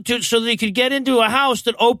prostitute so that he could get into a house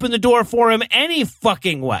that opened the door for him any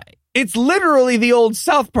fucking way. It's literally the old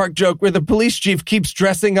South Park joke where the police chief keeps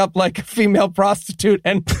dressing up like a female prostitute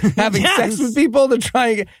and having sex with people to try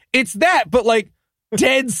and get... It's that, but like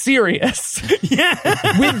dead serious.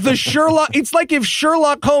 Yeah. With the Sherlock... It's like if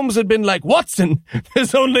Sherlock Holmes had been like, Watson,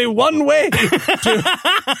 there's only one way to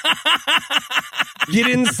get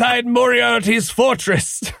inside Moriarty's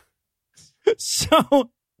fortress. So...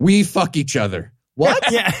 We fuck each other.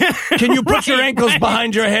 What? Yeah. Can you put your ankles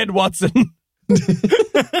behind your head, Watson?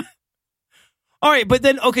 All right, but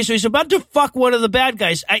then, okay, so he's about to fuck one of the bad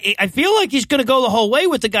guys. I feel like he's going to go the whole way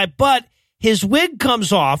with the guy, but his wig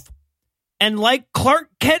comes off, and like Clark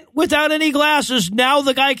Kent without any glasses, now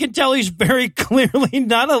the guy can tell he's very clearly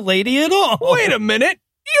not a lady at all. Wait a minute.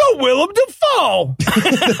 You're Willem Dafoe.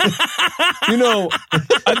 You know,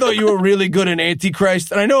 I thought you were really good in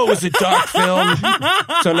Antichrist, and I know it was a dark film,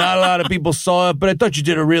 so not a lot of people saw it, but I thought you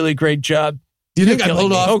did a really great job. Do you think I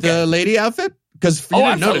pulled off the lady outfit? Because you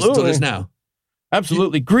didn't notice until just now.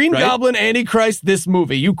 Absolutely. Green Goblin, Antichrist, this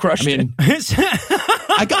movie. You crushed it. You know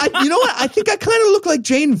what? I think I kind of look like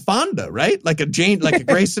Jane Fonda, right? Like a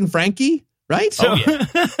Grace and Frankie, right? So,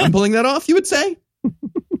 I'm pulling that off, you would say?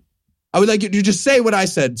 I would like you to just say what I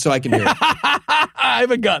said so I can hear it. I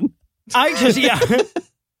have a gun. I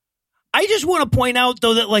just want to point out,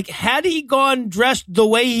 though, that, like, had he gone dressed the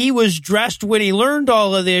way he was dressed when he learned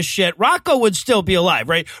all of this shit, Rocco would still be alive,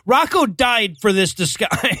 right? Rocco died for this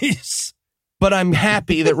disguise. But I'm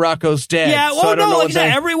happy that Rocco's dead. Yeah, well,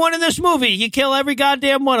 everyone in this movie, you kill every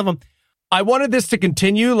goddamn one of them. I wanted this to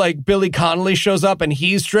continue, like Billy Connolly shows up and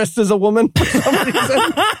he's dressed as a woman for some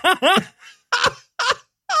reason.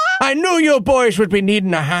 I knew you boys would be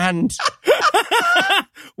needing a hand.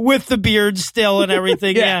 With the beard still and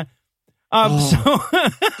everything, yeah. So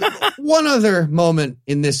one other moment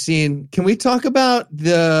in this scene. Can we talk about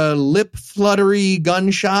the lip fluttery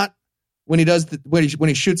gunshot when he does when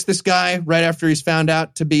he shoots this guy right after he's found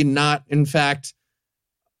out to be not, in fact,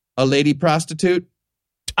 a lady prostitute?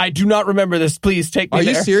 I do not remember this. Please take me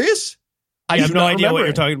there. Are you serious? I have no idea what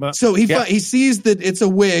you're talking about. So he sees that it's a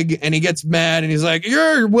wig and he gets mad and he's like,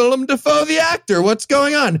 "You're Willem Dafoe, the actor. What's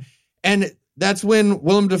going on?" And that's when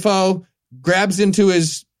Willem Dafoe grabs into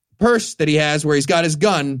his purse that he has where he's got his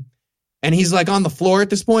gun, and he's like on the floor at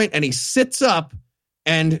this point, and he sits up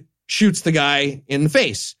and shoots the guy in the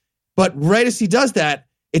face. But right as he does that,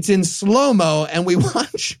 it's in slow-mo, and we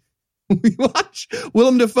watch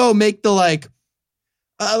Willem Dafoe make the like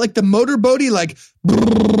the motorboaty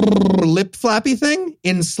lip flappy thing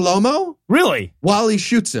in slow-mo. Really? While he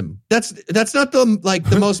shoots him. That's not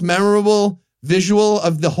the most memorable visual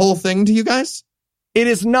of the whole thing to you guys? It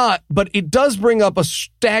is not, but it does bring up a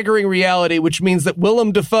staggering reality, which means that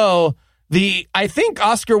Willem Dafoe, the, I think,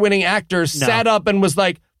 Oscar-winning actor, sat up and was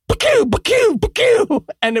like, "Bakoo, bakoo, bakoo,"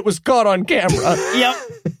 and it was caught on camera.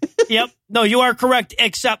 Yep. No, you are correct,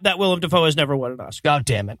 except that Willem Dafoe has never won an Oscar. God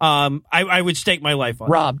damn it. I would stake my life on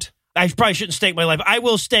it. Robbed. I probably shouldn't stake my life. I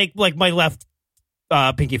will stake, like, my left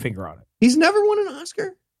pinky finger on it. He's never won an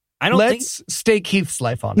Oscar? Let's stake Heath's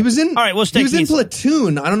life on it. He was in. All right, we'll stake. He was in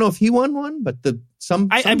Platoon. I don't know if he won one, but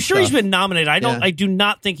I'm sure he's been nominated. I do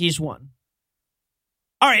not think he's won.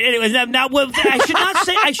 All right. Anyway, now I should not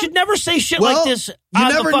say. I should never say shit like this. You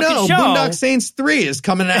never the know. Show. Boondock Saints 3 is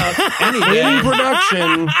coming out any day. In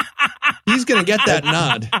production. He's gonna get that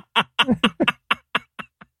nod.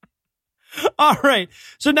 All right.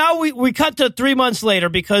 So now we cut to 3 months later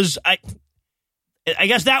because I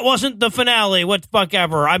guess that wasn't the finale. What the fuck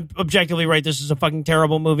ever. I'm objectively right. This is a fucking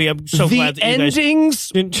terrible movie. I'm so glad that you guys... The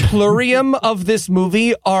endings plurium of this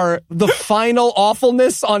movie are the final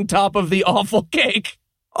awfulness on top of the awful cake.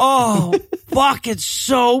 Oh, fuck. It's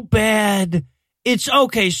so bad. It's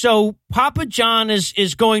okay. So Papa John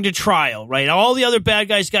is going to trial, right? All the other bad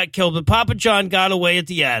guys got killed, but Papa John got away at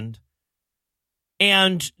the end.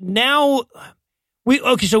 And now...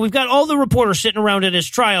 So we've got all the reporters sitting around at his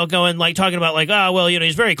trial going, like, talking about, like,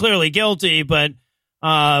 he's very clearly guilty, but,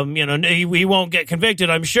 he won't get convicted,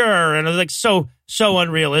 I'm sure. And it's like so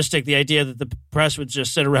unrealistic, the idea that the press would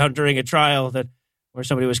just sit around during a trial where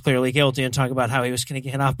somebody was clearly guilty and talk about how he was going to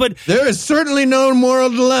get off. But there is certainly no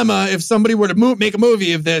moral dilemma if somebody were to make a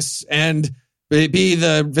movie of this and be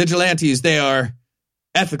the vigilantes they are.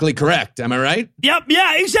 Ethically correct, am I right? Yep,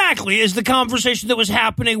 yeah, exactly, is the conversation that was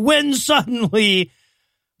happening when suddenly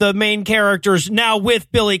the main characters now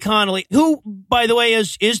with Billy Connolly, who, by the way,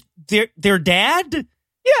 is their dad?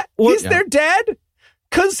 Yeah, he's their dad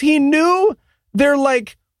because he knew their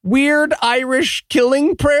like weird Irish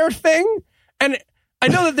killing prayer thing. And I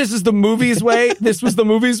know that this is the movie's way. This was the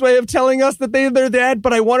movie's way of telling us that they're their dad,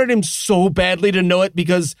 but I wanted him so badly to know it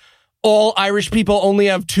because all Irish people only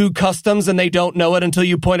have 2 customs and they don't know it until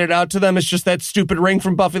you point it out to them. It's just that stupid ring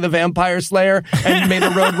from Buffy the Vampire Slayer and May the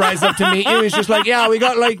Road Rise Up to Meet You. It's just like, yeah, we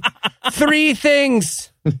got like 3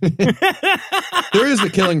 things. There is a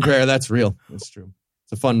killing prayer. That's real. That's true.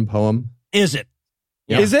 It's a fun poem. Is it?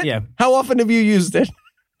 Yeah. Is it? Yeah. How often have you used it?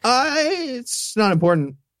 It's not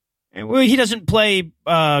important. Well, he doesn't play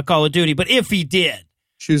Call of Duty, but if he did.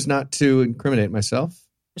 Choose not to incriminate myself.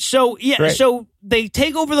 So, yeah, Great. So they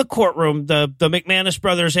take over the courtroom, the McManus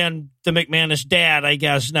brothers and the McManus dad, I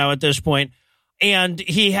guess, now at this point. And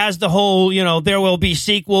he has the whole, there will be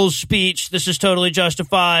sequels speech. This is totally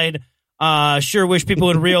justified. Sure wish people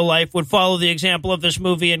in real life would follow the example of this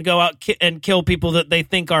movie and go out and kill people that they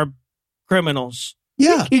think are criminals.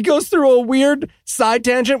 Yeah. He goes through a weird side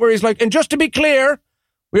tangent where he's like, and just to be clear,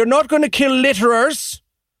 we are not going to kill litterers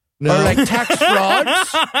or like tax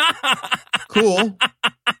frauds. Cool.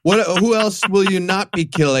 Who else will you not be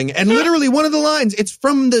killing? And literally one of the lines, it's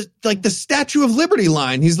from the Statue of Liberty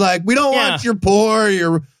line. He's like, we don't want your poor,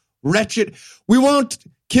 your wretched. We won't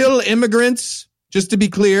kill immigrants, just to be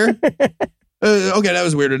clear. Okay, that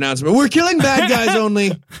was a weird announcement. We're killing bad guys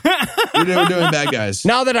only. We're doing bad guys.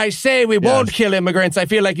 Now that I say we won't kill immigrants, I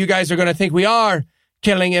feel like you guys are going to think we are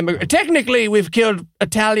killing immigrants. Technically, we've killed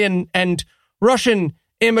Italian and Russian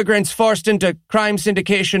immigrants forced into crime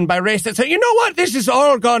syndication by racists. So you know what? This has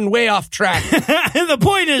all gone way off track. The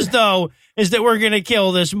point is, though, is that we're going to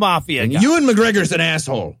kill this mafia guy. Ewan McGregor's an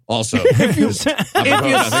asshole, also. If you saw,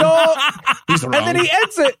 and then he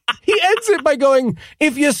ends it by going,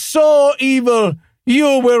 if you saw evil,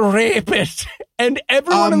 you will rape it. And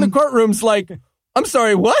everyone in the courtroom's like, I'm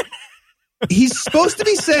sorry, what? He's supposed to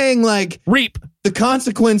be saying, like, reap. The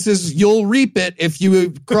consequences, you'll reap it. If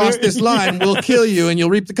you cross this line, we'll kill you and you'll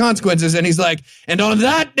reap the consequences. And he's like, and on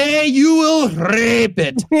that day, you will rape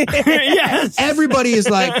it. Yes. Everybody is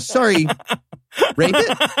like, sorry, rape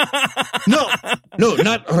it? No,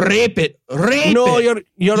 not rape it. Rape no, it.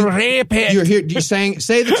 you're rape it. You're here. You're saying,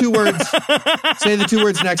 say the 2 words. Say the 2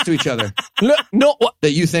 words next to each other. No,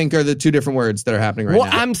 that you think are the 2 different words that are happening right now.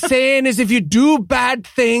 What I'm saying is if you do bad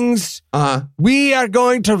things, we are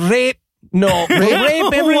going to rape. No,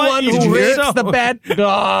 rape everyone who rapes the bad.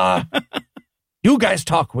 You guys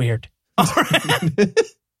talk weird.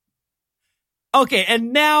 Okay,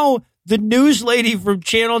 and now the news lady from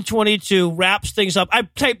Channel 22 wraps things up. I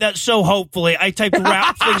typed that so hopefully. I typed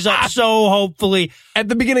wrap things up so hopefully. At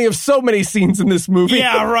the beginning of so many scenes in this movie.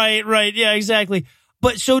 Yeah, right. Yeah, exactly.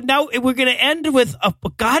 But so now we're going to end with a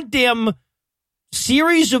goddamn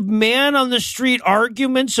series of man on the street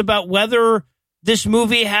arguments about whether this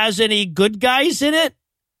movie has any good guys in it,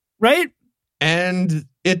 right? And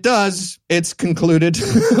it does. It's concluded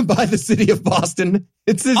by the city of Boston.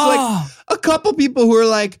 It's like a couple people who are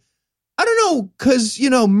like, I don't know, because,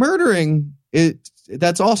 murdering,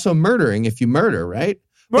 that's also murdering if you murder, right?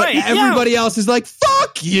 Right. But everybody else is like,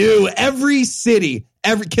 fuck you. Every city,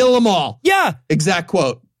 kill them all. Yeah. Exact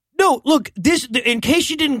quote. No, look, this, in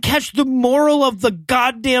case you didn't catch the moral of the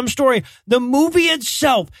goddamn story, the movie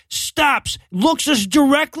itself stops, looks us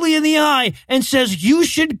directly in the eye, and says, you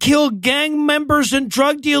should kill gang members and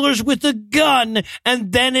drug dealers with a gun,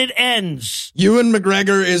 and then it ends. Ewan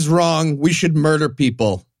McGregor is wrong. We should murder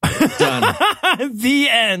people. Done. The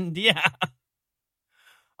end, yeah.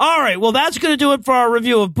 All right, well, that's going to do it for our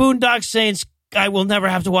review of Boondock Saints. I will never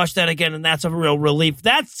have to watch that again, and that's a real relief.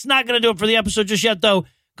 That's not going to do it for the episode just yet, though,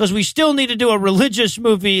 because we still need to do a religious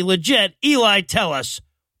movie legit. Eli, tell us,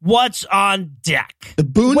 what's on deck? The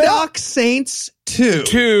Boondock Saints 2.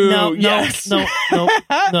 Yes. No.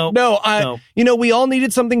 We all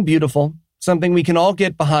needed something beautiful, something we can all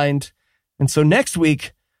get behind. And so next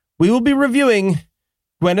week, we will be reviewing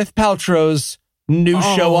Gwyneth Paltrow's new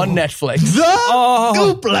show on Netflix. The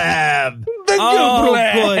Goop Lab. The Goop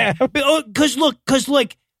Lab. Good.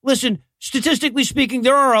 Because listen, statistically speaking,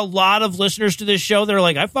 there are a lot of listeners to this show that are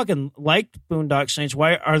like, I fucking liked Boondock Saints.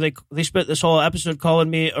 Why are they spent this whole episode calling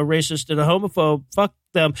me a racist and a homophobe? Fuck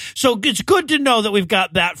them. So it's good to know that we've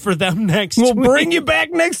got that for them next week. We'll bring you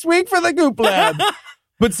back next week for the Goop Lab.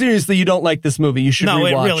 But seriously, you don't like this movie. You should rewatch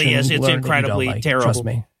it. No, it really is. It's incredibly terrible. Trust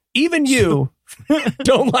me. Even you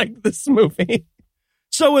don't like this movie.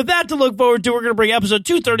 So with that to look forward to, we're going to bring episode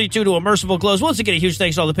 232 to a merciful close. Once again, a huge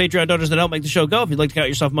thanks to all the Patreon donors that help make the show go. If you'd like to count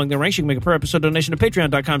yourself among the ranks, you can make a per-episode donation to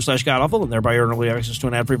patreon.com/godawful and thereby earn early access to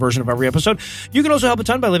an ad-free version of every episode. You can also help a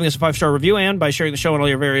ton by leaving us a 5-star review and by sharing the show on all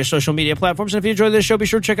your various social media platforms. And if you enjoy this show, be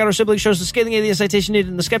sure to check out our sibling shows, The Scathing Alien Citation Needed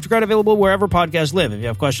and The Skeptic Ride, available wherever podcasts live. If you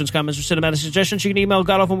have questions, comments, or cinematic suggestions, you can email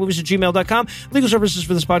godawfulmovies@gmail.com. Legal services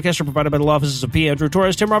for this podcast are provided by the law offices of P. Andrew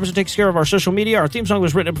Torres. Tim Robertson takes care of our social media. Our theme song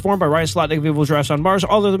was written and performed by Ryan Slotnick of Evil Drafts on Mars.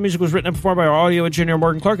 All of the music was written and performed by our audio engineer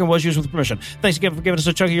Morgan Clark and was used with permission. Thanks again for giving us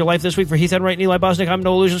a chunk of your life this week. For Heath Enright and Eli Bosnick, I'm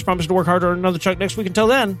No Illusions. Promise to work harder on another chunk next week. Until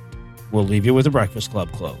then, we'll leave you with the Breakfast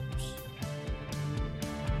Club close.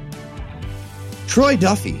 Troy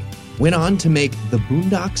Duffy went on to make the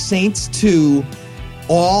Boondock Saints 2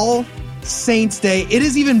 All Saints Day. It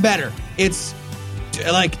is even better. It's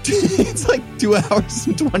like 2 hours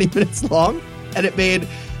and 20 minutes long, and it made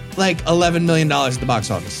like $11 million at the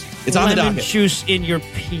box office. It's on the Lemon docket. juice in your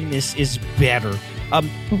penis is better.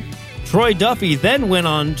 Troy Duffy then went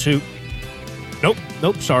on to... Nope,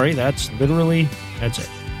 sorry. That's it.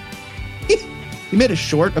 He made a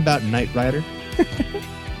short about Knight Rider.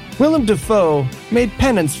 Willem Dafoe made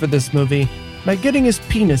penance for this movie by getting his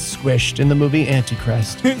penis squished in the movie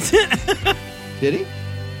Antichrist. Did he?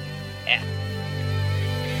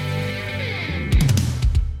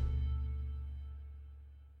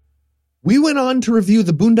 We went on to review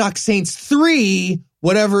the Boondock Saints 3,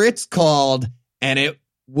 whatever it's called, and it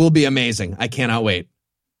will be amazing. I cannot wait.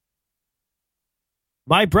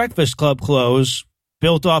 My Breakfast Club close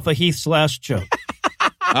built off of Heath's last joke.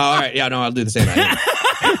 All right. Yeah, no, I'll do the same.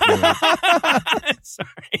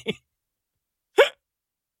 Sorry.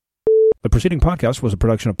 The preceding podcast was a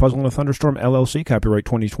production of Puzzle and a Thunderstorm, LLC, copyright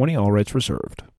 2020, all rights reserved.